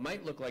in what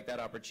might look like that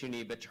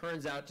opportunity, but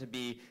turns out to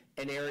be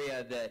an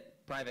area that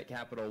private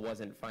capital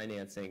wasn't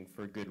financing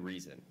for good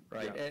reason,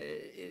 right? Yeah.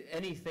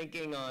 Any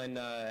thinking on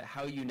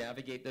how you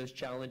navigate those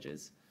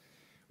challenges?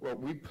 Well,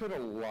 we put a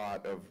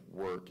lot of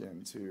work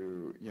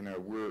into,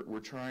 we're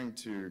trying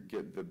to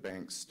get the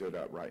bank stood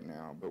up right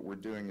now, but we're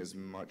doing as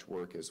much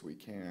work as we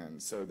can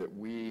so that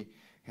we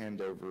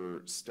hand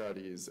over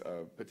studies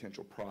of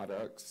potential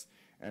products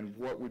and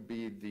what would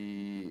be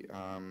the,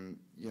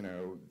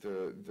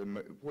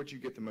 what you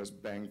get the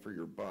most bang for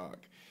your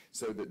buck,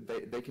 so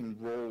that they can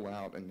roll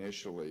out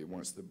initially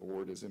once the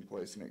board is in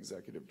place and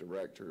executive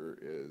director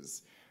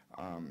is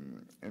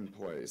in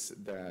place,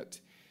 that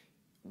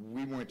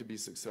we want to be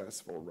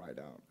successful right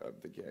out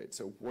of the gate.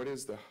 So what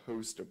is the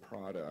host of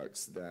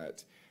products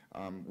that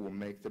will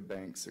make the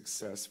bank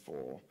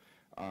successful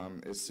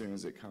as soon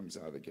as it comes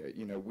out of the gate?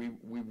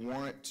 We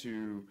want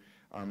to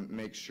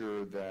make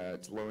sure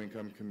that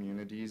low-income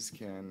communities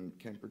can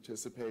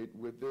participate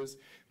with this,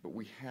 but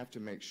we have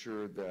to make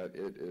sure that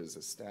it is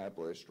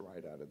established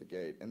right out of the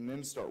gate, and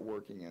then start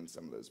working in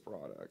some of those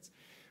products.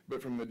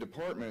 But from the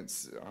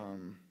departments,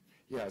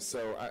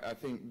 so I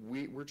think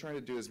we're trying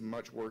to do as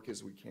much work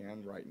as we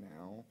can right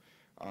now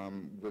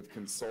with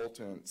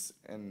consultants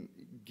and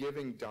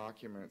giving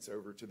documents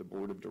over to the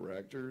board of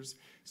directors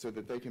so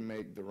that they can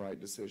make the right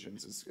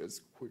decisions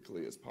as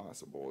quickly as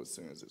possible as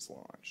soon as it's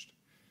launched.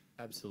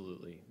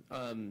 Absolutely.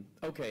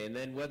 Okay, and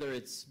then whether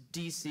it's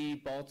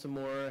DC,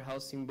 Baltimore,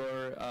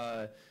 Helsingborg,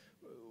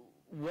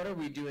 what are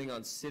we doing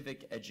on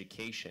civic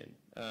education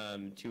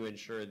to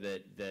ensure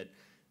that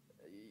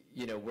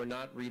we're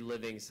not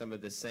reliving some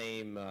of the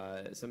same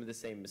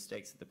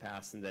mistakes of the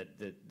past, and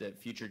that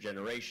future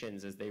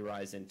generations, as they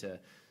rise into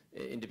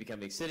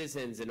becoming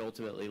citizens and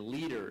ultimately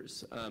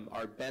leaders,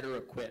 are better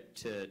equipped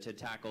to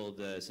tackle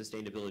the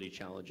sustainability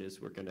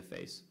challenges we're going to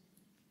face?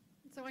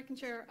 So I can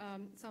share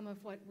some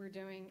of what we're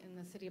doing in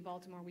the city of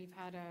Baltimore. We've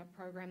had a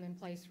program in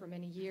place for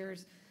many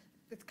years.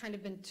 It's kind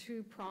of been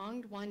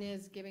two-pronged. One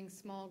is giving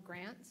small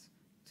grants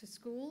to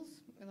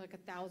schools, like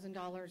 $1,000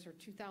 or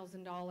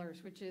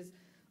 $2,000, which is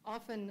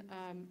often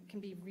can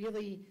be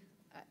really,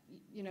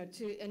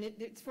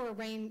 it's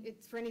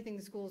for anything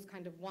the schools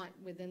kind of want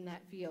within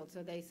that field.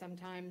 So they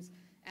sometimes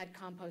add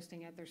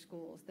composting at their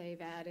schools.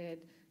 They've added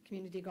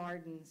community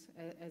gardens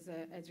as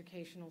an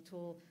educational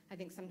tool. I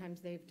think sometimes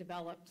they've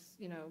developed,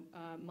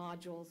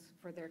 modules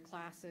for their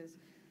classes.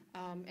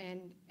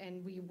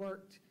 And we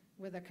worked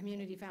with a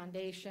community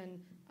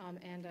foundation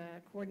and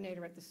a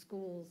coordinator at the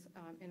schools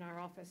in our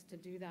office to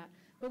do that.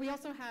 But we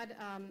also had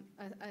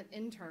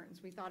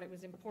interns. We thought it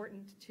was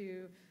important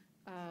to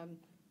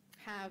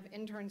have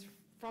interns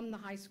from the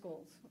high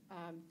schools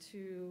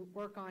to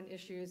work on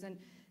issues. And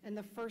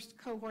the first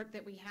cohort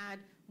that we had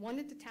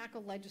wanted to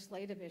tackle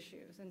legislative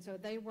issues. And so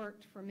they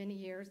worked for many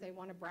years. They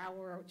won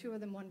two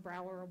of them won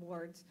Brower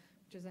Awards,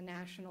 which is a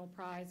national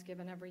prize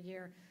given every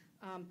year,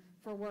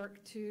 for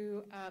work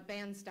to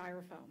ban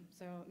styrofoam.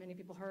 So many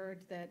people heard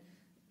that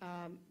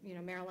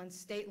Maryland's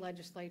state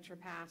legislature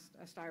passed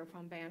a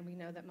styrofoam ban. We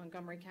know that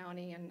Montgomery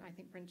County and I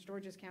think Prince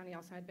George's County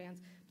also had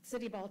bans. The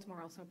city of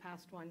Baltimore also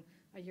passed one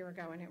a year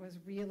ago, and it was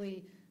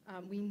really,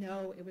 we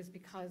know it was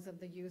because of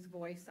the youth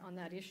voice on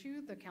that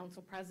issue. The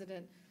council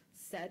president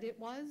said it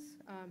was,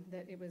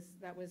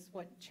 that was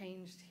what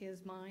changed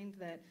his mind,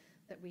 that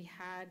we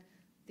had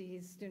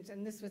these students,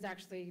 and this was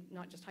actually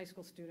not just high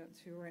school students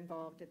who were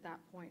involved at that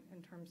point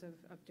in terms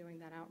of doing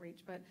that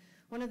outreach. But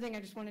one other thing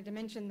I just wanted to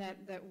mention that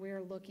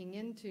we're looking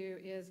into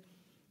is,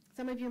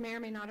 some of you may or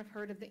may not have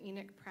heard of the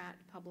Enoch Pratt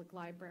Public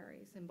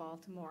Libraries in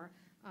Baltimore.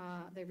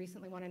 They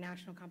recently won a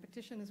national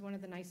competition as one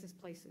of the nicest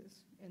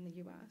places in the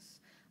U.S.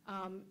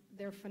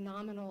 They're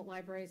phenomenal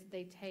libraries.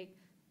 They take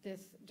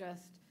this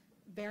just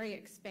very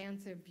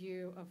expansive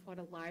view of what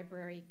a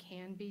library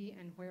can be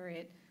and where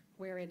it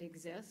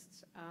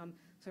exists.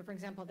 So for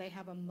example, they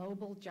have a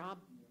mobile job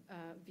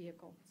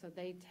vehicle. So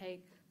they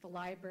take the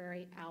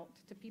library out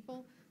to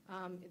people.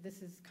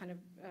 This is kind of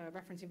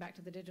referencing back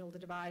to the digital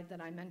divide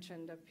that I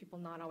mentioned, of people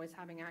not always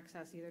having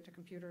access either to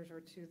computers or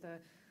to the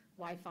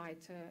Wi-Fi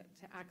to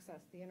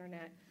access the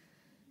internet.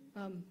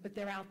 But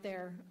they're out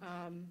there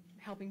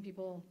helping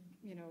people,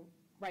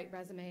 write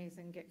resumes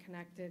and get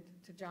connected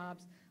to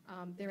jobs.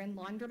 They're in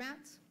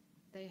laundromats.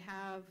 They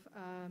have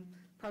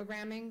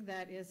programming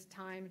that is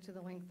timed to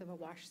the length of a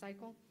wash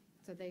cycle.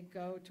 So they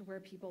go to where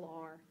people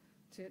are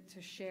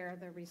to share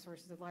the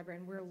resources of the library.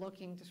 And we're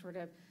looking to sort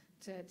of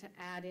to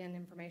add in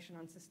information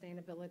on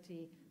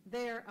sustainability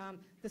there.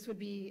 This would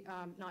be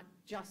not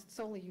just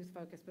solely youth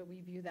focused, but we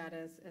view that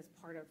as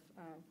part of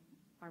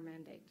our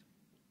mandate.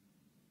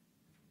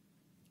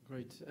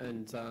 Great.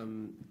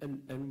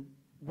 And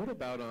what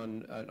about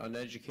on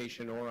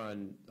education or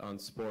on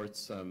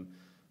sports?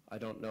 I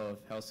don't know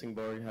if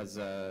Helsingborg has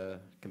a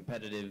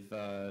competitive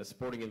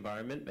sporting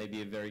environment,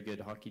 maybe a very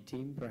good hockey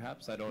team,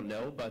 perhaps, I don't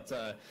know. But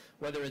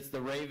whether it's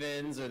the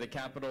Ravens or the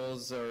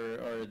Capitals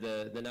or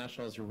the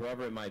Nationals or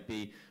whoever it might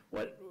be,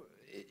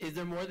 is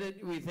there more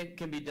that we think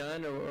can be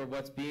done, or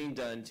what's being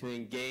done to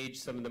engage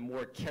some of the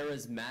more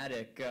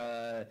charismatic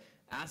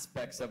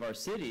aspects of our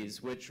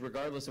cities, which,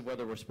 regardless of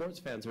whether we're sports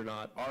fans or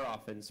not, are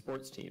often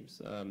sports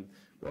teams?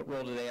 What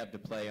role do they have to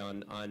play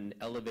on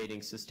elevating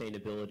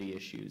sustainability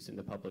issues in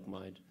the public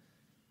mind?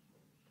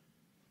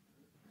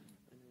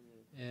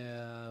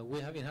 We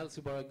have in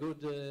Helsingborg a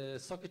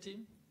good soccer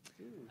team,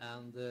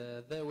 and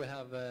there we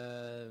have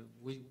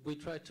we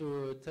try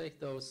to take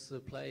those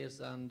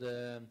players and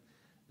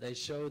They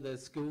show the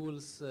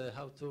schools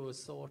how to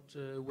sort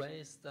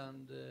waste,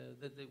 and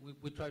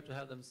we try to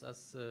have them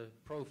as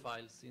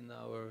profiles in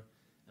our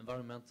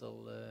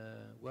environmental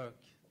work,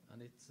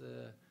 and it's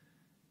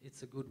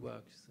a good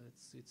work, so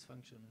it's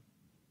functional.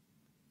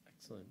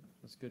 Excellent,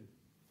 that's good.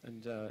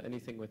 And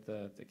anything with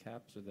the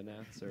CAPs or the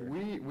NATs? Or?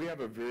 We have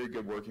a very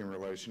good working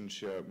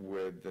relationship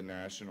with the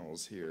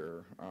nationals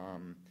here.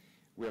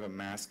 We have a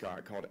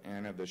mascot called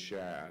Anna the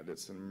Shad.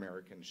 It's an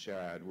American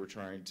shad. We're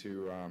trying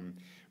to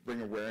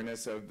bring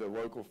awareness of the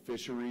local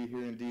fishery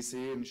here in DC,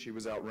 and she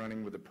was out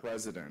running with the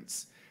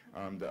presidents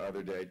the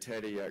other day.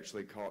 Teddy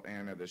actually caught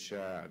Anna the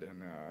Shad,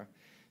 and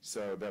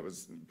so that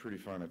was pretty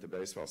fun at the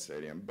baseball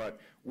stadium. But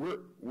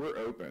we're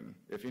open.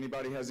 If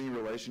anybody has any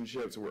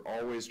relationships, we're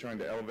always trying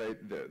to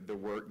elevate the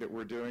work that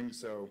we're doing,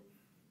 so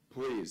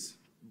please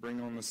bring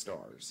on the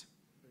stars.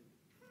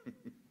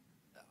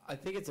 I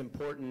think it's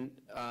important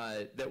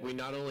that we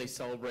not only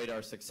celebrate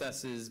our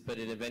successes, but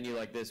in a venue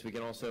like this, we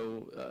can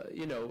also,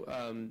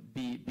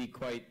 be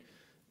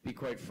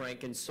quite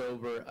frank and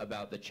sober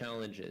about the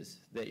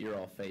challenges that you're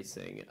all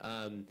facing.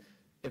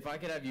 If I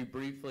could have you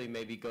briefly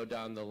maybe go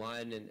down the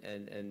line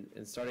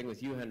and starting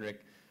with you,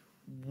 Henrik,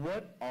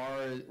 what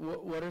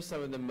are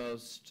some of the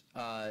most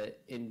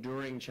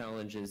enduring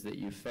challenges that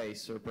you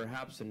face, or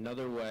perhaps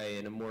another way,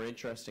 and a more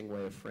interesting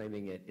way of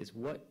framing it, is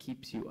what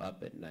keeps you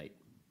up at night?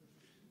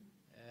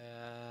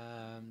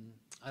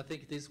 I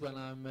think it is when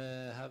I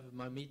have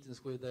my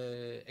meetings with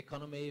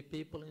economy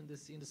people in the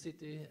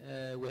city.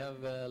 We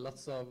have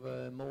lots of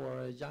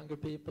more younger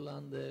people,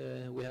 and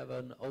we have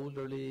an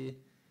older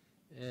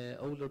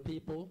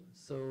people.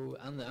 So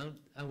and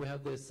we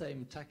have the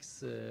same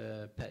tax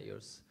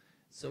payers.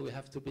 So we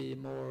have to be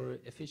more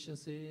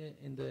efficiency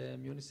in the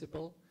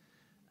municipal.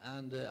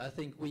 And I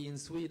think we in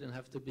Sweden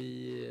have to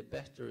be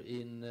better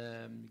in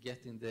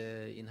getting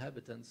the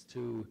inhabitants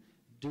to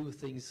do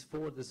things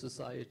for the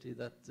society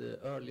that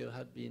earlier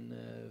had been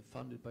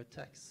funded by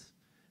tax.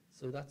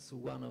 So that's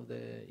one of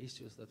the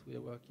issues that we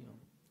are working on.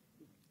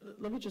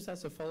 Let me just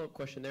ask a follow-up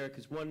question there,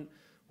 because one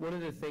of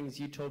the things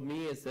you told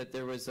me is that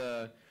there's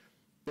a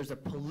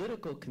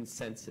political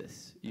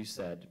consensus, you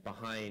said,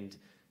 behind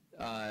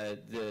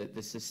the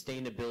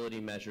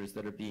sustainability measures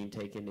that are being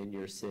taken in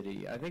your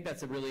city. I think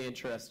that's really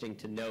interesting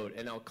to note,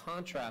 and I'll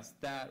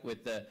contrast that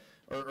with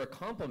or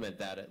complement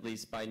that at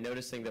least by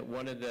noticing that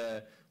one of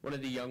the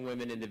young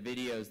women in the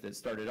videos that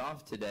started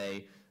off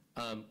today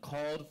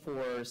called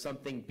for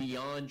something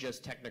beyond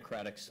just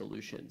technocratic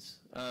solutions.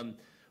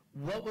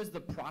 What was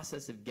the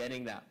process of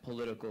getting that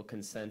political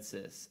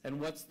consensus, and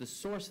what's the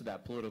source of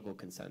that political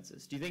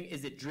consensus? Do you think,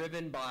 is it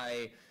driven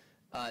by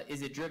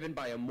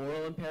a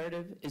moral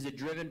imperative? Is it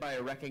driven by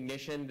a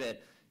recognition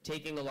that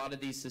taking a lot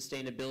of these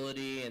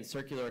sustainability and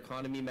circular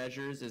economy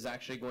measures is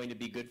actually going to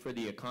be good for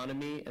the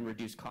economy and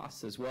reduce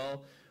costs as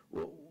well?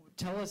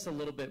 Tell us a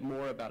little bit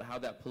more about how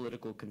that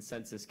political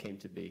consensus came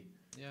to be.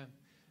 Yeah,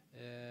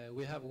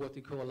 we have what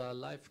we call a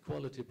life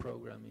quality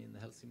program in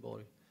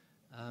Helsingborg.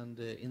 And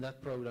in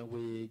that program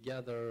we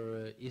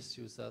gather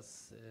issues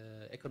as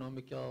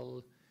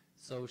economical,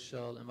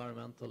 social,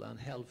 environmental and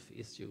health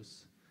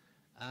issues.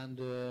 And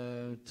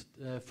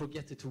for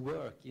getting to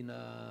work in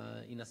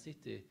a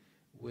city,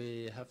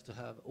 we have to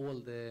have all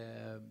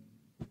the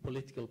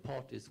political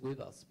parties with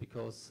us,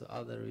 because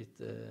other it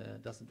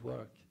doesn't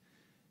work.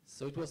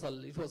 So it was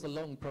a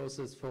long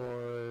process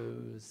for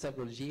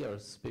several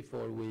years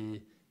before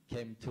we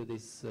came to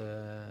this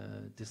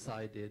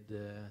decided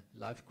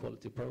life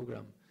quality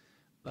program.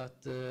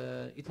 But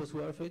it was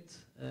worth it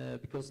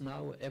because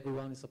now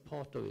everyone is a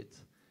part of it,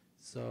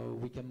 so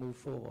we can move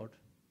forward.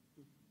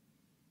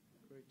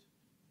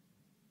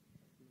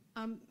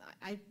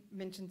 I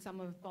mentioned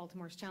some of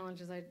Baltimore's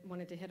challenges. I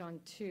wanted to hit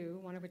on two,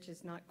 one of which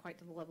is not quite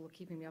to the level of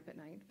keeping me up at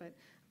night, but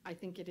I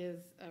think it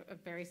is a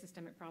very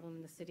systemic problem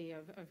in the city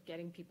of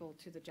getting people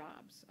to the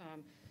jobs.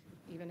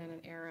 Even in an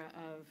era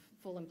of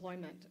full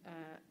employment,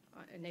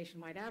 a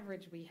nationwide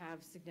average, we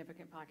have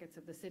significant pockets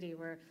of the city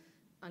where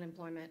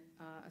unemployment,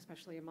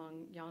 especially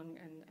among young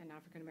and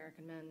African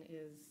American men,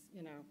 is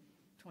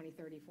 20,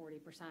 30,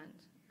 40%.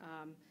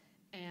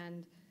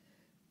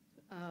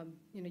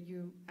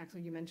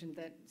 You mentioned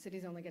that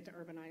cities only get to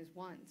urbanize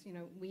once.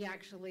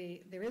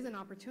 There is an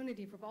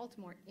opportunity for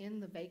Baltimore in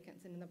the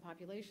vacants and in the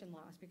population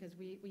loss, because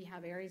we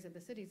have areas of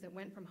the cities that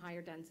went from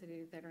higher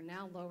density that are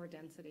now lower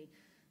density,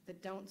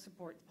 that don't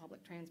support the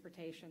public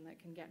transportation that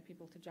can get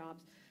people to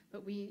jobs.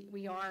 But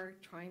we are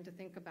trying to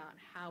think about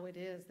how it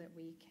is that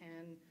we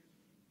can,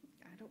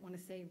 I don't want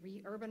to say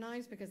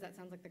re-urbanize, because that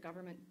sounds like the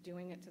government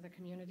doing it to the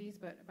communities,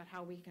 but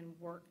how we can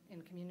work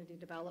in community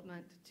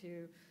development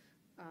to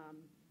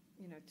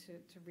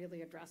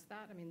really address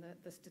that. I mean,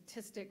 the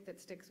statistic that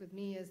sticks with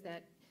me is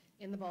that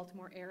in the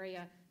Baltimore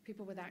area,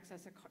 people with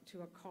access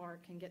to a car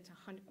can get to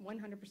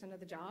 100% of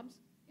the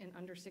jobs in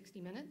under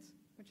 60 minutes,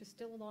 which is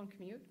still a long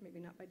commute, maybe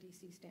not by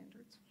DC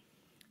standards.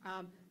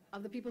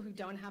 Of the people who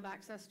don't have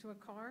access to a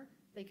car,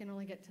 they can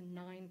only get to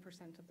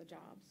 9% of the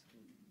jobs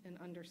in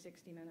under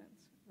 60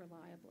 minutes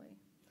reliably.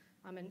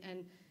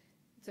 And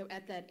So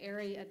at that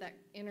area, at that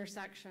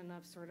intersection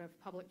of sort of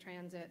public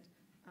transit,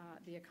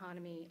 the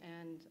economy,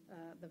 and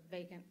the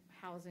vacant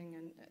housing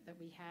that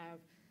we have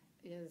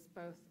is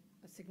both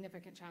a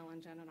significant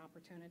challenge and an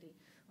opportunity.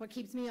 What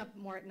keeps me up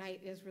more at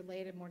night is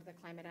related more to the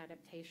climate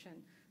adaptation.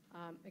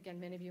 Again,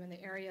 many of you in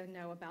the area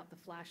know about the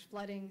flash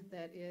flooding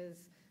that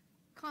is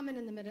common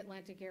in the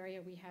Mid-Atlantic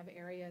area. We have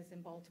areas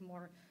in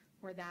Baltimore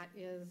where that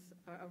is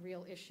a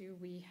real issue.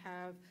 We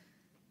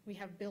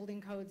have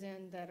building codes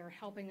in that are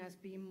helping us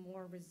be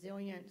more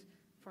resilient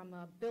from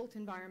a built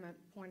environment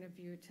point of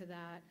view to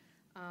that.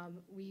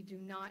 We do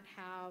not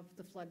have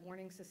the flood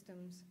warning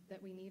systems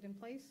that we need in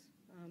place.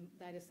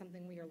 That is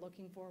something we are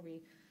looking for.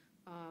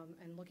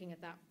 And looking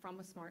at that from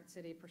a smart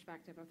city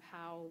perspective of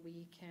how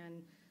we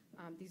can,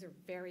 these are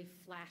very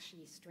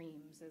flashy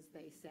streams, as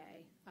they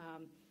say.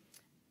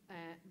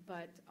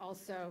 But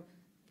also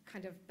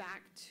kind of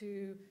back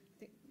to, I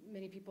think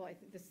many people, I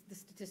think this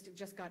statistic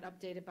just got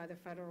updated by the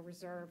Federal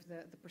Reserve,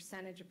 the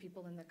percentage of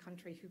people in the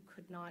country who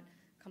could not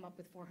come up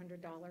with $400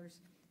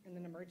 in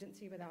an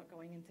emergency without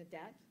going into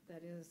debt.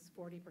 That is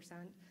 40%.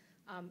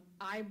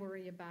 I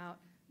worry about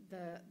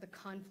the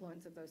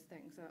confluence of those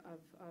things,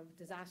 of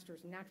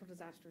disasters, natural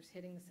disasters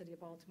hitting the city of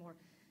Baltimore,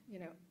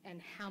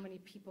 and how many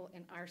people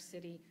in our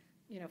city,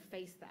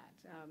 face that.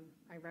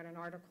 I read an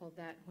article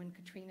that when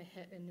Katrina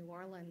hit in New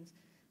Orleans,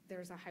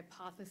 there's a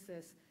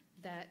hypothesis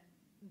that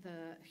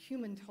the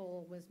human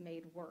toll was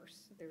made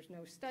worse. There's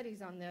no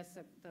studies on this,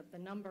 the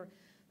number,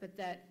 but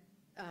that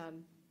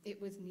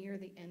it was near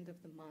the end of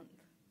the month.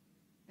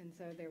 And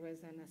so there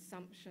was an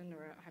assumption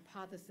or a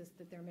hypothesis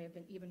that there may have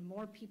been even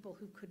more people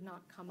who could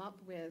not come up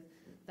with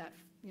that,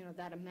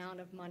 that amount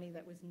of money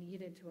that was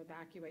needed to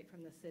evacuate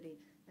from the city,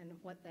 and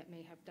what that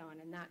may have done.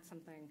 And that's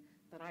something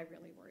that I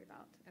really worry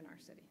about in our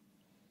city.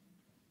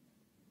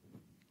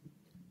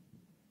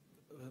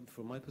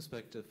 From my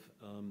perspective,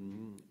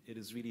 it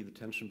is really the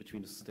tension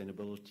between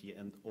sustainability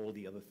and all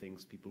the other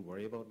things people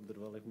worry about in the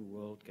developing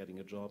world, getting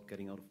a job,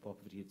 getting out of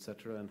poverty,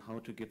 etc., and how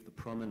to give the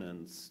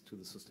prominence to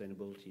the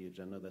sustainability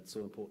agenda that's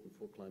so important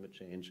for climate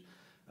change,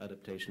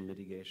 adaptation,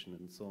 mitigation,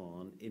 and so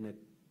on,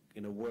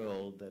 in a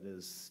world that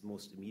is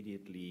most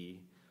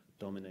immediately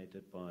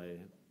dominated by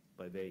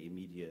very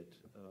immediate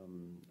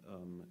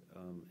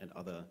and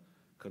other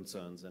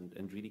concerns,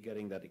 and really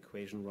getting that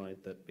equation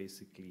right, that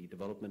basically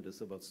development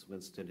is about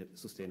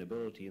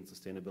sustainability and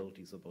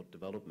sustainability is about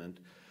development,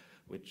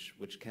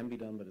 which can be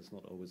done, but it's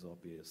not always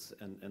obvious.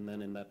 And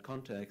then in that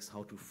context,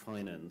 how to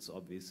finance,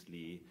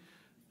 obviously,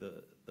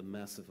 the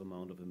massive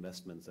amount of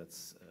investments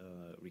that's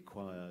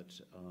required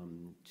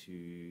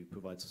to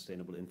provide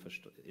sustainable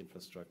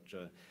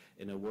infrastructure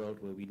in a world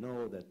where we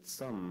know that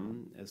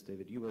some, as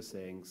David, you were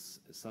saying,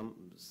 some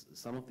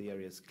of the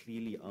areas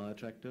clearly are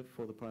attractive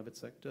for the private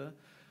sector,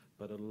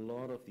 but a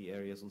lot of the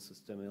areas on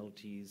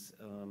sustainabilities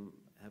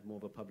have more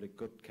of a public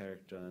good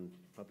character, and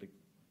public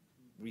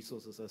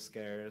resources are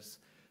scarce.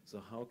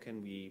 So how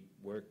can we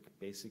work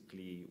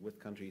basically with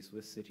countries,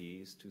 with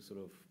cities, to sort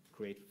of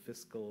create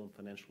fiscal and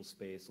financial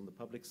space on the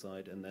public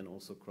side, and then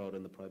also crowd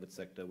in the private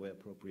sector where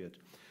appropriate?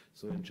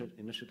 So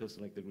initiatives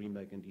like the Green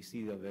Bank in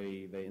DC are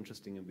very, very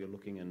interesting, and we're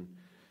looking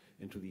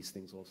into these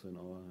things also in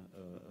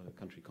our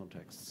country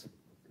contexts.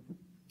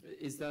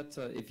 Is that,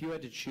 if you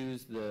had to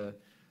choose the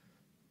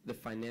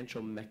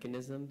financial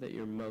mechanism that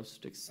you're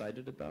most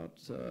excited about,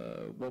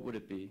 what would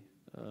it be?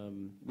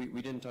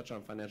 We didn't touch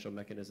on financial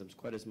mechanisms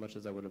quite as much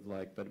as I would have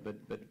liked,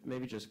 but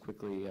maybe just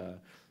quickly,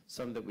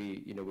 some that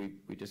we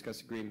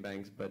discussed green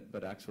banks,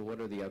 but Axel, what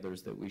are the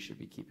others that we should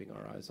be keeping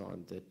our eyes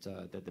on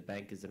that the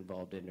bank is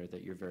involved in or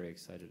that you're very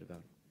excited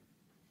about?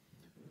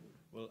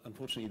 Well,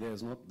 unfortunately,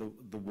 there's not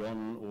the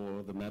one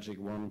or the magic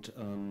wand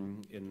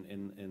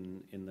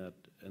in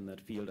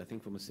that field. I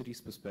think from a city's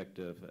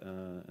perspective,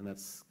 and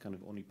that's kind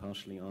of only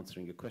partially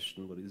answering your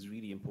question, what is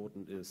really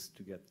important is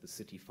to get the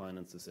city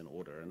finances in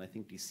order. And I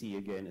think DC,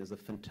 again, is a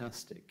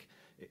fantastic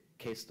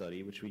case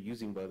study, which we're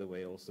using, by the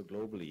way, also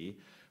globally,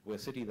 where a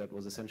city that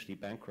was essentially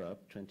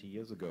bankrupt 20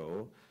 years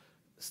ago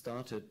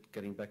started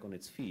getting back on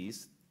its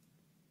feet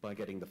by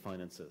getting the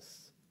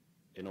finances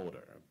in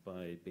order,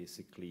 by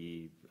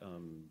basically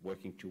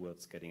working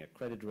towards getting a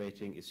credit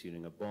rating,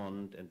 issuing a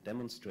bond, and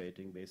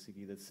demonstrating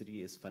basically that the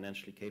city is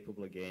financially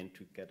capable again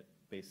to get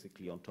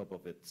basically on top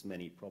of its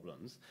many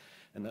problems.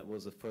 And that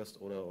was the first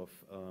order of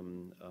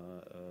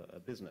a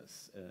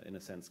business, in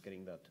a sense,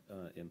 getting that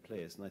in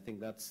place. And I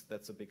think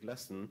that's a big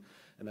lesson,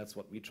 and that's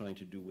what we're trying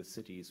to do with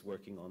cities,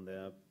 working on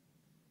their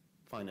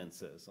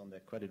finances, on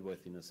their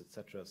creditworthiness,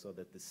 etc., so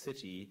that the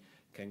city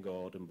can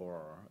go out and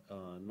borrow,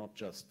 not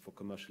just for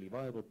commercially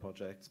viable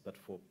projects, but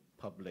for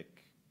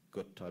public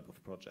good type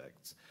of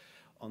projects.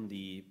 On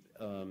the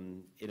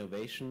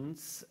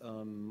innovations,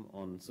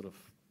 on sort of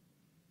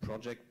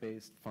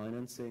project-based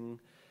financing,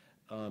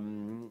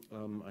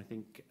 I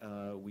think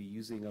we're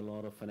using a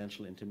lot of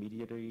financial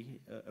intermediary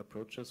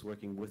approaches,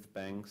 working with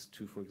banks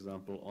to, for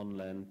example, on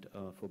land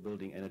for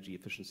building energy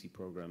efficiency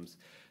programs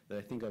that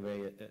I think are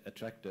very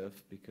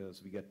attractive,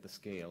 because we get the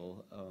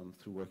scale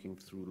through working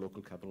through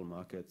local capital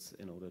markets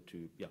in order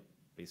to,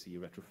 basically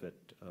retrofit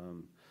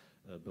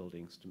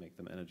buildings to make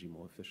them energy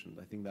more efficient.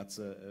 I think that's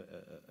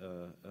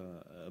a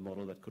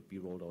model that could be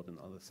rolled out in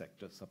other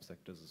sectors,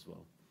 subsectors as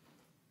well.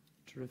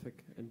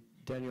 Terrific. And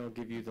Daniel, I'll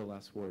give you the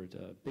last word.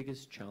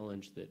 Biggest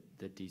challenge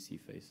that DC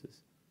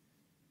faces?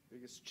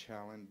 Biggest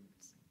challenge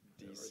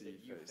DC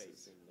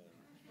faces.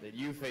 That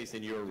you face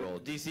in your role.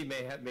 DC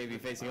may be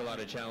facing a lot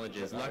of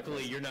challenges.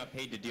 Luckily, you're not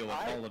paid to deal with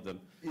all of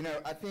them. You know,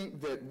 I think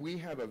that we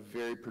have a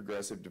very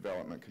progressive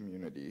development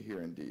community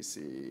here in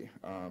DC.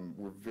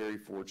 We're very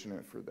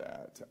fortunate for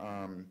that.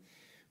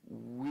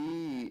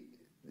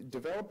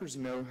 Developers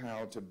know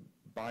how to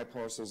buy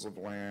parcels of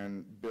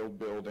land, build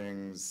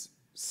buildings,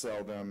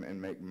 sell them,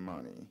 and make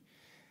money.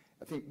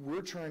 I think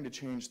we're trying to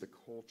change the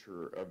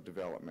culture of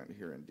development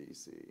here in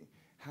DC.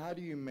 How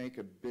do you make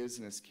a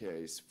business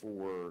case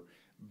for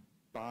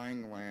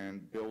buying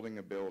land, building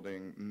a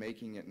building,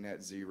 making it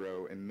net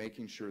zero, and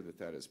making sure that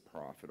that is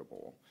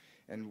profitable?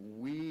 And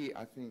we,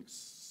 I think,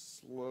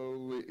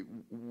 slowly,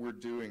 we're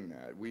doing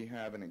that. We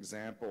have an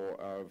example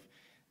of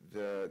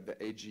the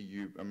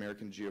AGU,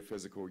 American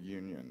Geophysical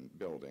Union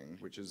building,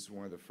 which is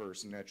one of the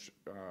first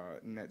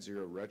net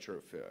zero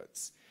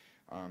retrofits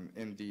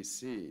in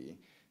DC,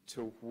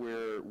 to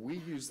where we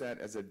use that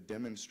as a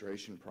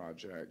demonstration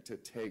project to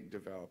take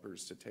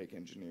developers, to take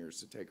engineers,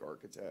 to take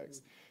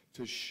architects,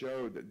 to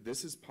show that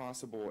this is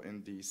possible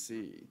in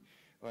DC.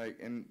 Like,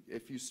 and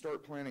if you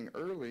start planning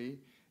early,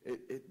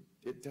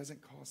 it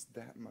doesn't cost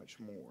that much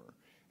more.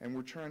 And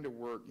we're trying to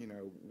work, you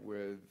know,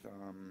 with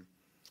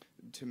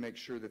to make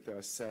sure that the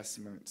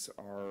assessments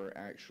are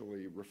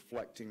actually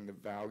reflecting the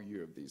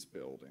value of these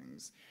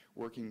buildings,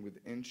 working with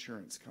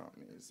insurance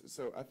companies.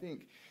 So I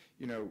think,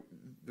 you know,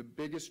 the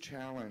biggest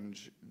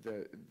challenge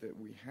that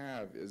we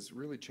have is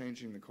really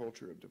changing the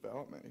culture of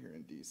development here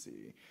in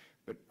DC.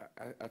 But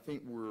I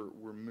think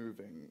we're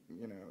moving,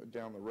 you know,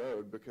 down the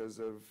road because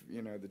of,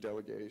 you know, the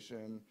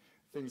delegation,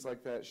 things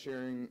like that,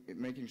 sharing,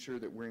 making sure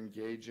that we're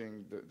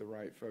engaging the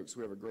right folks.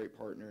 We have a great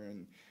partner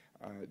in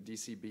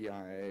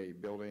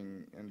DCBIA,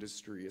 Building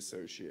Industry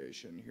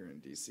Association here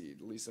in DC.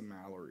 Lisa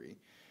Mallory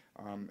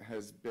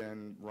has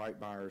been right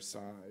by our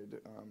side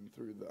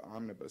through the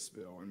omnibus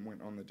bill and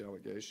went on the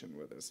delegation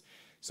with us.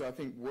 So I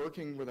think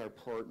working with our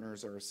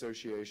partners, our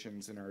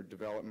associations, and our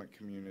development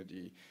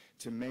community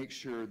to make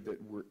sure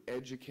that we're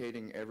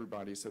educating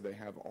everybody so they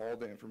have all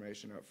the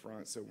information up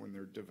front, so when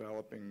they're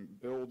developing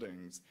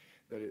buildings,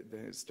 that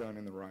it's done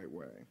in the right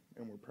way.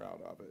 And we're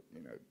proud of it,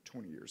 you know,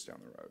 20 years down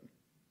the road.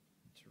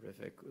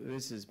 Terrific.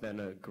 This has been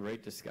a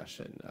great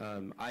discussion.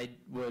 I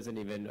wasn't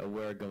even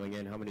aware going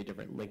in how many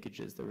different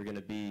linkages there were going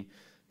to be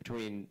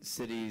between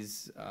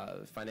cities,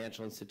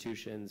 financial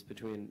institutions,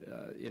 between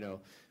you know,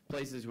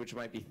 places which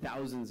might be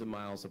thousands of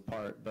miles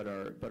apart, but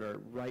are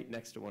right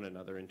next to one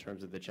another in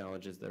terms of the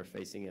challenges they're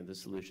facing and the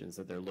solutions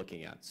that they're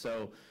looking at.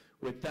 So,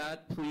 with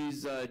that,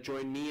 please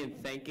join me in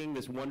thanking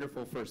this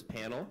wonderful first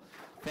panel.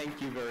 Thank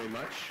you very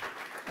much,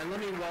 and let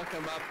me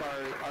welcome up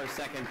our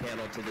second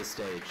panel to the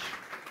stage.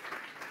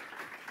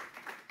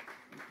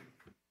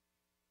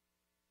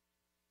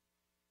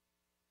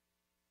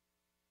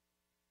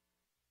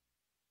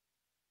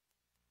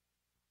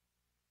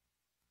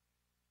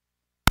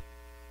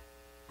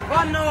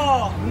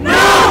 No!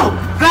 No!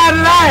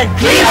 Verlag!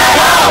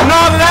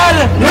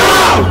 Norrell! No!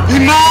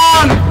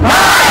 Iman!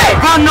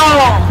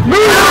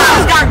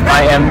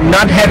 I am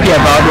not happy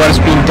about what is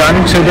being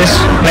done to this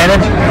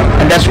planet,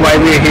 and that's why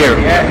we're here.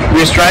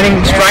 We're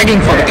striking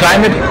for the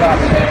climate,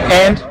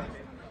 and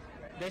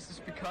this is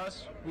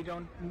because we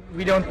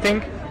don't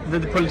think that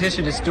the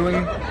politician is doing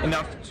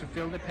enough to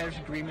fulfill the Paris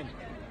Agreement.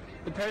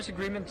 The Paris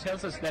Agreement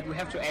tells us that we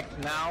have to act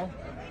now,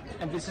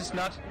 and this is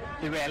not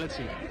the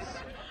reality.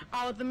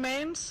 Our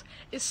demands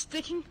is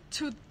sticking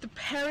to the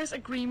Paris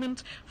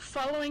Agreement,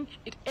 following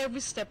it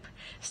every step,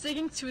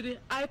 sticking to the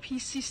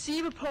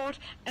IPCC report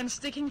and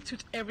sticking to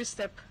it every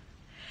step.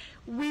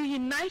 We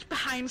unite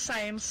behind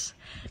science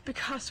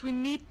because we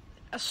need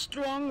a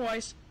strong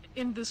voice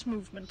in this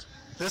movement.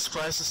 This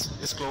crisis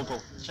is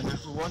global, and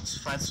if we want to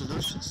find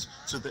solutions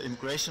to the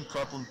immigration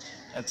problem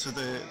and to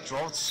the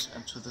droughts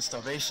and to the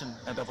starvation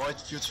and avoid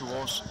future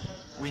wars,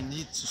 we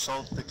need to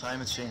solve the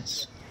climate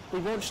change. We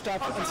won't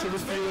stop until we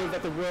feel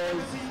that the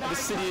world, the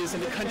cities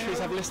and the countries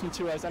have listened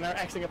to us and are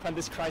acting upon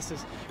this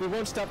crisis. We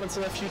won't stop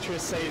until our future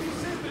is safe.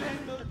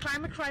 The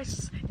climate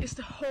crisis is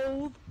the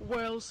whole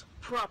world's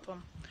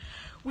problem.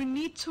 We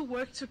need to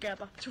work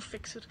together to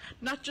fix it.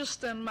 Not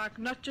just Denmark,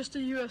 not just the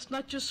US,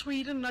 not just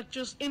Sweden, not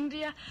just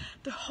India.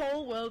 The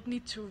whole world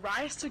needs to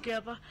rise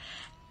together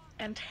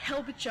and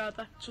help each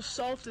other to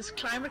solve this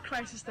climate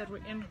crisis that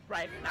we're in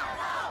right now.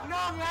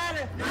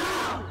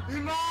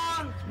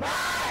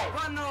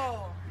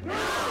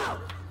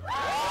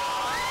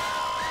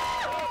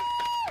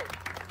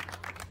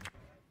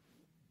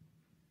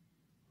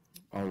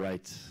 All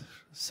right,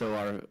 so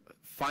our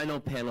final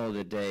panel of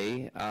the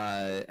day,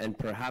 and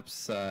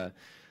perhaps the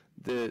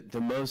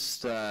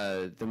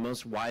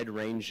most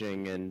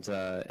wide-ranging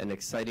and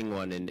exciting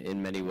one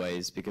in many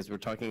ways, because we're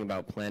talking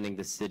about planning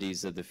the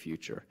cities of the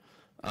future.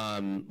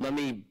 Let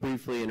me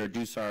briefly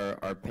introduce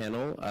our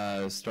panel,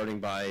 starting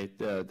by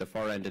the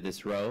far end of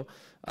this row.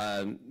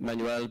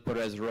 Manuel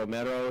Perez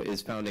Romero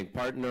is founding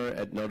partner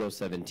at Nodo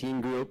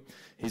 17 Group.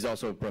 He's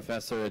also a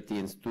professor at the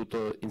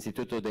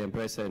Instituto de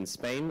Empresa in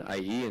Spain,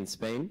 IE in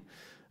Spain.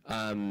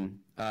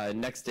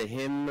 Next to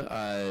him,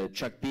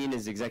 Chuck Bean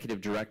is Executive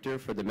Director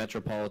for the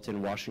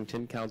Metropolitan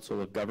Washington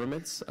Council of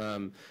Governments.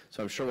 So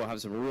I'm sure we'll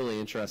have some really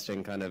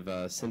interesting kind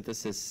of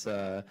synthesis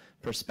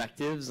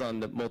perspectives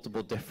on the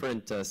multiple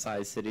different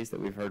size cities that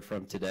we've heard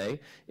from today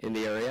in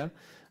the area.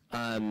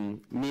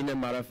 Mina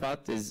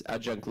Marafat is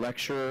Adjunct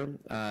Lecturer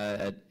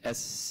at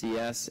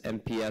SCS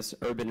MPS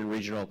Urban and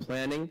Regional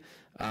Planning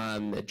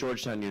at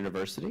Georgetown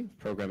University,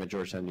 program at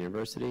Georgetown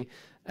University.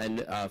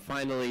 And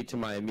finally, to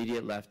my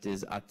immediate left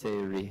is Ate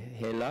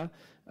Rihela,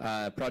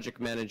 Project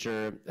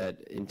Manager at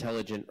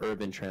Intelligent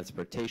Urban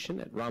Transportation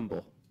at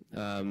Rambo.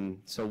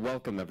 So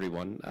welcome,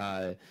 everyone.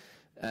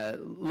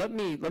 Let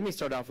me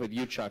start off with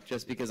you, Chuck,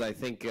 just because I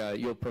think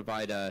you'll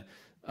provide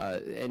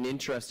an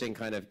interesting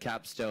kind of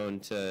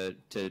capstone to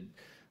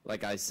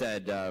like I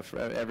said,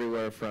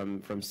 everywhere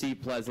from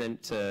Seat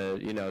Pleasant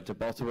to to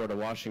Baltimore to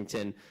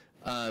Washington.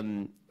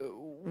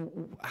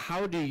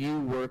 How do you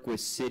work with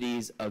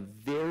cities of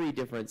very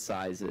different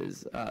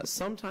sizes,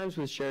 sometimes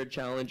with shared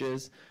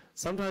challenges,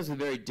 sometimes with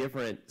very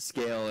different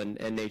scale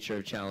and nature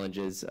of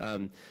challenges?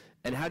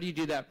 And how do you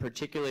do that,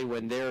 particularly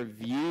when their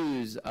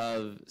views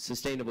of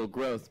sustainable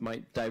growth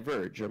might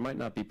diverge or might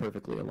not be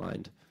perfectly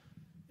aligned?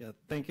 Yeah,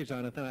 thank you,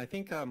 Jonathan. I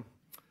think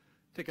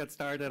to get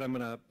started, I'm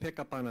going to pick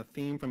up on a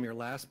theme from your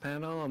last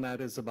panel, and that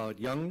is about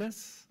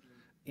youngness.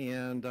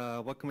 And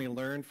what can we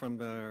learn from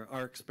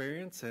our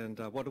experience, and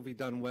what have we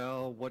done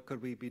well, what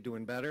could we be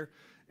doing better?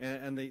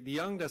 And the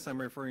youngness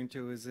I'm referring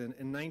to is in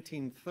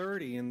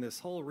 1930, in this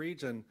whole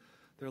region,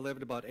 there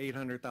lived about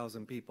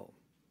 800,000 people.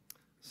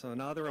 So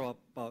now there are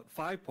about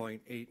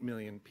 5.8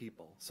 million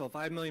people. So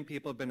 5 million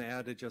people have been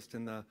added just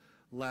in the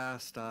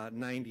last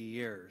 90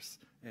 years.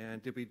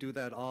 And did we do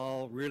that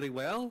all really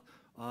well?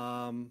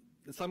 In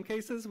some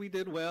cases we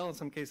did well, in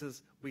some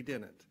cases we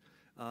didn't.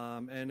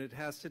 And it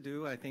has to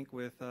do, I think,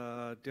 with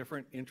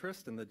different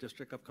interests in the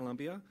District of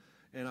Columbia.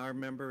 And our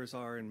members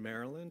are in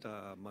Maryland,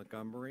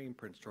 Montgomery,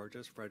 Prince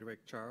George's,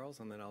 Frederick, Charles,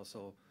 and then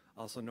also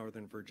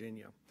Northern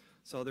Virginia.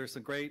 So there's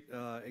some great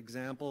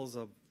examples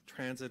of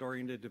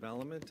transit-oriented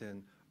development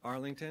in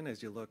Arlington,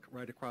 as you look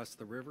right across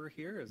the river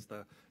here, as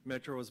the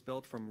metro was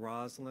built from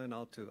Roslyn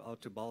out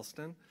to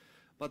Ballston.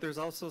 But there's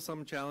also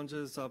some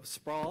challenges of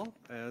sprawl,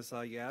 as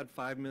you add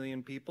 5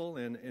 million people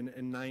in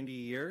 90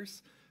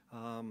 years.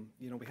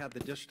 We had the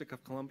District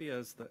of Columbia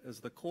as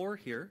the core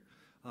here,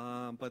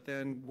 but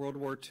then World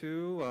War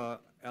II,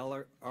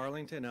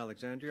 Arlington,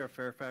 Alexandria,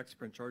 Fairfax,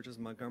 Prince George's,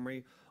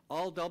 Montgomery,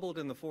 all doubled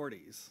in the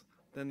 40s.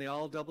 Then they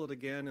all doubled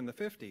again in the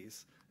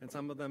 50s, and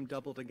some of them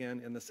doubled again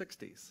in the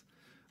 60s.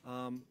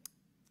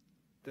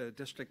 The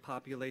district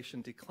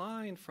population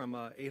declined from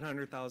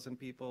 800,000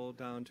 people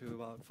down to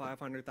about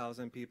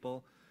 500,000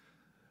 people.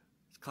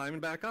 It's climbing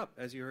back up,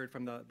 as you heard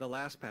from the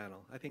last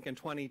panel. I think in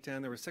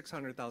 2010 there were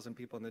 600,000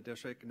 people in the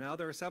district. Now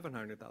there are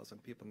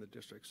 700,000 people in the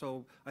district.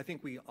 So I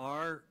think we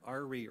are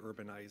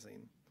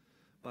re-urbanizing.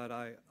 But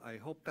I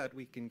hope that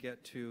we can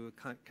get to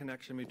a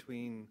connection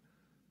between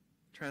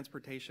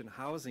transportation,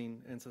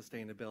 housing, and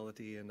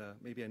sustainability, and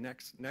maybe a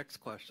next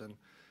question.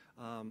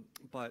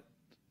 But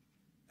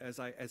as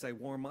I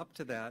warm up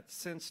to that,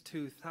 since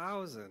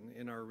 2000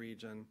 in our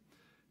region,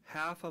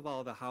 half of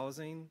all the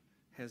housing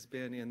has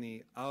been in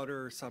the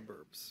outer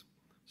suburbs,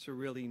 so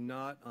really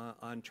not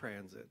on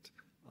transit.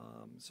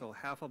 So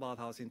half of all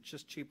the housing,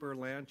 just cheaper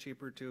land,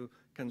 cheaper to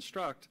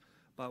construct,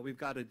 but we've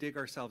got to dig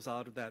ourselves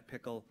out of that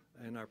pickle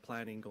in our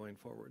planning going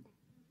forward.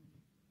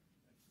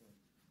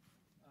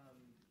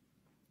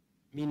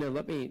 Mina,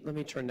 let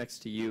me turn next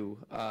to you.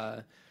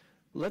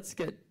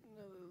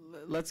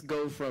 Let's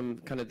go from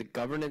kind of the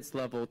governance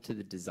level to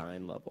the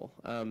design level.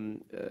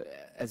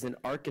 As an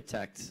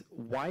architect,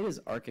 why does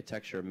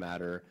architecture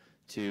matter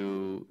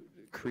to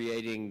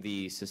creating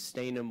the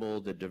sustainable,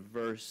 the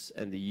diverse,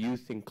 and the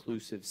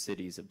youth-inclusive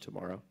cities of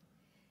tomorrow?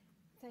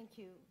 Thank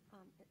you.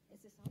 Is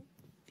this on?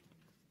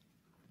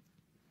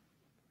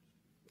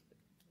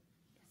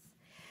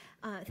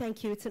 Yes.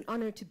 Thank you. It's an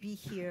honor to be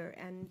here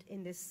and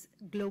in this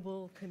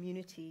global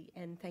community,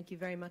 and thank you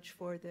very much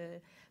for the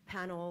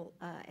panel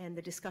and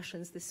the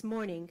discussions this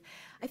morning.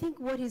 I think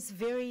what is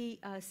very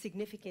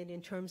significant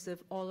in terms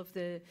of all of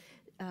the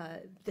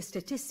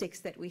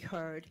statistics that we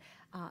heard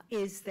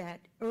is that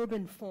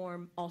urban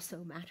form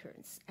also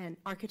matters, and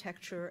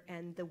architecture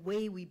and the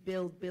way we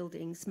build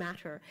buildings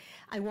matter.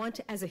 I want,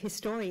 as a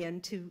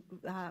historian, to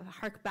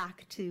hark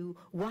back to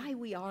why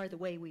we are the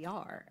way we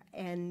are.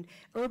 And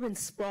urban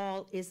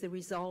sprawl is the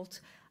result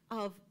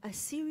of a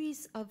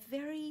series of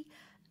very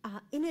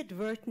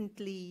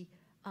inadvertently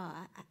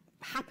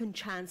happen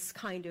chance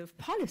kind of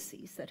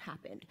policies that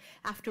happened.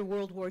 After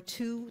World War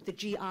II, the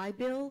GI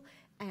Bill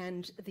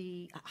and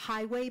the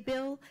Highway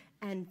Bill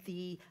and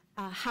the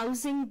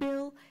housing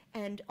bill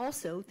and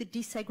also the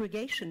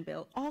desegregation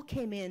bill all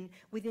came in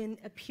within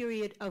a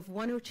period of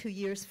 1 or 2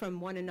 years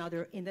from one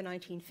another in the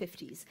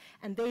 1950s.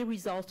 And they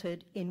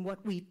resulted in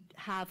what we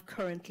have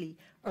currently,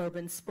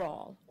 urban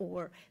sprawl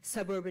or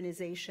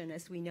suburbanization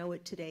as we know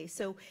it today.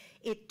 So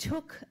it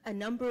took a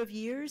number of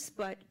years,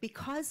 but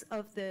because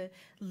of the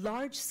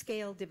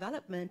large-scale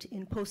development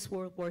in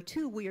post-World War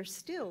II, we are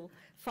still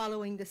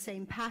following the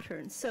same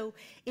pattern. So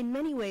in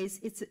many ways,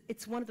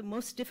 it's one of the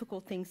most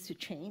difficult things to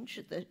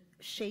change, the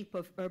shape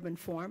of urban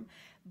form,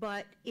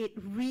 but it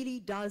really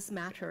does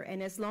matter.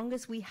 And as long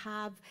as we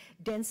have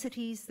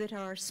densities that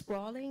are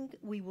sprawling,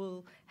 we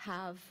will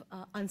have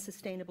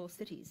unsustainable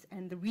cities.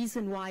 And the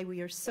reason why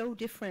we are so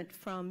different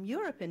from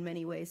Europe in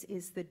many ways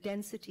is the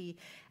density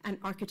and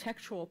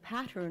architectural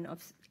pattern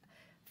of,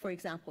 for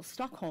example,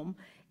 Stockholm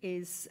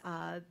is,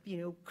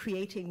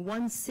 creating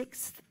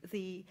 1/6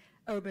 the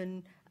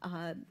urban,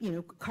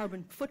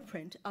 carbon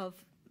footprint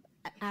of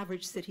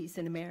average cities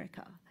in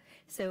America.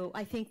 So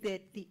I think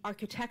that the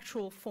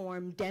architectural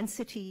form,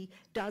 density,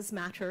 does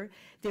matter.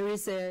 There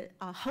is a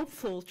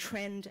hopeful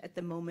trend at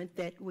the moment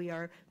that we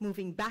are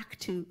moving back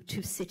to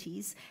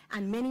cities,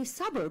 and many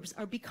suburbs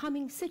are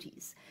becoming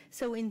cities.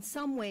 So in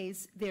some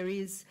ways, there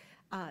is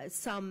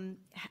some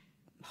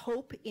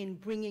hope in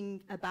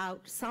bringing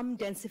about some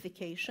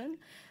densification,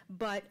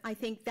 but I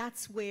think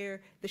that's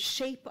where the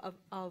shape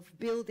of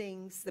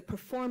buildings, the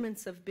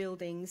performance of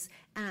buildings,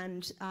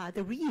 and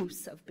the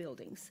reuse of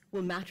buildings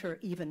will matter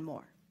even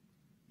more.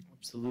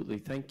 Absolutely,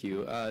 thank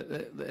you.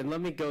 And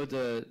let me go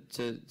to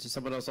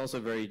someone else also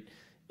very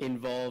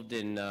involved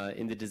in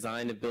the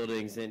design of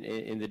buildings and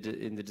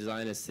in the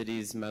design of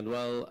cities.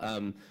 Manuel,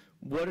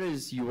 what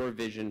is your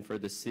vision for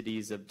the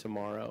cities of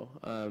tomorrow?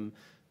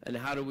 And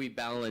how do we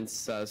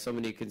balance so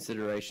many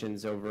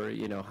considerations over,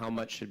 how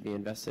much should be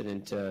invested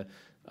into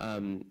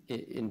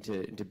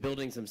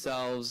buildings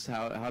themselves?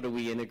 How do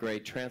we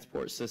integrate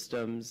transport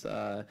systems?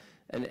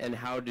 And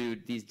how do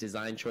these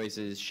design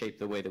choices shape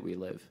the way that we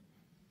live?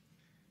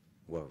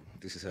 Well,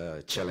 this is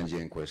a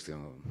challenging question,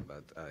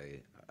 but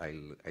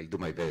I'll do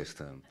my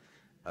best.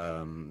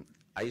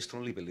 I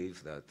strongly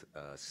believe that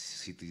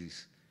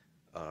cities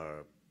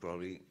are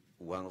probably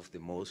one of the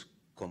most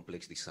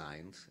complex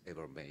designs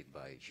ever made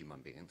by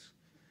human beings.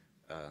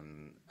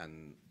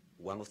 And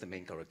one of the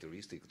main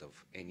characteristics of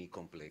any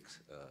complex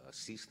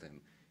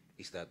system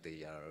is that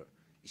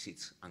is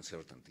its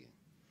uncertainty.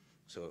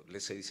 So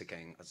let's say it's a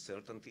kind of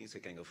uncertainty, it's a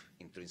kind of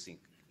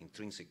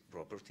intrinsic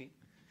property.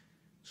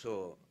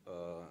 So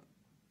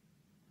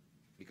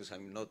because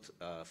I'm not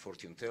a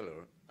fortune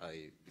teller,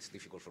 it's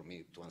difficult for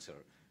me to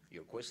answer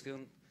your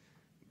question,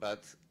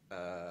 but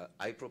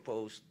I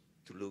propose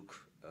to look,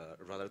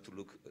 rather to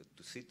look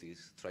to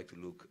cities, try to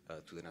look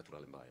to the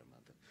natural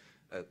environment.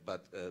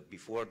 But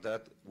before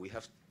that, we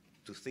have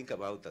to think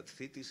about that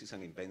cities is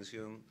an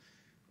invention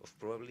of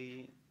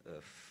probably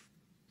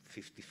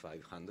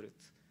 5,500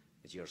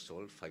 years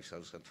old,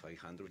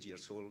 5,500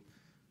 years old.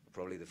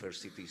 Probably the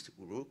first city is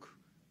Uruk,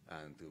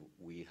 and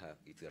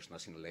there's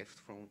nothing left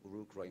from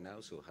Uruk right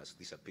now, so it has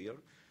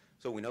disappeared.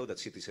 So we know that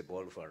cities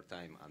evolve over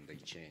time and they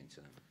change.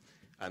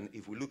 And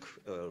if we look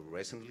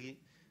recently,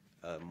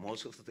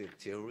 most of the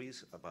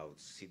theories about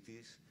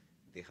cities,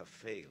 they have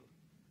failed.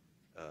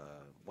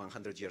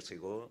 100 years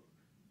ago,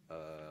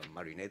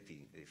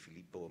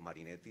 Filippo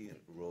Marinetti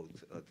wrote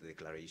the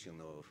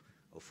Declaration of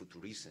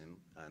Futurism,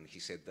 and he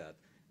said that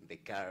the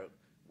car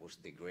was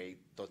the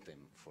great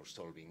totem for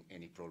solving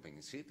any problem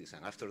in cities.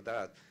 And after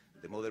that,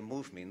 the modern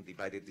movement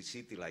divided the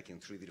city like in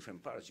 3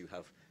 different parts. You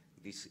have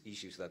these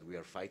issues that we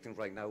are fighting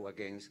right now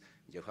against.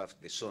 You have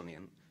the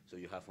zoning. So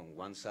you have on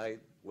one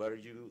side where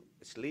you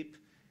sleep,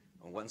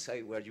 on one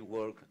side where you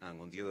work, and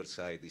on the other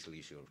side is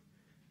leisure.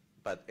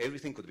 But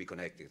everything could be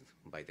connected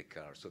by the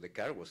car. So the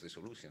car was the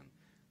solution.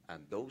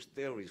 And those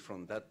theories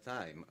from that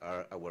time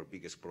are our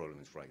biggest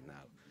problems right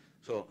now.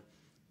 So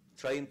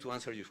trying to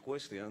answer your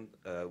question,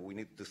 we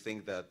need to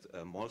think that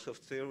most of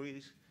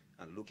theories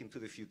and look into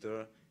the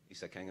future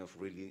is a kind of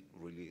really,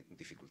 really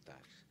difficult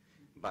task.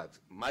 But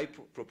my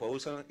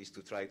proposal is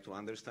to try to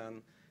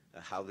understand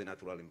how the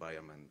natural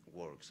environment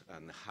works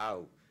and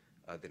how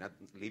the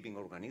living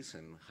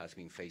organism has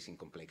been facing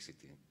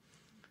complexity.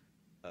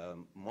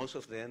 Most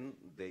of them,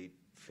 they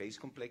face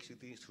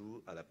complexity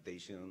through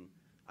adaptation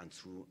and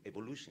through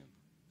evolution.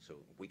 So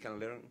we can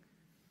learn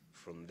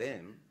from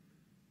them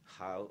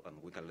how,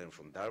 and we can learn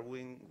from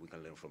Darwin, we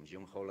can learn from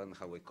John Holland,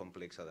 how a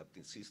complex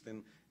adaptive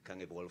system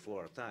can evolve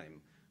over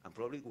time. And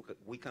probably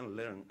we can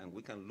learn and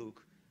we can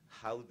look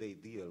how they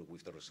deal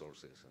with the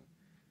resources.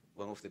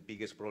 One of the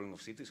biggest problems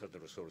of cities are the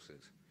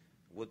resources.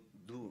 What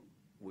do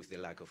with the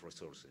lack of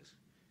resources?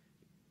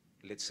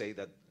 Let's say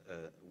that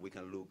we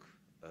can look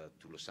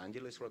to Los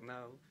Angeles right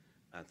now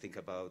and think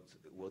about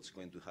what's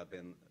going to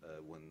happen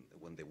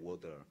when the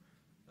water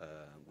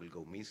will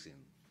go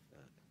missing.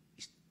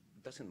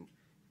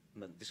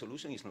 The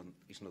solution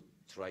is not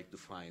try to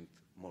find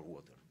more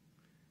water.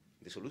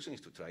 The solution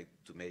is to try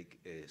to make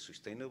a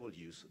sustainable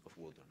use of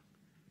water.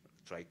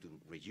 Try to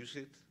reuse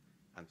it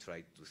and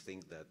try to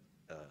think that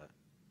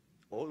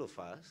all of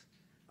us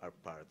are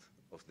part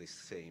of the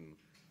same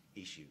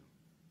issue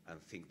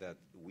and think that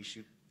we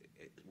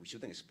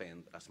shouldn't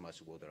spend as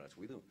much water as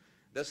we do.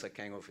 That's a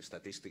kind of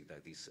statistic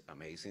that is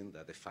amazing,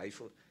 that a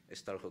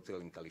 5-star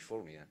hotel in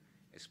California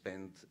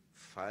spend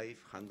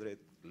 500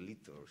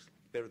 liters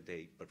per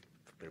day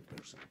per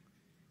person.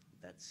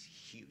 That's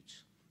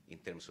huge in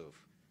terms of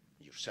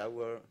your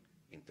shower,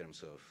 in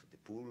terms of the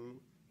pool,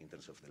 in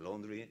terms of the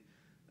laundry.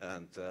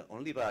 And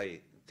only by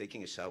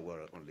taking a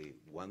shower only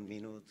 1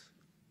 minute,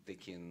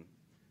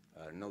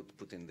 not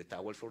putting the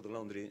towel for the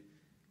laundry,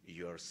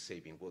 you are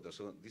saving water.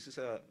 So this is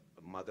a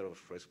matter of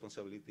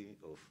responsibility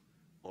of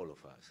all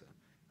of us.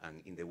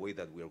 And in the way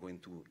that we are going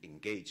to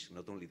engage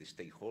not only the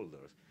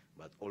stakeholders,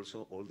 but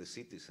also all the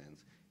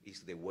citizens,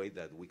 is the way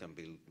that we can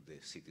build the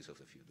cities of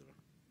the future.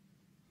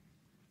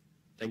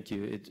 Thank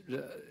you.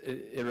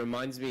 It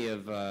reminds me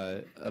of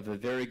a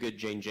very good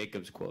Jane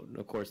Jacobs quote. And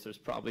of course, there's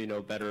probably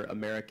no better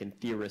American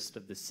theorist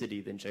of the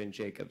city than Jane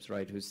Jacobs,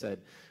 right, who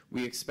said,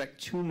 "We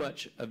expect too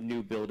much of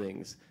new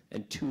buildings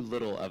and too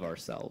little of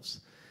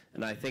ourselves."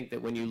 And I think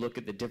that when you look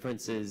at the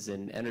differences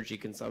in energy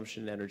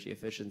consumption, energy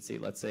efficiency,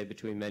 let's say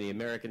between many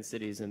American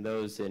cities and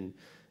those in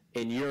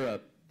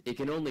Europe, it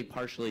can only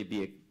partially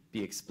be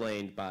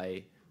explained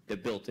by the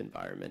built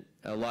environment.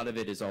 A lot of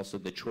it is also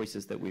the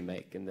choices that we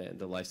make and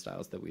the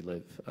lifestyles that we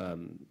live,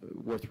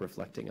 worth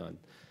reflecting on.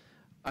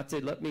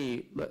 Ate, let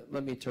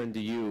me turn to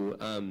you.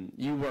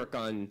 You work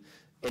on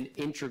an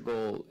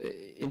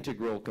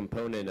integral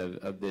component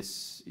of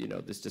this,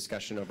 this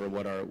discussion over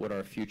what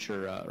our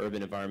future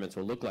urban environments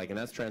will look like, and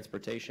that's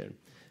transportation.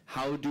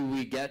 How do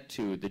we get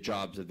to the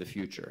jobs of the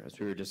future, as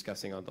we were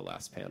discussing on the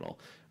last panel?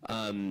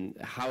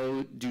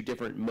 How do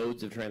different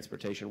modes of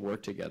transportation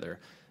work together?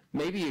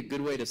 Maybe a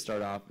good way to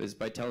start off is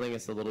by telling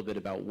us a little bit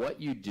about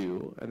what you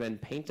do, and then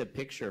paint a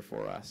picture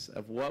for us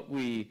of what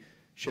we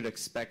should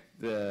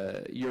expect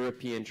the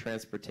European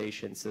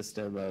transportation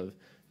system of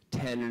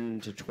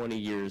 10 to 20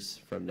 years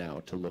from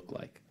now to look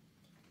like.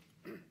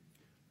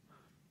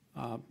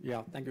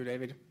 Yeah, thank you,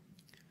 David.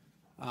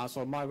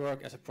 So my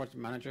work as a project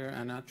manager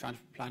and a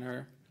transport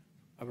planner,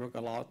 I work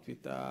a lot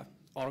with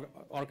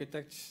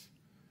architects,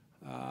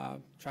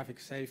 traffic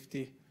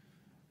safety,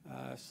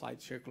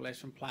 site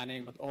circulation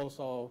planning, but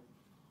also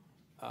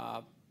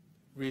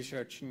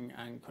researching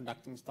and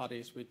conducting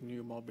studies with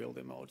new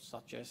mobility modes,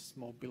 such as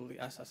mobility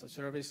as a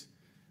service,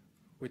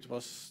 which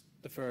was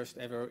the first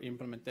ever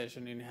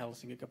implementation in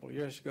Helsinki a couple of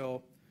years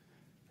ago.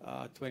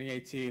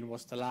 2018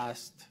 was the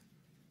last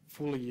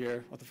full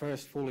year, or the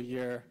first full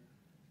year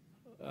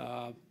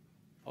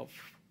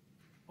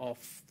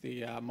of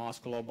the Mass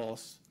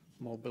Global's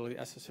mobility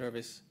as a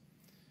service.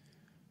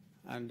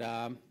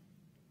 And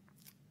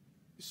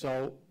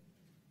so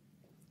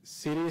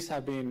cities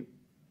have been,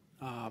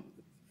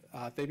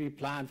 they've been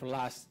planned for the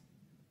last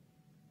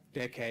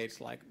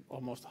decades, like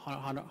almost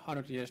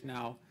 100 years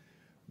now,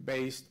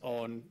 based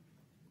on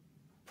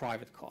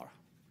private car.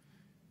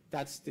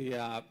 That's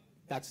the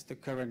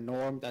current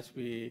norm.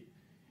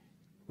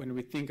 When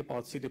we think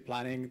about city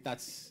planning,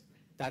 that's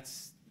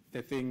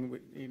the thing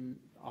in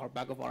our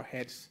back of our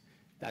heads,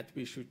 that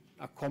we should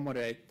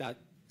accommodate that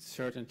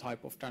certain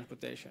type of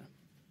transportation.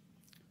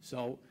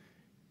 So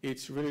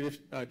it's really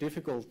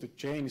difficult to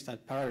change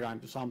that paradigm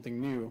to something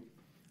new.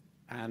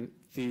 And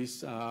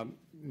these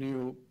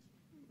new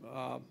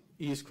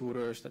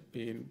e-scooters that have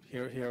been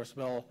here as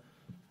well,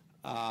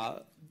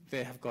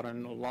 they have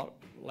gotten a lot,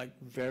 like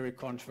very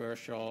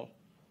controversial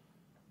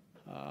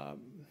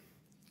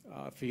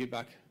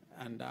feedback.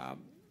 And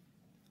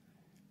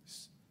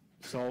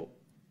so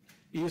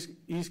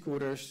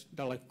e-scooters,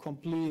 they're like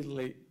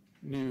completely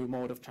new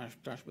mode of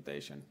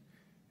transportation.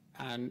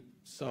 And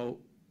so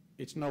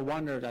it's no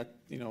wonder that,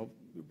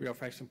 we are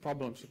facing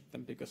problems with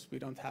them, because we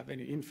don't have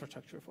any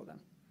infrastructure for them.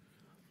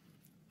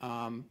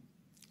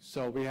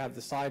 So we have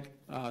the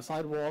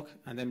sidewalk,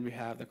 and then we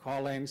have the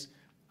car lanes,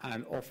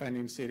 and often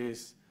in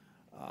cities,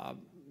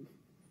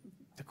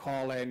 the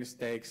car lanes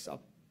takes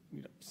up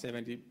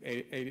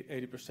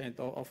 70–80%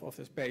 of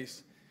the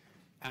space,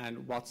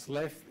 and what's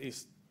left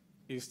is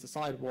the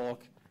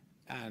sidewalk,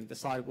 and the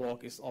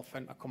sidewalk is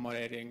often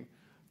accommodating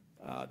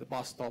the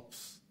bus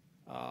stops,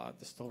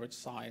 the storage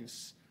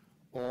signs,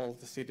 all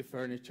the city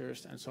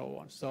furnitures, and so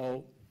on.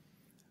 So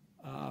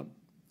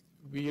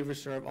we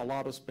reserve a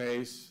lot of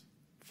space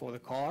for the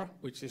car,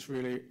 which is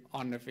really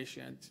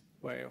inefficient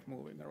way of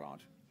moving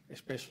around,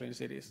 especially in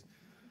cities.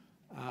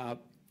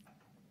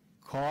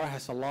 Car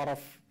has a lot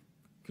of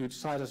good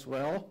sides as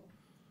well,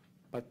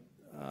 but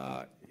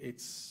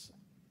it's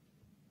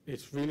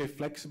really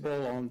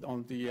flexible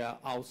on the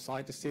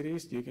outside the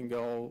cities. You can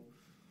go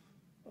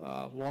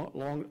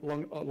long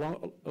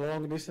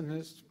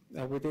distances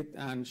with it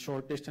and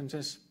short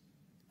distances.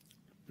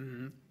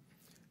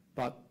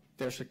 But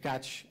there's a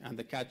catch, and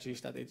the catch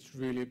is that it's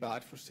really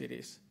bad for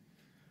cities.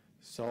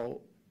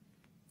 So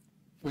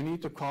we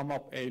need to come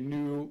up a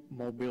new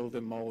mobility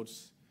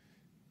modes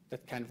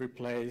that can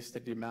replace the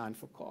demand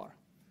for car.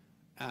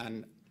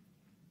 And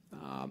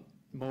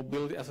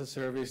mobility as a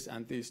service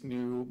and these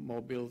new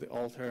mobility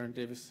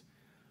alternatives,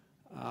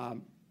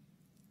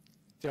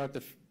 they are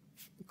the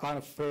kind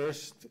of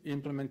first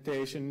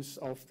implementations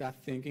of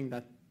that thinking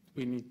that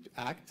we need to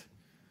act.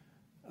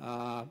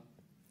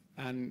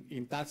 And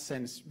in that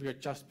sense, we are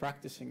just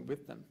practicing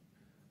with them.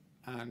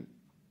 And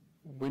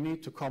we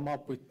need to come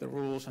up with the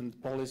rules and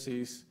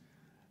policies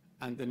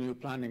and the new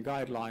planning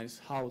guidelines,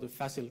 how to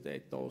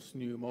facilitate those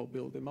new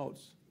mobility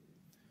modes.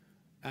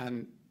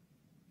 And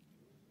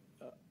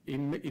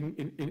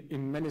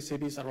in many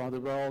cities around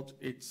the world,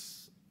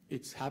 it's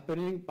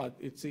happening, but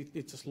it's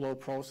a slow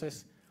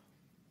process.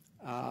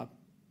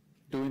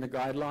 Doing the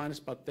guidelines,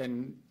 but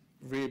then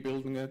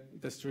rebuilding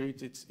the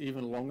streets, it's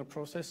even longer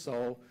process.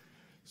 So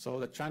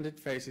the transit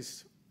phase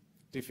is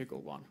a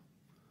difficult one.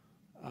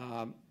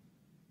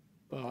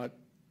 But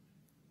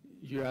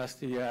you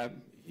asked the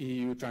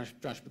EU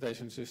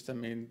transportation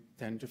system in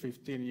 10 to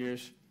 15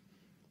 years.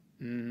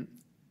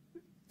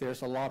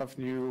 There's a lot of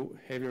new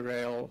heavy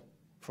rail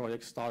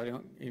projects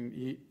starting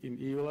in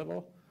EU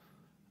level.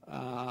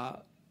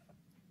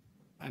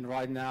 And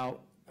right now,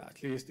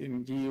 at least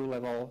in EU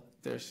level,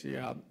 there's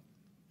a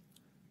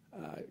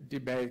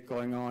debate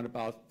going on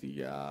about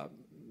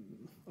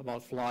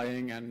about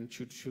flying and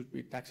should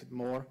we tax it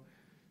more.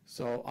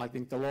 So I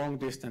think the long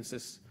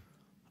distances,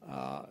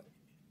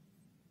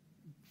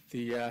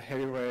 the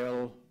heavy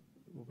rail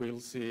will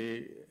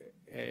see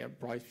a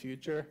bright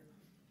future.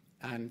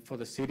 And for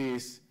the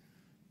cities,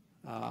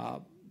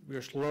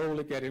 we're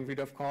slowly getting rid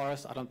of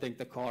cars. I don't think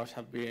the cars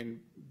have been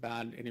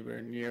banned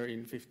anywhere near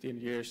in 15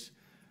 years,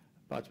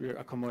 but we're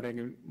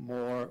accommodating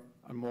more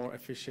and more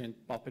efficient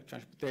public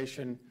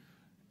transportation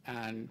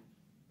and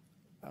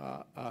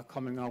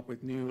coming up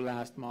with new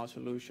last mile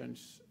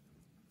solutions,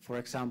 for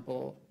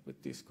example,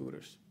 with these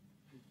scooters.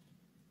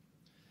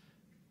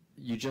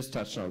 You just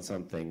touched on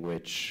something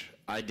which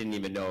I didn't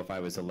even know if I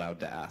was allowed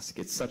to ask.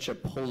 It's such a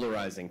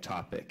polarizing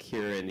topic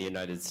here in the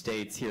United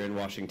States, here in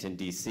Washington,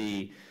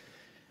 D.C.,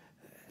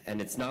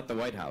 and it's not the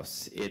White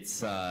House.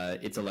 It's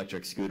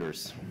electric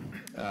scooters.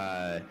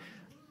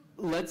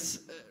 Let's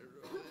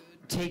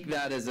take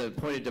that as a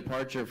point of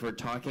departure for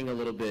talking a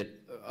little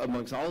bit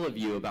amongst all of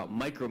you about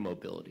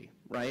micromobility,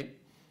 right?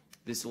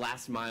 This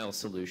last mile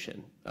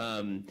solution.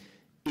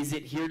 Is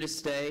it here to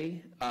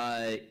stay?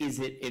 Is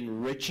it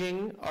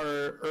enriching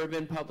our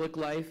urban public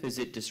life? Is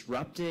it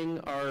disrupting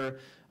our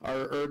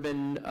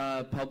urban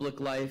public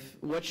life?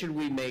 What should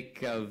we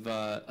make of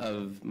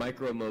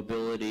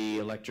micromobility,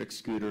 electric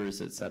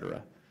scooters, et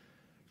cetera?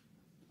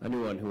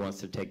 Anyone who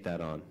wants to take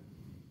that on?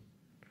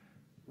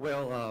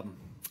 Well,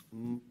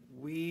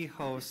 we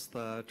host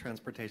the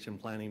Transportation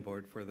Planning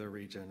Board for the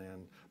region,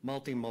 and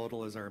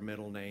multimodal is our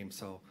middle name,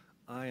 so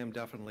I am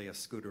definitely a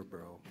scooter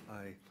bro.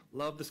 I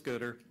love the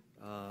scooter.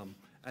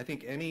 I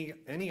think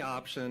any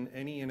option,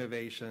 any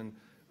innovation,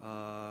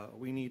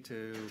 we need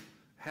to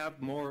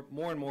have more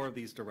and more of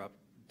these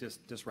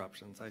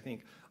disruptions. I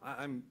think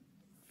I'm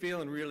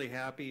feeling really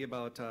happy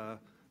about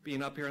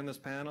being up here in this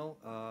panel.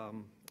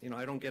 You know,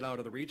 I don't get out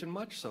of the region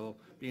much, so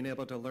being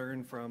able to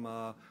learn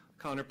from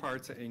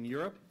counterparts in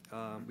Europe.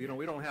 We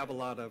don't have a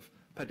lot of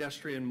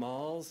pedestrian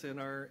malls in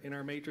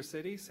our major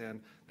cities,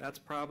 and that's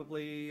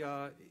probably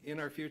in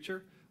our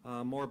future.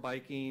 More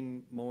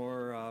biking,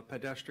 more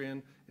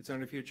pedestrian. It's in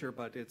the future,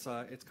 but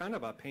it's kind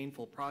of a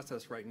painful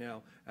process right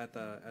now at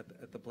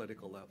the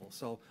political level.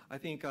 So I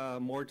think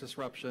more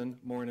disruption,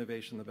 more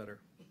innovation, the better.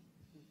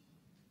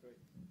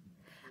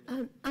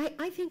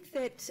 I think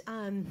that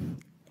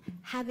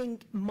having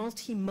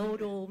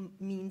multimodal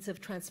means of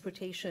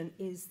transportation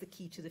is the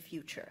key to the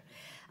future.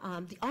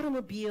 The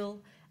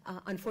automobile,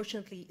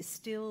 unfortunately, is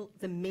still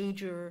the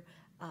major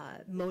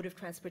mode of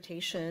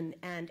transportation,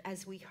 and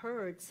as we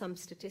heard some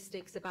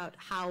statistics about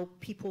how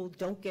people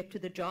don't get to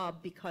the job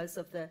because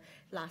of the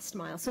last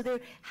mile. So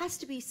there has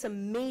to be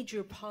some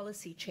major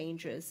policy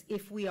changes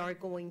if we are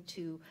going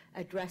to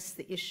address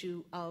the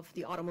issue of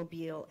the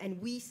automobile.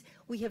 And we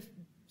have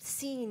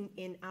seen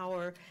in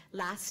our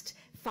last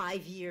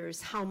 5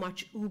 years how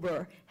much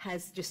Uber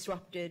has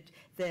disrupted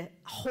the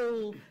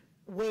whole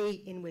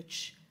way in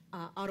which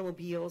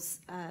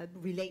automobiles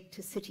relate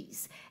to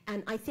cities.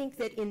 And I think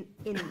that in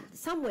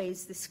some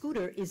ways the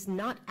scooter is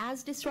not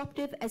as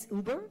disruptive as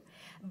Uber,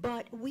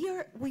 but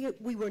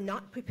we were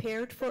not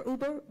prepared for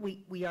Uber.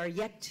 We are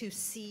yet to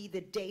see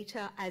the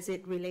data as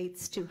it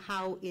relates to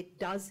how it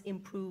does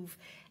improve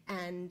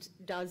and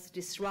does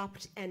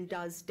disrupt and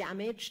does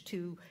damage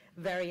to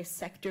various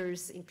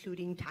sectors,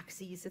 including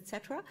taxis,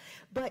 etc.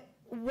 But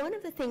one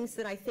of the things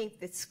that I think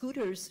that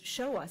scooters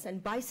show us,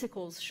 and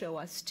bicycles show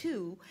us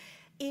too,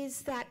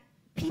 is that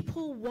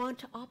people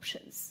want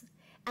options.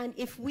 And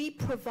if we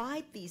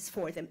provide these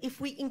for them, if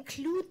we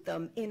include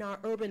them in our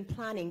urban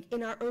planning,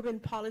 in our urban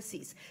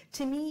policies,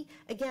 to me,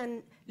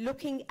 again,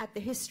 looking at the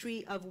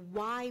history of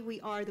why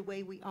we are the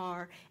way we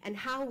are and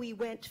how we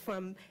went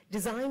from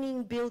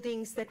designing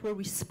buildings that were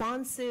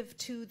responsive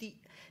to the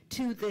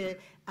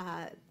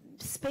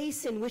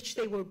space in which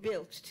they were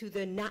built, to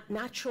the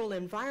natural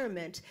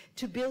environment,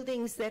 to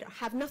buildings that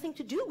have nothing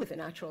to do with the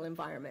natural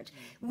environment.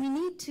 We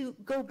need to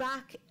go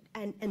back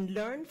and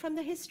learn from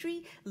the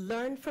history,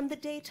 learn from the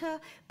data,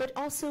 but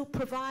also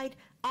provide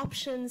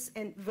options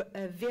and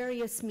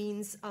various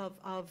means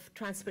of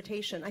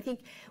transportation. I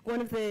think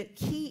one of the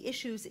key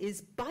issues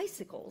is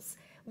bicycles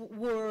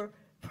were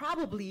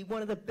probably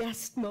one of the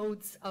best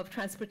modes of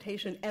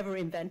transportation ever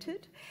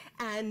invented.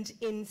 And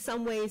in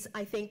some ways,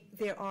 I think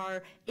there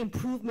are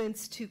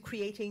improvements to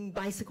creating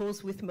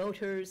bicycles with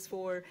motors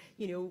for,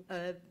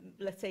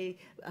 let's say,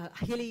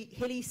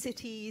 hilly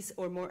cities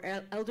or more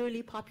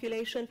elderly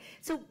population.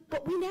 So,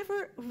 but we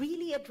never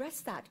really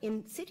addressed that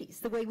in cities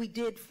the way we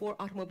did for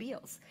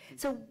automobiles.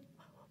 So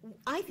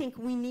I think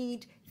we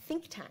need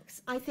think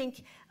tanks. I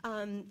think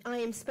I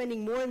am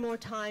spending more and more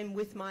time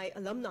with my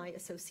alumni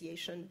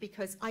association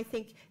because I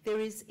think there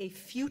is a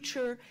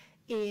future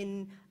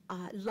in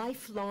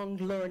lifelong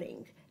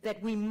learning,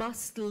 that we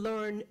must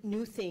learn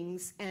new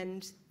things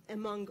and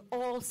among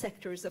all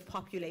sectors of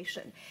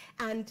population.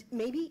 And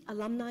maybe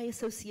alumni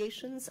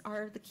associations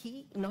are the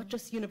key, not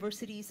just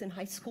universities and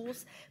high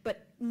schools,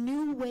 but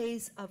new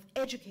ways of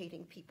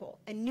educating people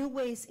and new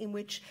ways in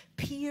which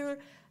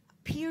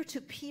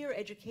peer-to-peer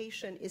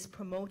education is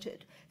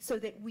promoted so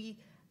that we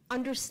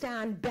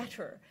understand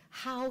better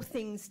how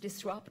things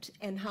disrupt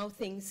and how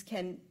things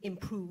can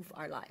improve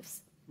our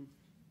lives.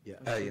 Yeah,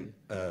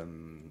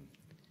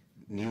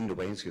 new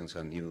innovations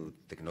and new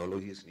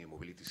technologies, new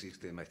mobility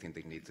system, I think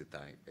they need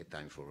a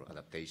time for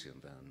adaptation,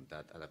 and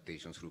that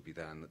adaptations should be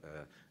done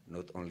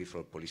not only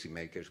for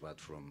policymakers but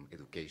from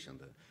education.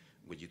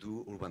 When you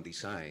do urban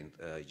design,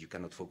 you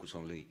cannot focus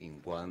only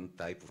in one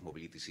type of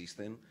mobility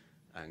system,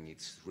 and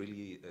it's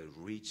really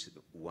rich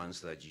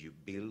once that you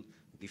build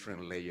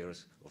different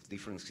layers of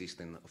different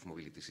system of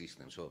mobility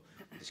systems. So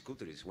the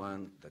scooter is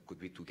one that could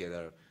be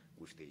together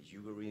with the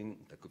Ubering,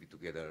 that could be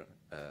together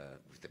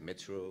with the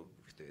metro,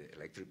 with the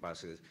electric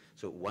buses.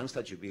 So once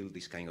that you build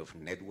this kind of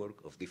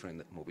network of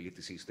different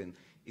mobility system,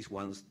 is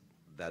once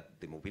that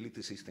the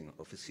mobility system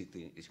of a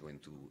city is going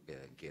to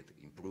get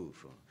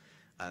improved.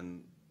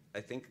 And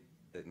I think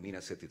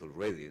Nina said it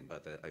already,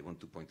 but I want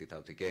to point it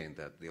out again,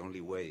 that the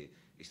only way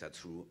is that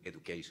through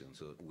education.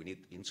 So we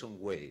need, in some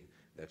way,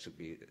 there should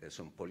be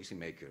some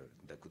policymaker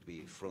that could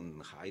be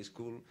from high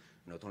school,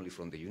 not only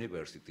from the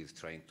universities,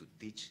 trying to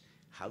teach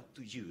how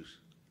to use,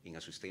 in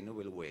a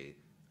sustainable way,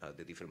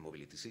 the different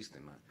mobility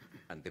system.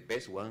 And the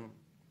best one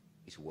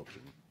is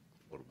walking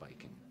or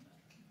biking.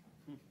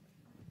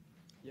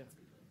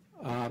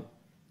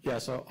 Yeah,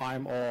 so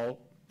I'm all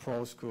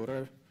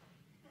pro-scooter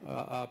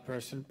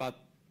person, but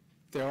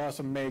there are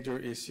some major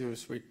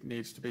issues which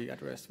needs to be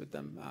addressed with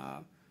them.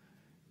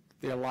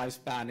 Their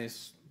lifespan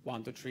is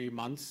 1 to 3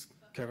 months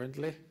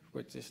currently,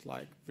 which is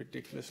like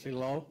ridiculously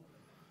low.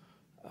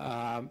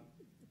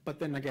 But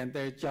then again,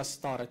 they just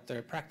started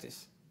their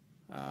practice.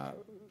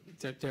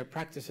 They're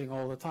practicing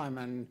all the time,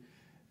 and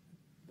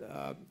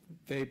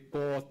they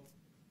bought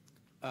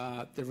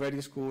the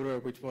Ready scooter,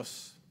 which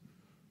was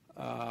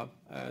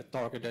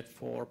targeted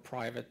for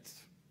private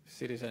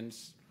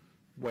citizens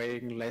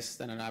weighing less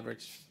than an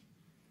average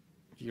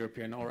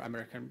European or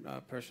American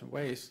person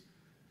weighs,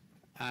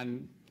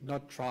 and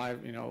not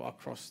drive,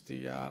 across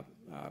the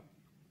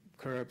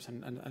curbs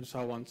and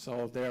so on.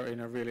 So they're in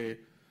a really,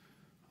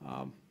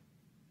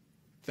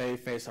 they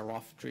face a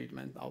rough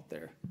treatment out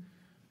there.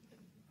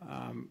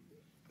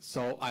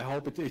 So I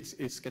hope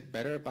it's get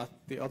better, but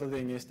the other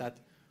thing is that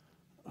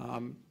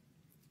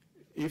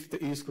if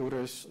the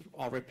e-scooters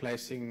are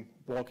replacing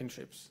walking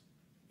trips,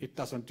 it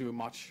doesn't do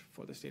much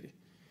for the city.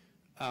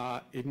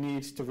 It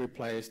needs to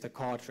replace the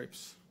car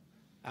trips.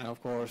 And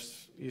of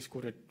course,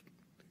 e-scooter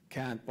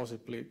can't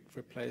possibly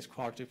replace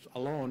car trips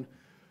alone,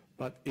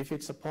 but if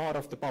it's a part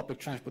of the public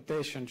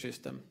transportation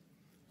system,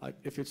 like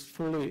if it's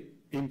fully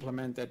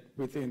implemented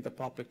within the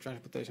public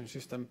transportation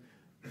system,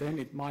 then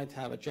it might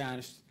have a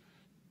chance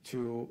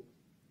to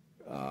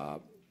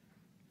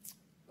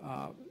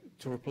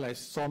replace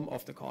some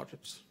of the car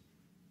trips.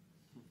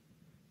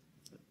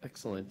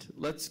 Excellent.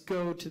 Let's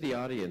go to the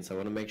audience. I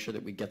want to make sure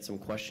that we get some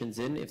questions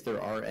in. If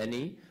there are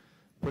any,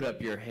 put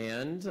up your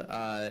hand,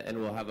 and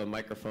we'll have a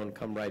microphone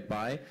come right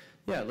by.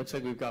 Yeah, it looks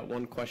like we've got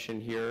one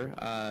question here,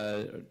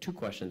 2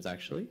 questions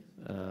actually.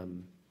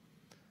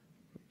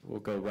 We'll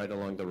go right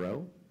along the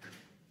row.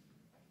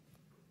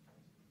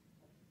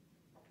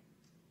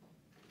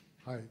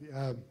 Hi,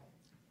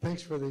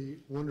 thanks for the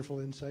wonderful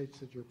insights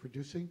that you're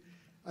producing.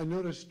 I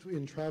noticed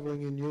in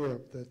traveling in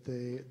Europe that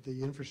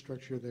the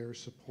infrastructure there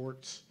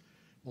supports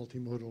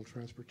multimodal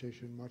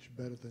transportation much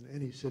better than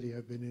any city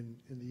I've been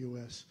in the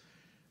U.S.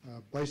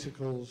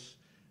 Bicycles,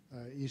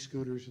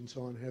 e-scooters and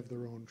so on have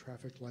their own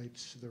traffic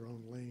lights, their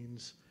own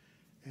lanes,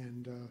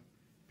 and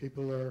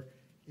people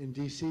in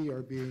D.C.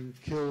 are being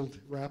killed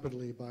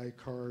rapidly by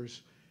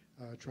cars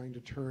trying to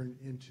turn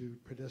into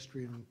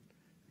pedestrian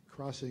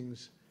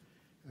crossings,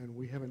 and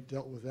we haven't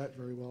dealt with that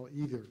very well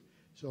either.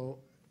 So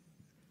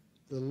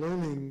the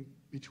learning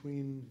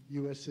between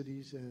U.S.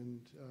 cities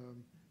and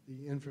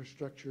the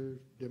infrastructure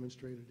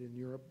demonstrated in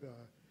Europe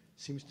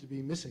seems to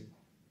be missing.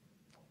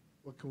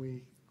 What can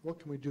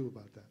we do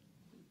about that?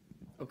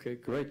 Okay,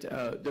 great.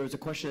 There was a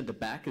question at the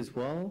back as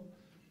well.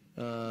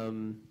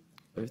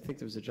 I think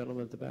there was a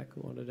gentleman at the back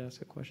who wanted to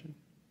ask a question.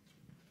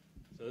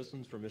 So this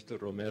one's for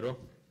Mr. Romero.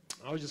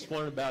 I was just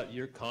wondering about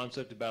your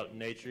concept about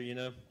nature, you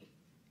know.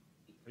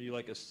 Are you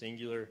like a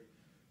singular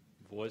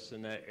voice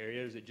in that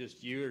area? Is it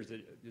just you, or is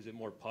it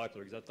more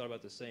popular? Because I thought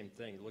about the same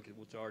thing. Look at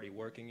what's already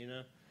working, you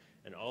know.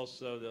 And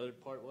also the other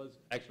part was,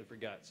 actually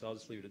forgot, so I'll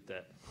just leave it at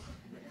that.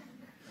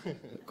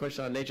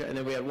 Question on nature, and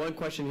then we had one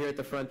question here at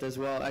the front as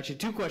well. Actually,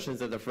 two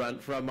questions at the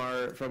front from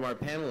our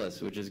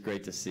panelists, which is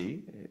great to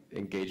see.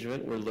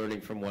 Engagement, we're learning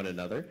from one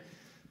another.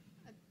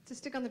 To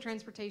stick on the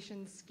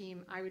transportation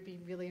scheme, I would be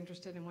really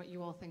interested in what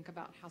you all think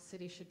about how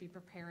cities should be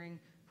preparing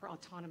for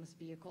autonomous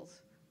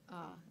vehicles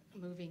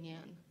moving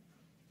in.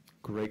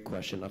 Great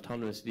question.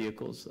 Autonomous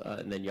vehicles,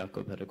 and then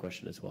Jakob had a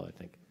question as well, I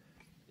think.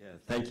 Yeah,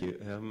 thank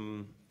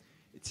you.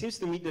 It seems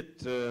to me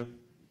that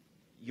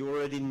you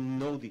already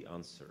know the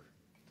answer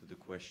to the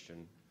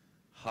question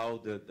how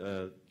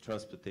the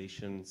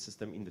transportation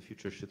system in the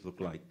future should look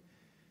like.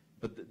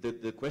 But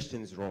the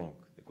question is wrong.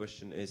 The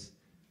question is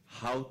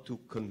how to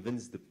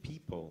convince the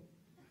people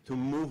to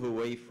move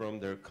away from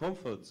their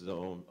comfort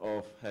zone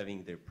of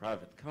having their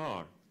private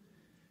car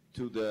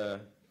to the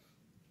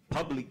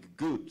public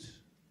good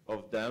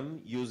of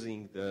them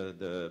using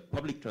the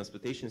public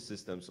transportation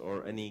systems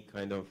or any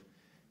kind of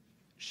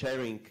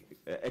sharing,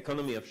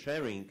 economy of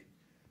sharing,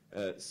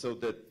 so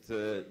that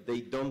they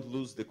don't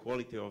lose the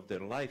quality of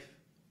their life,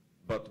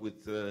 but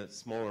with a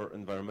smaller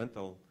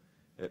environmental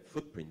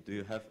footprint. Do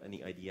you have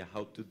any idea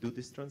how to do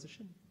this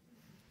transition?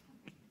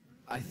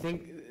 I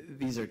think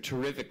these are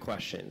terrific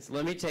questions.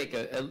 Let me take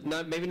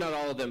maybe not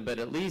all of them, but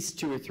at least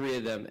two or three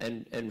of them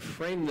and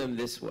frame them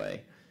this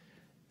way.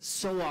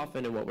 So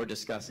often in what we're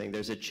discussing,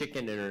 there's a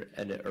chicken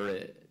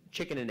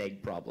and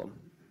egg problem,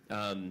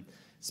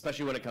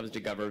 especially when it comes to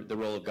the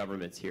role of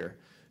governments here.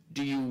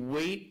 Do you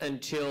wait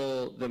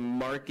until the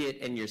market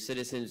and your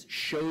citizens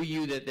show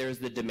you that there's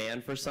the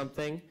demand for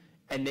something,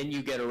 and then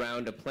you get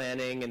around to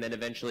planning and then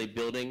eventually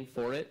building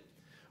for it?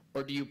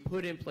 Or do you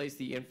put in place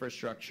the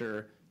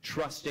infrastructure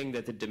trusting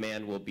that the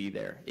demand will be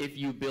there? If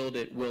you build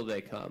it, will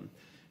they come?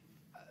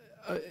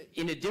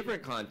 In a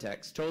different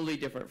context, totally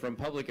different from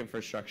public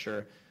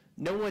infrastructure,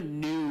 no one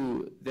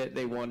knew that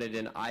they wanted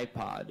an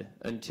iPod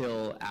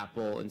until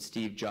Apple and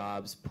Steve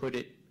Jobs put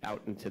it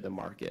out into the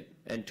market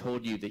and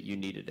told you that you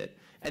needed it.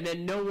 And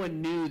then no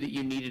one knew that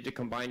you needed to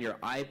combine your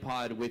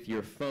iPod with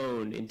your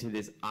phone into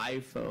this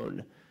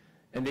iPhone,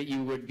 and that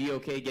you would be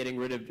okay getting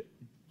rid of,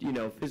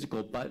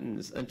 physical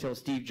buttons until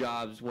Steve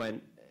Jobs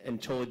went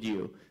and told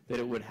you that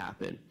it would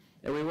happen.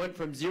 And we went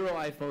from 0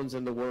 iPhones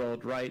in the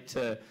world, right,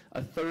 to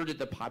a third of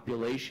the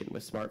population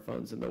with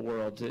smartphones in the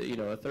world,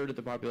 to a third of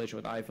the population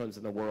with iPhones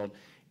in the world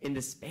in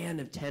the span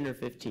of 10 or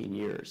 15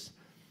 years.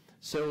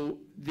 So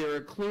there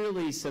are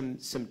clearly some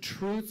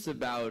truths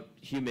about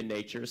human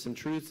nature, some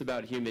truths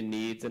about human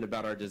needs and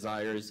about our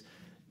desires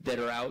that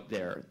are out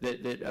there,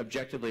 that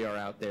objectively are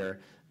out there.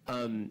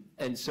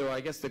 And so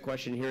I guess the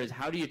question here is,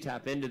 how do you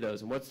tap into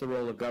those, and what's the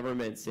role of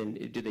governments?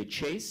 And do they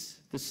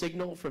chase the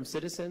signal from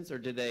citizens, or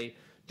do they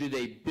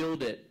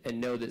build it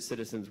and know that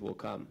citizens will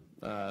come?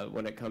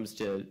 When it comes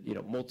to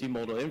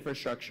multimodal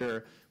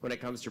infrastructure, when it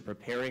comes to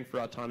preparing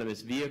for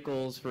autonomous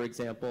vehicles, for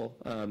example,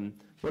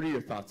 what are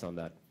your thoughts on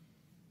that?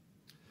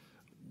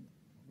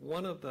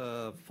 One of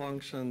the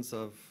functions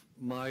of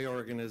my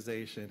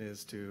organization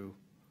is to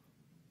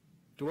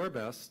do our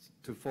best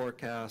to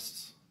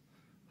forecast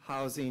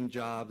housing,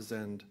 jobs,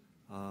 and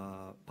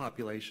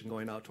population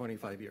going out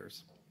 25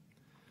 years.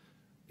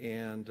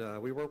 And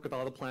we work with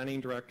all the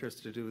planning directors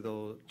to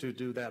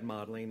do that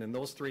modeling, and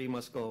those three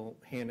must go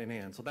hand in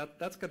hand. So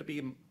that's going to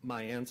be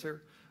my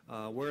answer.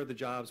 Where are the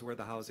jobs, where are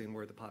the housing,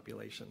 where are the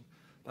population?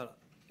 But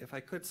if I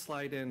could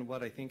slide in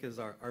what I think is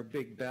our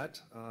big bet,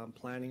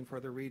 planning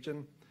for the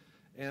region.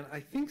 And I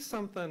think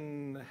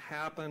something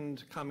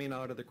happened coming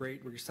out of the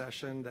Great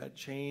Recession that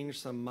changed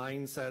some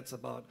mindsets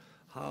about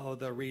how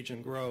the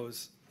region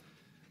grows.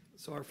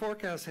 So our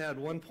forecast had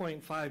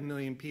 1.5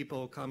 million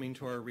people coming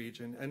to our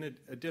region, and an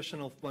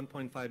additional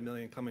 1.5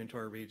 million coming to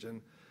our region.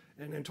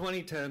 And in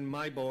 2010,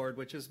 my board,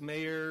 which is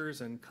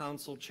mayors and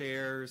council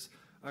chairs,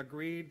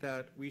 agreed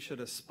that we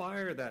should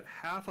aspire that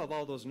half of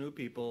all those new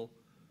people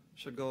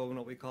should go in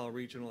what we call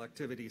regional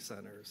activity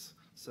centers.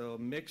 So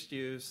mixed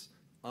use,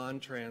 on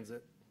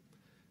transit.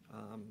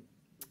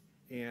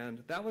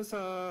 And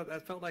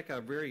that felt like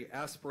a very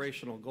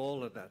aspirational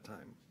goal at that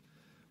time.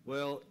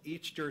 Well,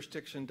 each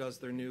jurisdiction does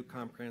their new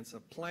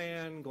comprehensive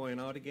plan, going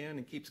out again,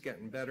 and keeps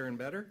getting better and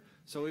better.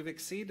 So we've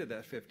exceeded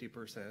that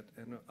 50%,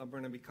 and I'm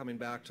going to be coming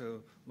back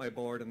to my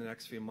board in the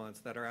next few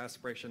months that our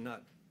aspiration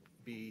not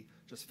be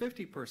just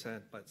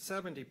 50%, but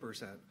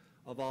 70%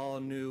 of all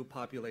new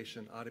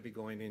population ought to be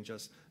going in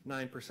just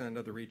 9%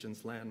 of the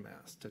region's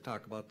landmass, to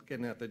talk about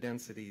getting at the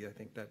density, I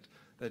think,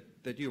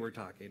 that you were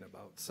talking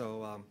about.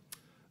 So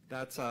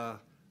that's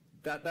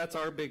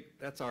our big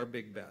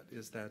bet,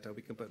 is that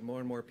we can put more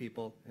and more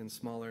people in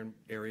smaller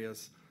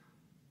areas.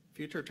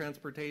 Future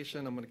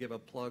transportation, I'm going to give a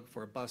plug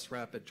for bus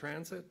rapid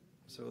transit.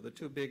 So the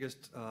two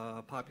biggest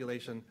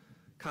population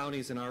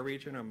counties in our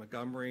region are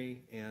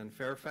Montgomery and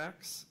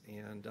Fairfax,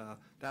 and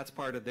that's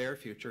part of their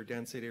future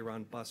density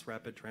around bus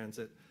rapid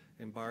transit,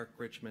 Embark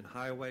Richmond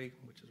Highway,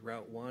 which is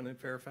Route 1 in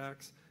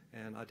Fairfax,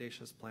 and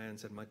audacious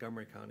plans in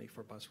Montgomery County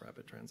for bus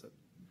rapid transit.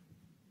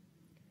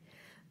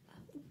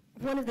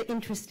 One of the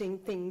interesting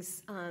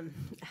things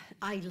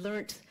I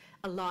learned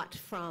a lot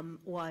from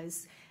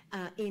was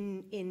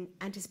in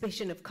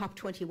anticipation of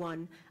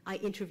COP21, I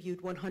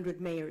interviewed 100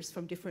 mayors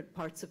from different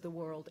parts of the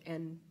world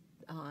and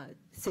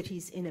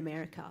cities in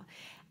America,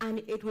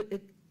 and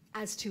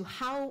as to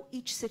how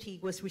each city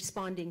was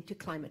responding to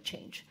climate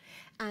change.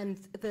 And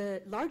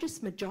the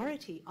largest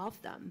majority of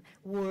them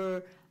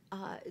were,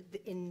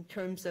 in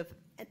terms of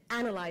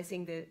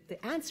analyzing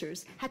the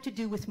answers, had to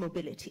do with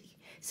mobility.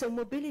 So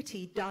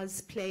mobility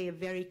does play a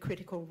very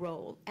critical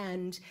role,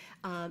 and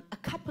a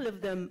couple of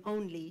them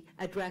only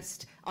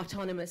addressed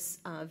autonomous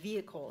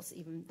vehicles,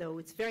 even though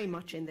it's very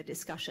much in the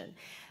discussion.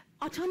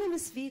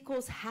 Autonomous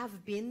vehicles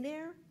have been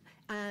there.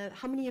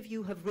 How many of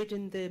you have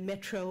ridden the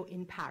metro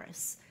in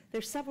Paris?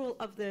 There's several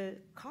of the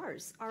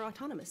cars are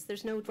autonomous.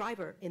 There's no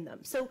driver in them.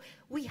 So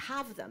we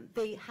have them.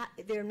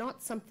 They're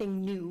not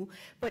something new,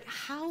 but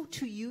how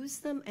to use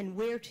them and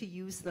where to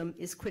use them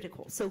is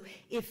critical. So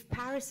if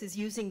Paris is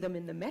using them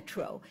in the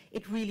metro,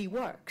 it really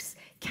works.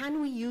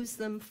 Can we use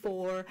them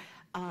for,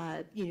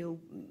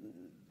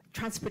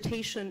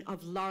 transportation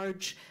of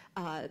large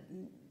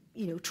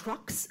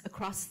trucks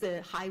across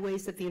the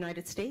highways of the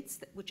United States,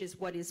 which is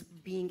what is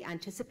being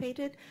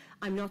anticipated?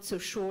 I'm not so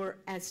sure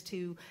as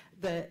to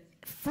the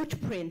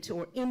footprint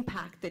or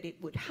impact that it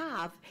would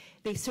have.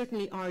 They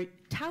certainly are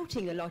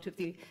touting a lot of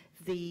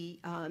the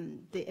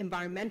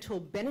environmental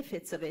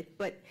benefits of it,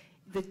 but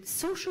the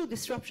social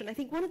disruption, I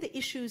think one of the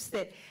issues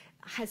that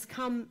has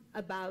come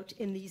about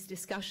in these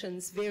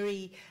discussions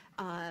very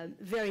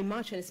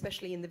much, and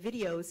especially in the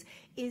videos,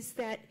 is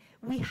that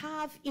we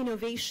have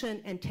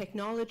innovation and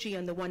technology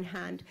on the one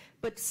hand,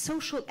 but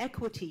social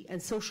equity and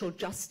social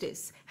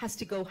justice has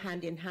to go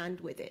hand in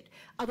hand with it.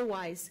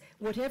 Otherwise,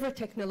 whatever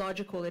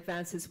technological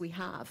advances we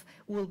have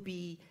will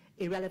be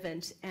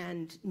irrelevant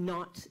and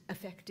not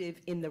effective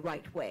in the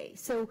right way.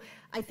 So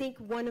I think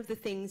one of the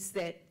things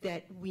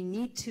that we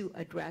need to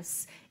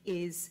address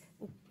is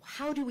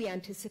how do we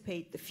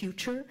anticipate the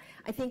future?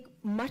 I think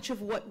much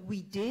of what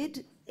we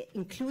did,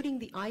 including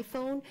the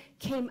iPhone,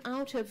 came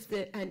out of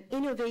an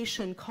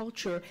innovation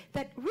culture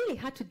that really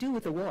had to do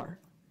with the war.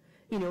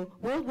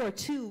 World War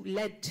II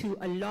led to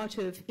a lot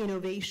of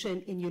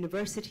innovation in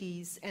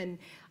universities, and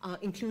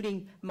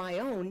including my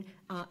own,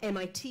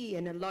 MIT,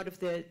 and a lot of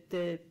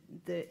the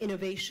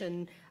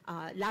innovation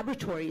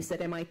laboratories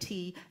at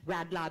MIT,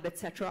 Rad Lab, et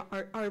cetera,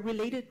 are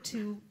related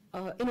to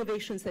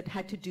innovations that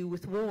had to do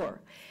with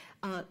war.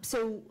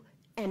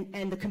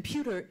 And the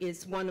computer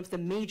is one of the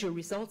major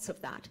results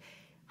of that.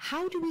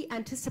 How do we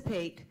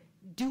anticipate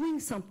doing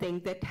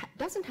something that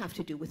doesn't have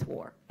to do with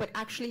war, but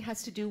actually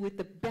has to do with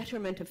the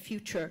betterment of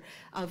future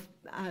of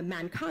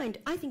mankind?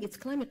 I think it's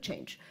climate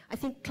change. I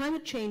think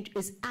climate change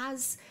is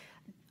as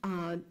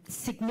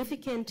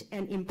significant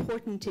and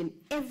important in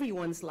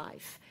everyone's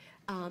life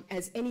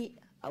as any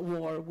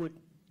war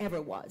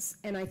ever was.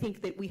 And I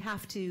think that we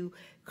have to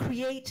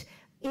create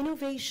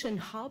innovation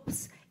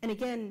hubs, and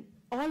again,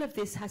 all of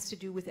this has to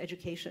do with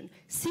education.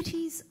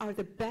 Cities are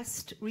the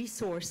best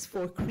resource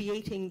for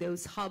creating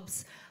those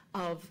hubs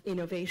of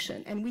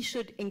innovation, and we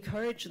should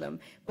encourage them,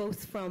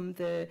 both from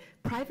the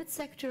private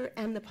sector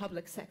and the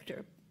public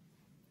sector.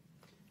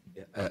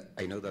 Yeah,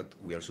 I know that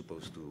we are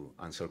supposed to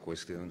answer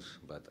questions,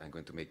 but I'm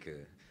going to make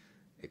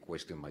a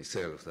question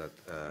myself.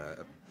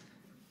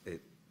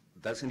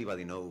 Does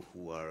anybody know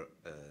who are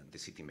the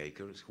city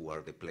makers, who are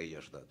the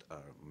players that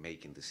are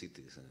making the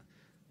cities?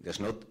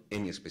 There's not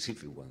any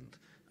specific one.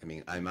 I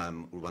mean, I'm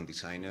an urban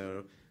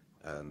designer,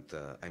 and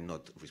I'm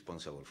not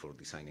responsible for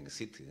designing a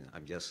city.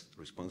 I'm just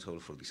responsible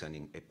for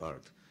designing a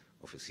part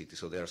of a city.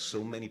 So there are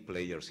so many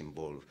players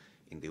involved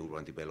in the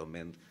urban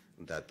development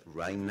that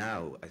right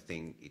now I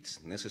think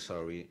it's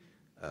necessary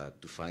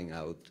to find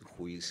out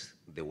who is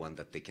the one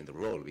that taking the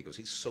role, because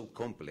it's so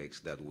complex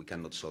that we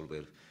cannot solve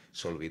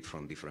it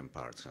from different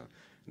parts.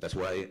 That's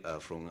why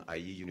from IE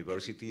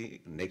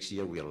University, next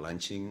year we are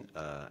launching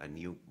a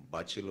new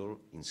bachelor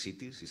in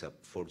cities. It's a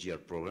 4-year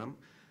program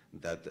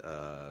that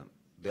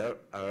there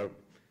are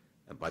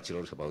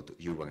bachelors about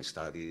urban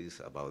studies,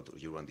 about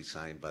urban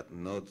design, but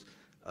not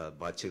a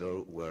bachelor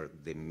where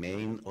the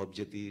main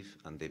objective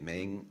and the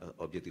main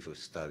objective of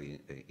study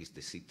is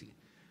the city.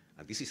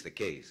 And this is the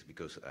case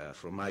because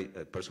from my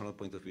personal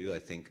point of view, I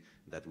think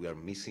that we are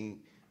missing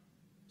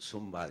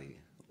somebody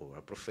or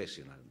a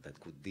professional that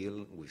could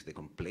deal with the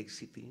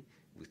complexity,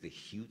 with the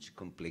huge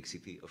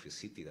complexity of a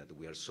city, that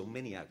we are so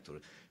many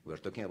actors. We are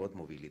talking about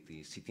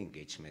mobility, city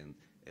engagement,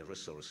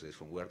 resources,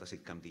 from where does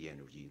it come, the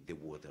energy, the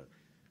water.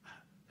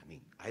 I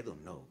mean, I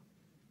don't know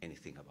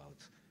anything about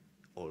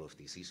all of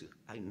these issues.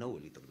 I know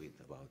a little bit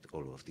about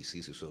all of these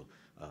issues, so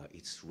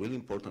it's really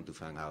important to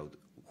find out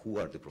who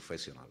are the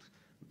professionals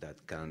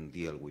that can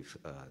deal with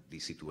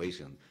this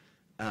situation.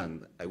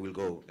 And I will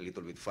go a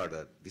little bit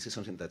further. This is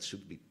something that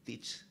should be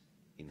taught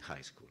in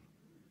high school.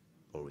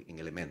 or in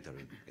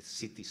elementary, a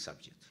city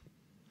subject.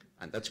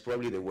 And that's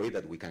probably the way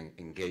that we can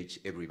engage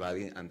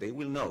everybody, and they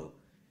will know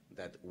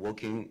that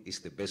walking is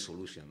the best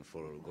solution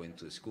for going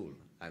to school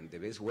and the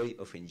best way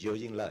of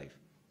enjoying life.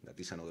 That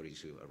is another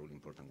issue, a really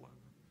important one.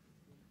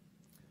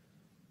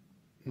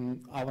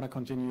 I want to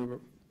continue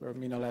where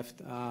Mina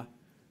left.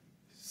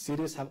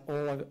 Cities have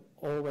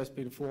always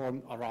been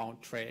formed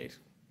around trade.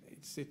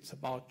 It's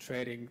about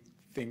trading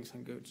things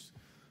and goods.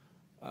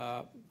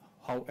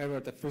 However,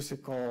 the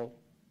physical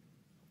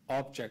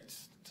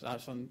objects,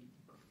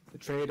 the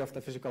trade of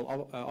the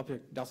physical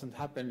object doesn't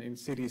happen in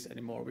cities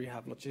anymore. We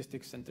have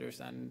logistics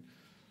centers and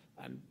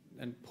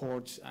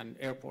ports and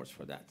airports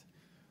for that.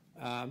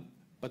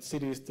 But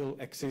cities still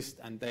exist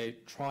and they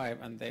thrive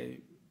and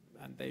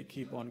they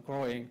keep on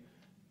growing.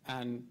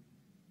 And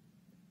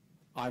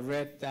I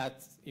read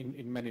that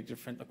in many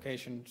different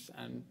occasions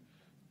and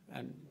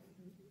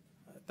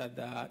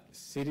that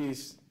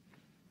cities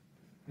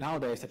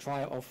nowadays, the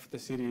trial of the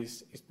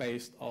cities is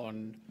based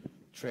on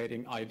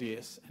trading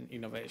ideas and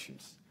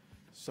innovations.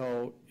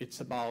 So it's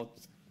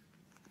about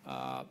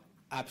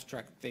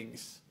abstract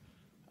things,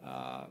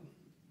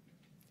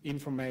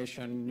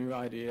 information, new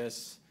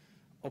ideas,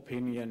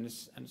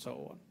 opinions, and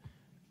so on.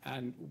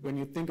 And when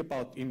you think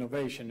about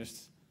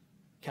innovations,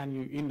 can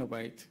you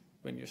innovate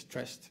when you're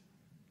stressed?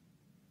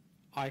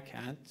 I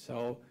can't.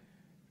 So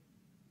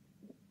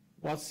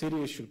what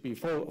cities should be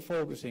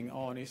focusing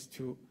on is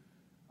to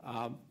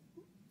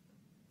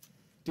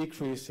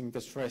decreasing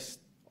the stress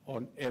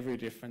on every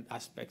different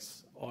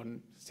aspects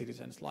on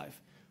citizens'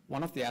 life.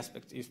 One of the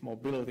aspects is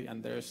mobility,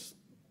 and there's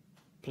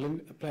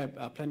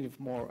plenty of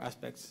more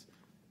aspects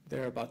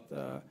there,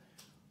 but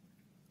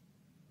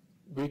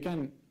we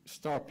can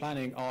start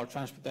planning our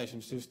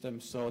transportation system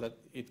so that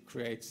it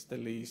creates the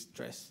least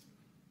stress.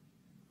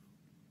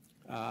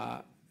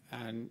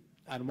 And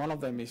one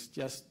of them is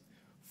just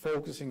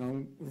focusing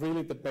on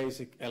really the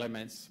basic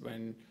elements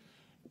when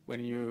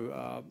you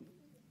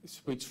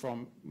switch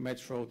from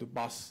metro to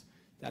bus,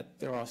 that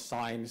there are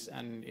signs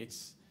and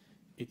it's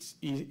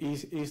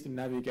easy to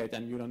navigate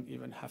and you don't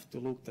even have to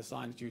look the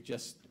signs, you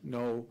just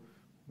know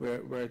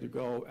where to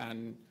go,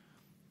 and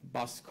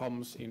bus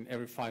comes in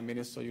every 5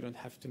 minutes so you don't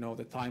have to know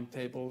the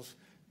timetables,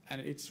 and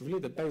it's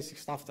really the basic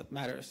stuff that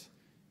matters.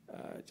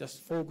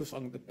 Just focus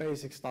on the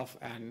basic stuff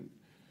and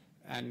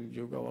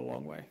you go a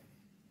long way.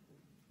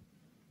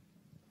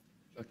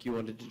 Chuck, you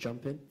wanted to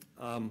jump in?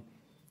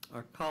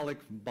 Our colleague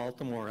from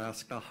Baltimore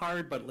asked a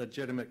hard but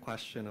legitimate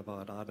question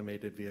about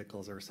automated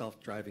vehicles or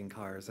self-driving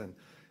cars, and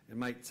it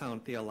might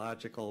sound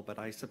theological, but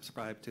I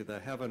subscribe to the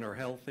heaven or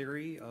hell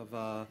theory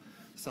of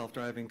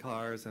self-driving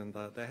cars, and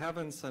the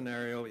heaven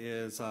scenario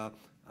is I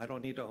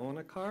don't need to own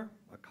a car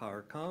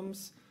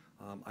comes,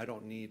 I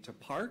don't need to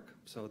park,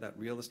 so that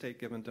real estate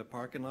given to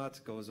parking lots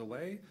goes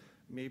away.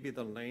 Maybe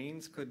the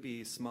lanes could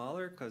be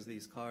smaller because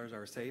these cars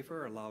are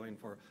safer, allowing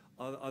for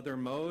other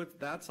modes.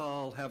 That's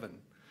all heaven.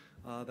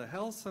 The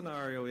hell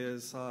scenario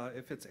is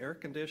if it's air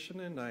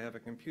conditioned and I have a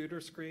computer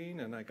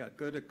screen and I got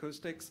good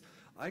acoustics,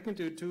 I can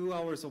do 2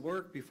 hours of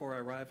work before I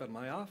arrive at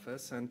my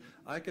office, and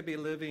I could be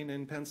living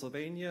in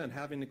Pennsylvania and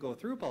having to go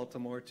through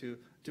Baltimore to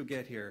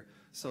get here.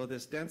 So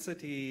this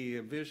density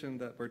vision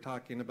that we're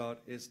talking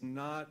about is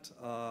not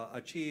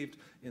achieved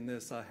in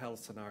this hell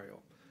scenario.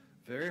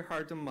 Very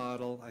hard to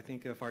model. I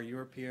think if our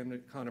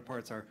European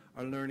counterparts are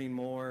learning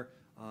more,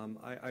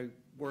 I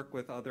work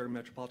with other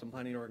metropolitan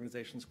planning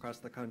organizations across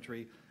the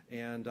country,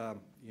 and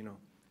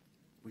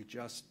we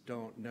just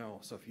don't know.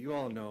 So if you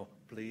all know,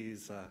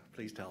 please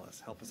tell us.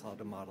 Help us all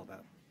to model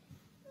that.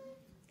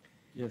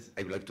 Yes.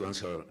 I would like to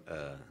answer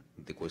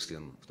the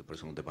question of the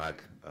person on the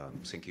back.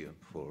 Thank you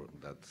for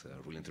that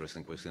really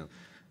interesting question.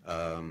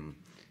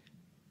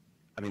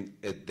 I mean,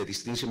 the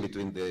distinction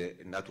between the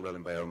natural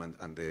environment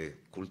and the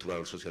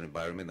cultural social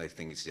environment, I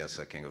think it's just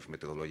a kind of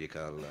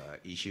methodological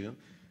issue.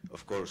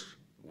 Of course,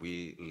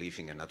 we live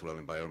in a natural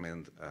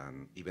environment,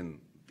 and even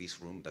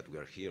this room that we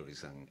are here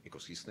is an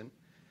ecosystem.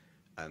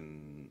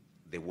 And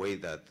the way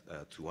that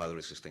to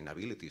address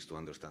sustainability is to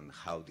understand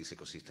how this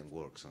ecosystem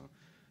works.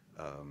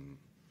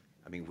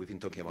 I mean, we've been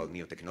talking about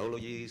new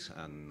technologies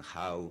and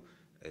how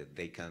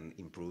they can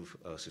improve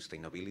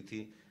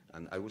sustainability.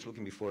 And I was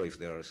looking before if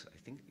there's, I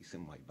think it's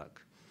in my back.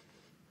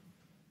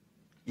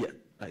 Yeah,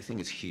 I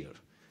think it's here.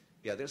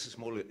 Yeah, there's a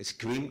small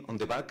screen on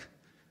the back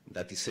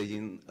that is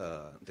saying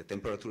the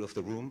temperature of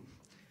the room,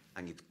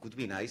 and it could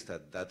be nice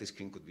that that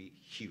screen could be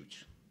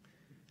huge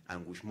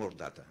and with more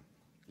data.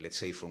 Let's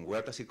say, from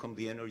where does it come,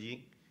 the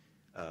energy?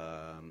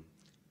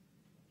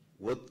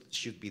 What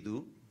should we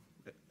do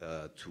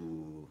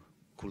to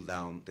cool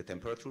down the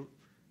temperature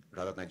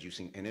rather than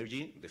using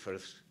energy? The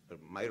first,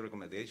 my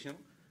recommendation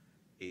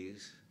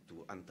is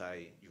to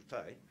untie your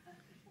tie,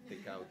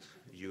 take out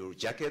your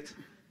jacket,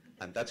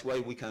 and that's why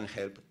we can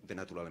help the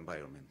natural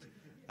environment.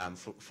 And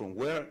from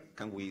where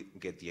can we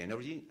get the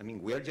energy? I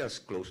mean, we are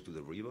just close to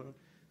the river,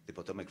 the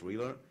Potomac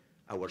River.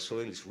 Our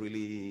soil is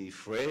really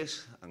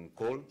fresh and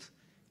cold.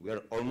 We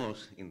are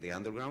almost in the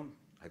underground.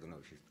 I don't know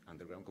if it's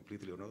underground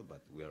completely or not,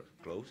 but we are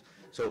close.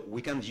 So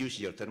we can use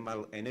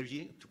geothermal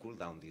energy to cool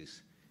down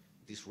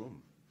this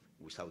room.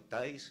 Without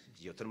ties,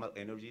 geothermal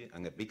energy,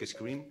 and a big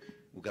screen,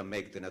 we can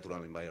make the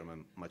natural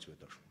environment much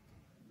better.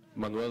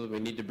 Manuel, we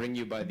need to bring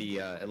you by the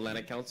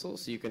Atlantic Council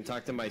so you can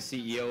talk to my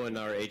CEO and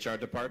our HR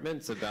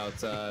departments about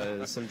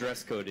some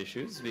dress code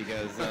issues,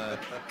 because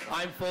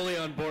I'm fully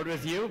on board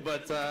with you,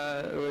 but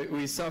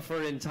we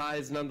suffer in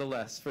ties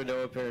nonetheless for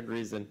no apparent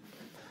reason.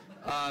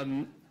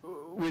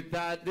 With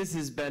that, this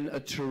has been a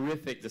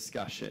terrific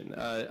discussion,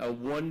 a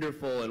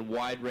wonderful and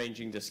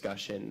wide-ranging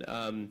discussion.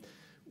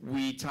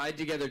 We tied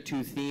together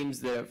two themes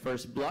that at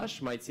first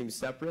blush might seem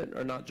separate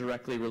or not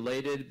directly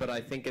related, but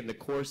I think in the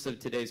course of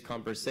today's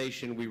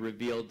conversation, we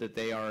revealed that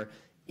they are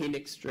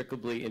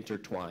inextricably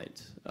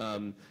intertwined.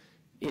 In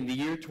the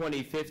year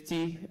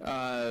 2050,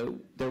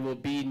 there will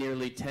be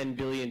nearly 10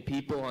 billion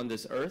people on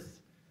this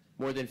earth.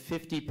 More than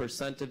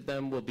 50% of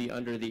them will be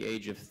under the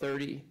age of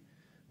 30.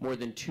 More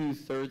than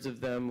 2/3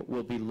 of them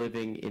will be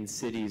living in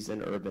cities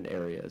and urban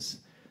areas.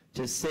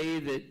 To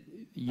say that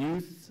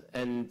youth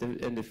and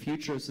the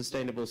future of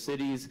sustainable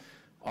cities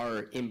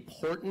are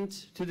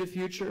important to the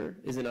future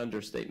is an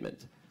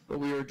understatement. What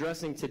we are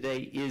addressing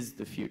today is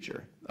the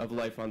future of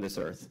life on this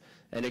earth.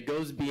 And it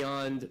goes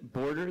beyond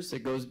borders,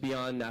 it goes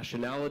beyond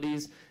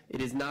nationalities.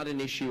 It is not an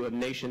issue of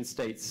nation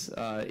states,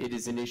 it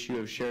is an issue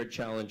of shared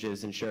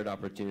challenges and shared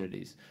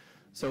opportunities.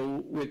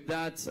 So with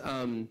that,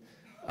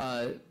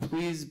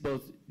 please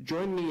both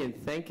join me in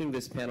thanking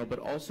this panel, but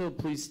also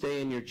please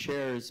stay in your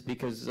chairs,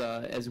 because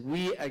as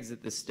we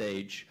exit the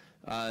stage,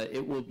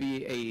 it will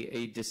be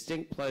a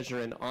distinct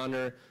pleasure and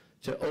honor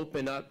to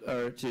open up,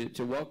 or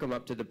to welcome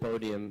up to the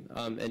podium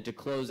and to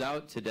close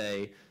out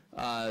today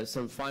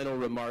some final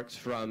remarks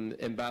from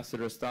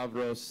Ambassador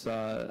Stavros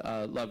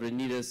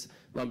Lambrinidis,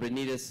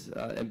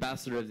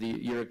 Ambassador of the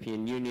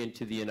European Union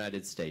to the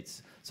United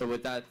States. So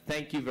with that,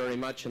 thank you very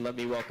much, and let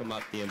me welcome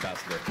up the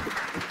Ambassador.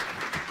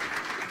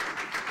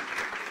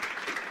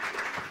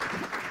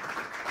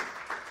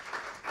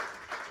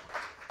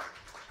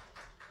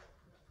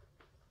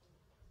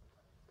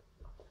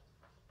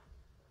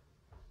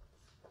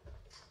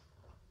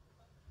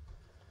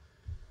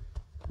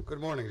 Good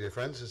morning, dear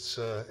friends.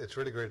 It's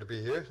really great to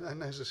be here, and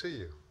nice to see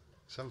you.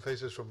 Some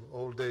faces from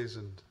old days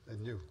and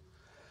new.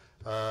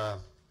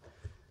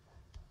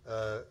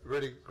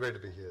 Really great to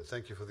be here.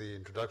 Thank you for the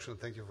introduction.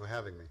 Thank you for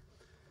having me.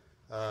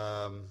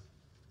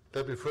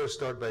 Let me first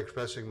start by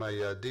expressing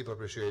my deep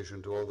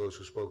appreciation to all those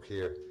who spoke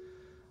here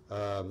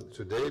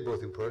today,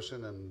 both in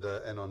person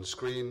and on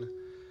screen,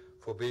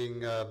 for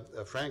being,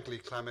 frankly,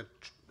 climate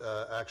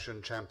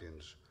action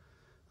champions.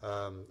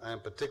 I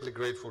am particularly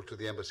grateful to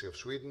the Embassy of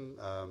Sweden,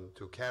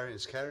 to Karen.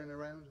 Is Karen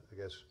around? I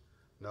guess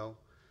no.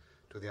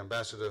 To the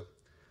Ambassador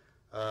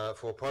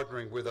for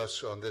partnering with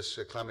us on this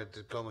Climate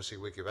Diplomacy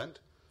Week event.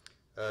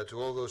 To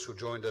all those who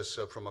joined us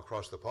from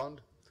across the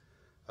pond.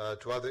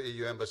 To other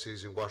EU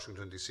embassies in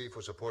Washington, D.C.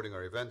 for supporting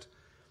our event.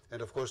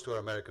 And of course to our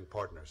American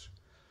partners.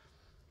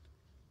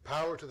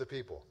 Power to the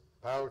people.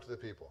 Power to the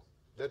people.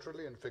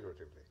 Literally and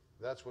figuratively.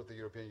 That's what the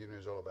European Union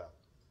is all about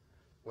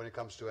when it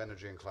comes to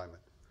energy and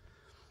climate.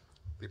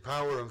 The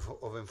power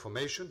of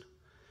information,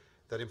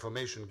 that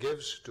information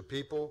gives to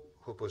people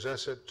who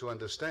possess it to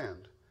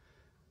understand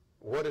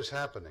what is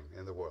happening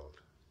in the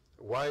world,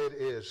 why it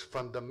is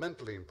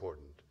fundamentally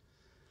important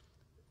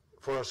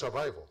for our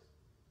survival,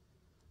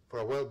 for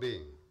our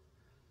well-being,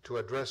 to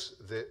address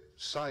the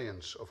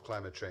science of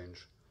climate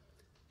change,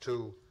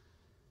 to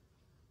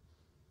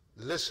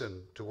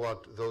listen to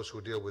what those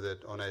who deal with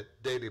it on a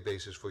daily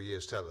basis for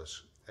years tell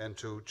us, and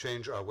to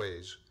change our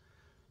ways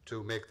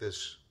to make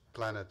this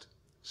planet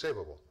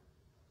savable.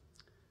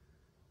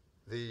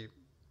 The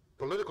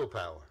political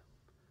power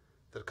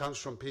that comes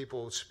from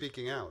people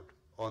speaking out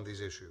on these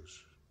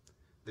issues.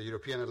 The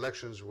European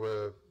elections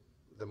were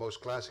the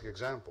most classic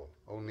example,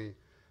 only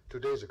 2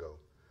 days ago,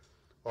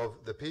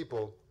 of the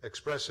people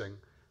expressing,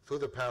 through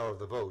the power of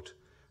the vote,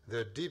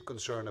 their deep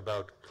concern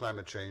about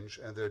climate change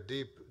and their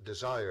deep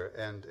desire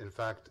and, in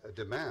fact, a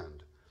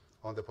demand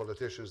on the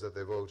politicians that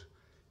they vote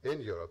in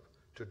Europe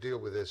to deal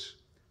with this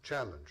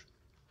challenge.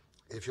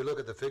 If you look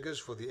at the figures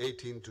for the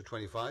 18 to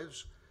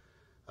 25s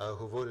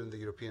who voted in the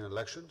European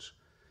elections,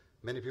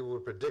 many people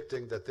were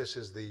predicting that this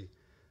is the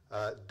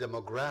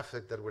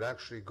demographic that would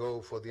actually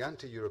go for the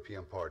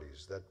anti-European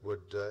parties, that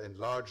would in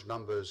large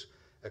numbers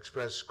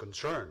express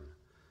concern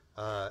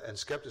and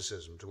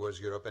skepticism towards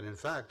Europe. And in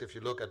fact, if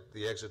you look at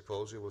the exit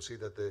polls, you will see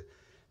that the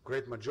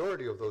great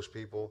majority of those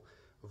people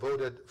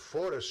voted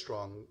for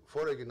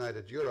a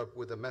united Europe,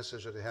 with the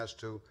message that it has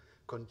to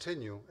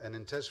continue and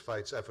intensify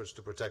its efforts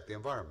to protect the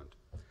environment.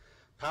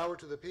 Power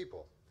to the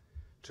people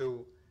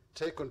to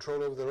take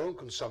control over their own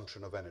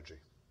consumption of energy,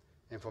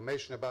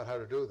 information about how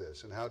to do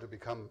this and how to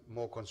become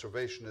more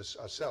conservationists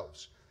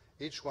ourselves,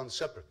 each one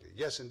separately.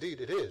 Yes,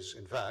 indeed, it is,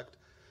 in fact,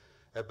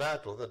 a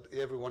battle that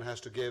everyone has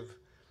to give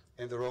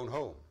in their own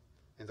home,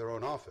 in their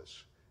own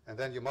office. And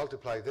then you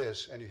multiply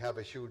this and you have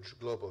a huge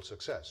global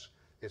success.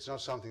 It's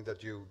not something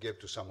that you give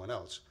to someone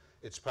else.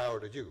 It's power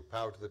to you,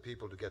 power to the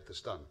people to get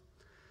this done.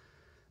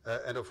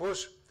 And of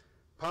course,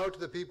 power to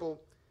the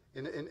people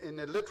in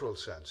a literal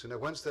sense, in a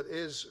sense that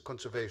is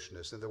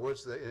conservationist, in the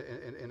words that,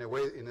 in a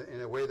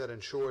way that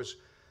ensures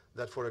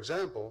that, for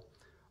example,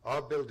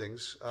 our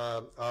buildings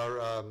are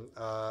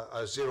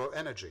zero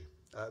energy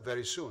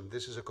very soon.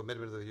 This is a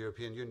commitment of the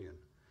European Union.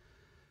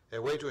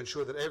 A way to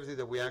ensure that everything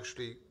that we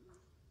actually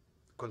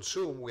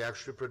consume, we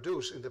actually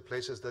produce in the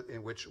places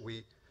in which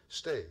we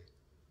stay.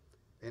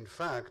 In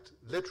fact,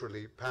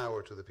 literally,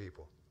 power to the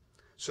people.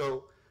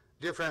 So,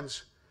 dear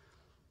friends,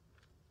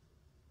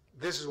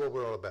 this is what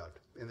we're all about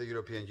in the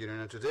European Union.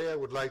 And today I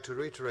would like to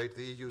reiterate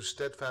the EU's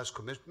steadfast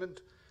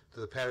commitment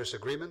to the Paris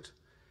Agreement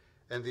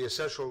and the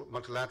essential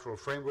multilateral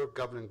framework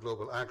governing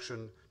global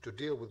action to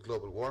deal with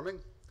global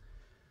warming.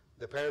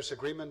 The Paris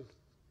Agreement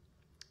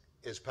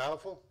is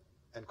powerful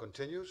and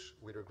continues.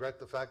 We regret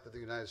the fact that the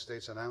United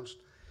States announced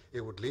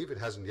it would leave. It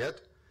hasn't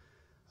yet.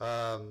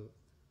 But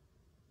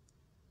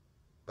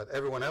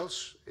everyone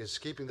else is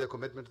keeping their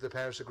commitment to the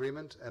Paris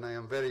Agreement, and I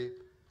am very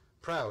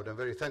proud and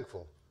very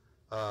thankful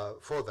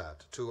for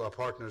that to our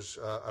partners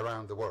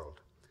around the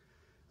world.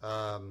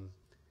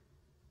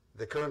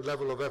 The current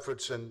level of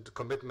efforts and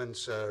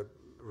commitments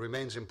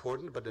remains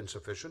important but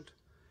insufficient.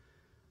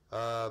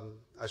 I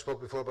spoke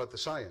before about the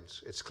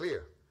science. It's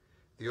clear.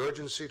 The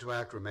urgency to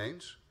act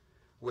remains.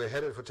 We're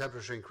headed for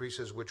temperature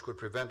increases which could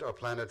prevent our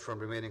planet from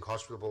remaining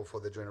hospitable for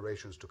the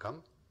generations to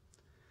come.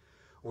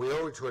 We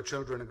owe it to our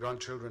children and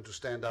grandchildren to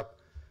stand up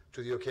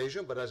to the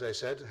occasion, but as I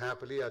said,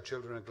 happily, our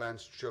children and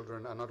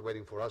grandchildren are not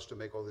waiting for us to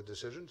make all the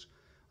decisions,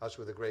 us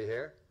with the gray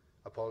hair.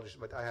 Apologies,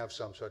 but I have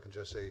some, so I can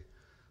just say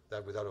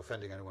that without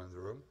offending anyone in the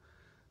room.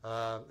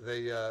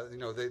 They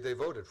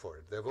voted for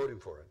it. They're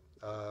voting for it.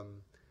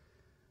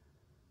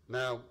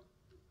 Now,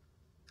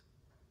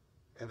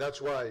 and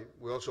that's why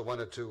we also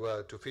wanted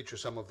to feature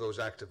some of those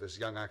activists,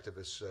 young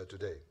activists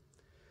today.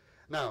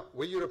 Now,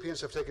 we Europeans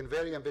have taken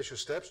very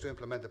ambitious steps to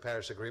implement the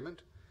Paris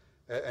Agreement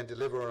and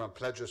deliver on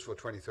pledges for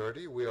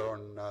 2030. We are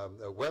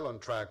well on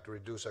track to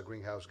reduce our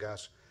greenhouse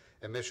gas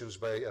emissions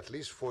by at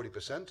least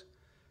 40%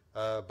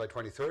 by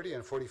 2030,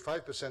 and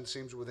 45%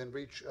 seems within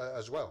reach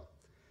as well.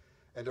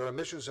 And our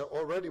emissions are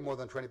already more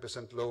than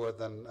 20% lower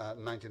than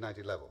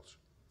 1990 levels.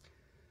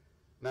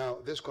 Now,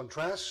 this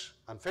contrasts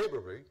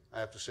unfavorably,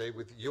 I have to say,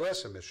 with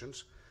US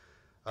emissions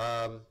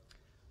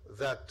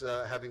that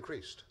have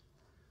increased.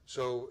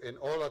 So in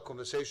all our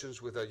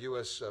conversations with our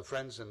US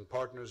friends and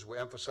partners, we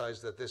emphasize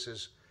that this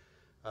is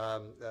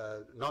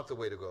not the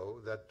way to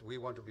go, that we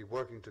want to be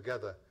working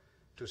together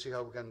to see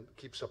how we can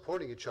keep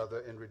supporting each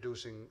other in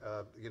reducing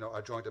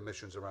our joint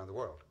emissions around the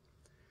world.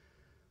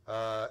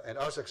 And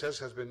our success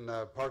has been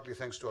partly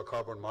thanks to our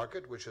carbon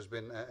market, which has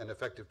been an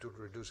effective tool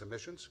to reduce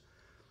emissions,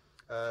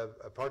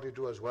 partly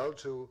due as well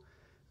to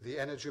the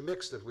energy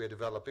mix that we are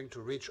developing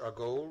to reach our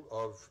goal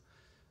of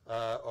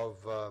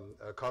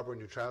carbon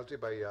neutrality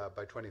by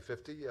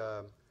 2050.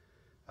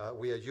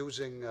 We are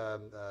using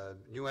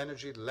new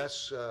energy,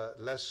 less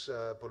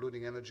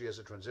polluting energy as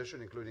a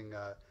transition, including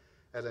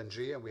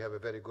LNG, and we have a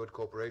very good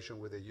cooperation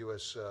with the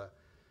U.S.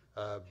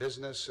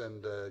 business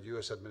and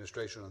U.S.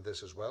 administration on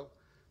this as well,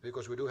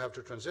 because we do have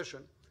to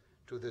transition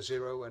to the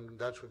zero, and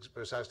that's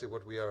precisely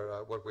what we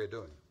are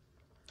doing.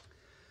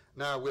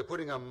 Now, we're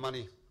putting our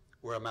money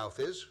where our mouth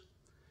is.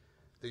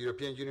 The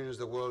European Union is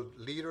the world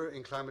leader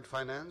in climate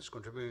finance,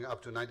 contributing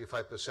up to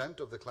 95%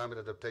 of the Climate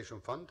Adaptation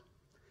Fund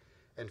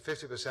and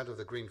 50% of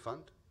the Green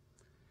Fund.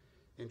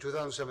 In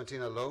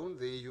 2017 alone,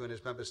 the EU and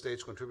its member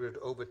states contributed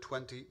over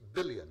 20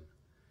 billion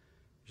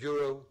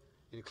euro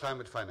in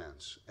climate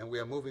finance, and we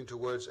are moving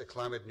towards a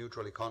climate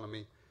neutral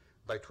economy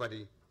by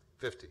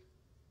 2050.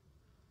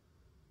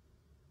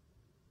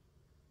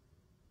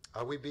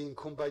 Are we being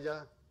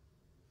kumbaya?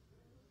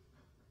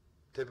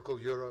 Typical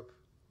Europe,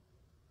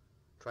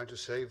 trying to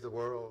save the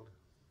world,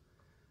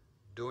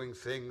 doing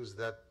things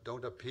that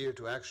don't appear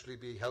to actually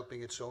be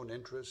helping its own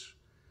interests,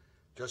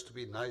 just to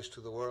be nice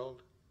to the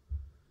world?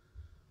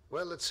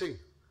 Well, let's see.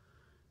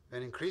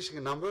 An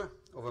increasing number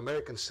of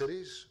American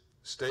cities,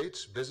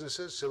 states,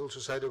 businesses, civil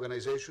society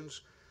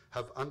organizations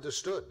have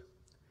understood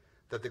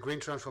that the green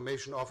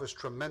transformation offers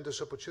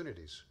tremendous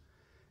opportunities.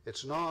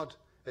 It's not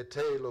a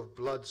tale of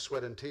blood,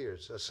 sweat, and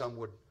tears, as some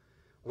would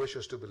wish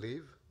us to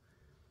believe.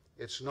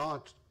 It's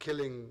not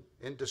killing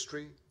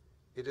industry,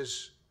 it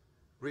is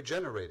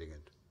regenerating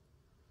it.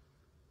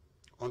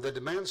 On the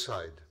demand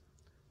side,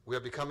 we are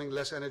becoming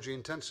less energy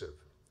intensive.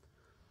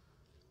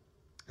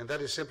 And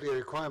that is simply a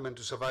requirement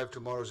to survive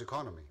tomorrow's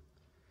economy.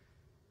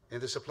 In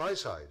the supply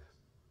side,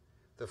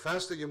 the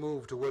faster you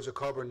move towards a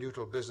carbon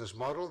neutral business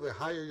model, the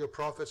higher your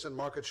profits and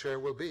market share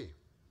will be.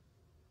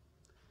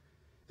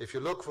 If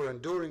you look for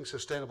enduring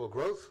sustainable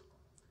growth,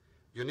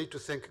 you need to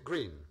think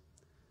green.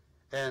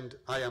 And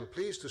I am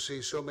pleased to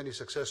see so many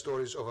success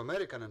stories of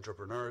American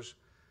entrepreneurs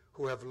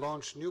who have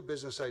launched new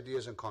business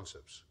ideas and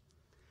concepts.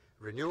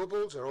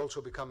 Renewables are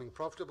also becoming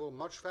profitable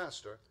much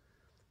faster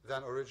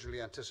than originally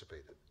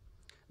anticipated.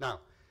 Now,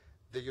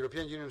 the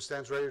European Union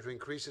stands ready to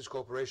increase its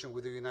cooperation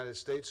with the United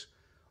States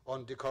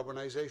on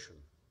decarbonization.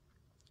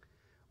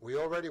 We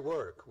already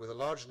work with a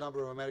large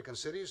number of American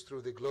cities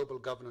through the Global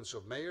Governance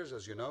of Mayors,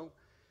 as you know,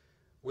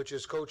 which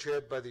is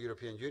co-chaired by the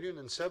European Union,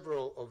 and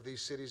several of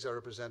these cities are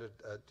represented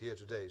here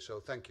today, so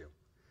thank you.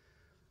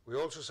 We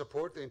also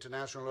support the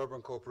International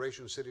Urban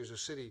Cooperation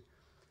City-to-City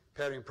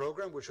Pairing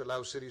Program, which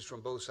allows cities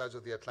from both sides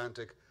of the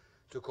Atlantic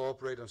to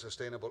cooperate on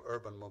sustainable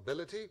urban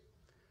mobility.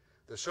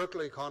 The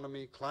circular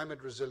economy,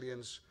 climate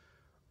resilience,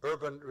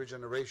 urban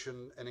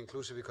regeneration, and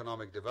inclusive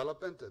economic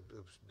development, a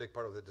big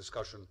part of the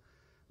discussion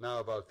now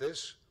about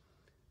this.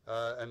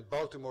 And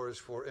Baltimore is,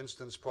 for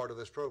instance, part of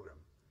this program.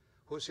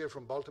 Who's here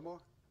from Baltimore?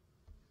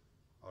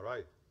 All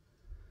right.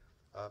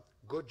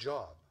 Good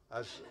job,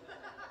 as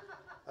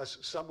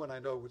someone I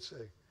know would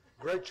say.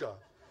 Great job.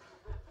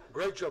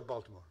 Great job,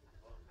 Baltimore.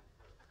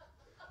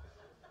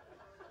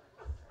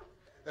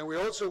 And we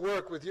also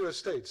work with US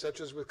states, such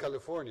as with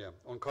California,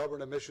 on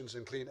carbon emissions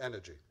and clean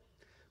energy.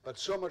 But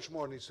so much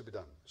more needs to be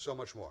done, so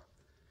much more.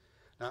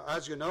 Now,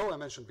 as you know, I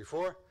mentioned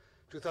before,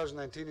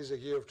 2019 is a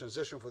year of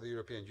transition for the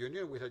European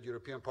Union. We had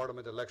European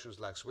Parliament elections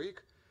last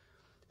week,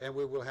 and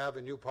we will have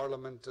a new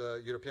Parliament,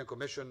 European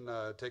Commission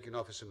taking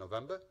office in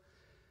November.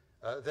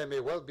 There may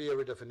well be a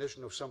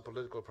redefinition of some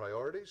political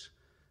priorities.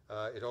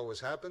 It always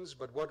happens,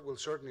 but what will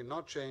certainly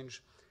not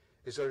change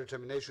is our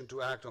determination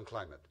to act on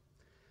climate,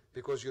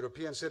 because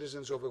European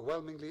citizens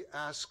overwhelmingly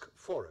ask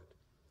for it.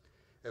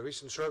 A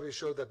recent survey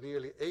showed that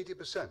nearly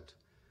 80%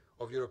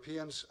 of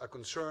Europeans are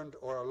concerned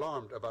or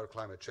alarmed about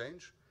climate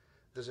change.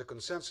 There's a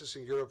consensus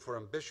in Europe for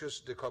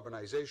ambitious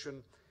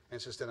decarbonization and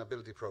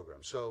sustainability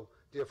programs. So,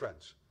 dear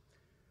friends,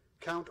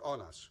 count on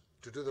us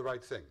to do the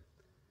right thing.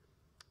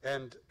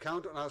 And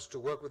count on us to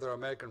work with our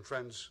American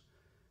friends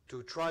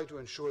to try to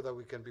ensure that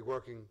we can be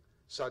working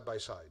side by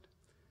side.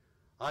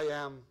 I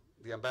am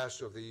the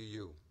ambassador of the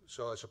EU,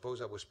 so I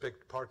suppose I was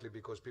picked partly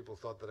because people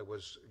thought that I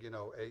was, you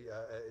know,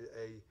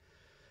 a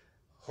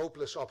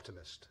hopeless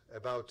optimist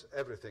about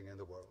everything in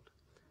the world.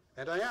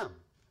 And I am.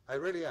 I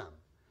really am.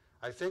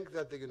 I think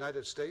that the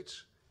United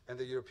States and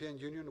the European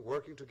Union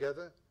working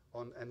together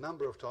on a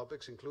number of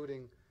topics,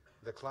 including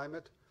the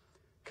climate,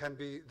 can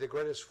be the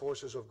greatest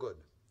forces of good.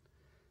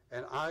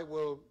 And I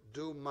will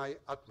do my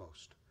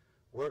utmost,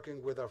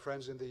 working with our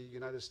friends in the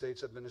United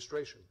States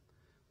administration,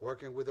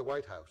 working with the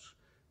White House,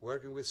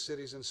 working with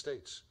cities and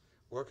states,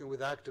 working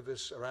with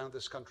activists around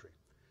this country,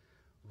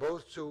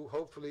 both to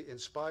hopefully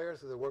inspire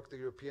through the work the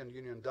European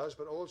Union does,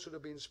 but also to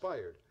be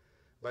inspired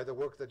by the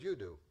work that you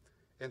do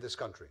in this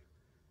country.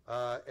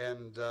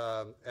 And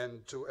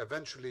to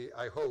eventually,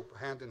 I hope,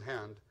 hand in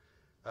hand,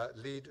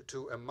 lead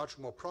to a much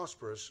more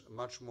prosperous,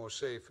 much more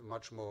safe,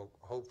 much more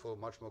hopeful,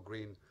 much more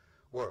green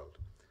world.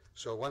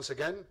 So once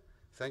again,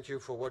 thank you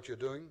for what you're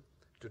doing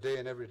today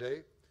and every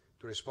day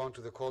to respond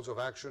to the calls of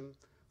action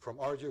from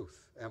our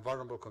youth and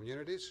vulnerable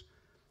communities.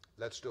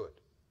 Let's do it.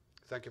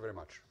 Thank you very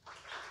much.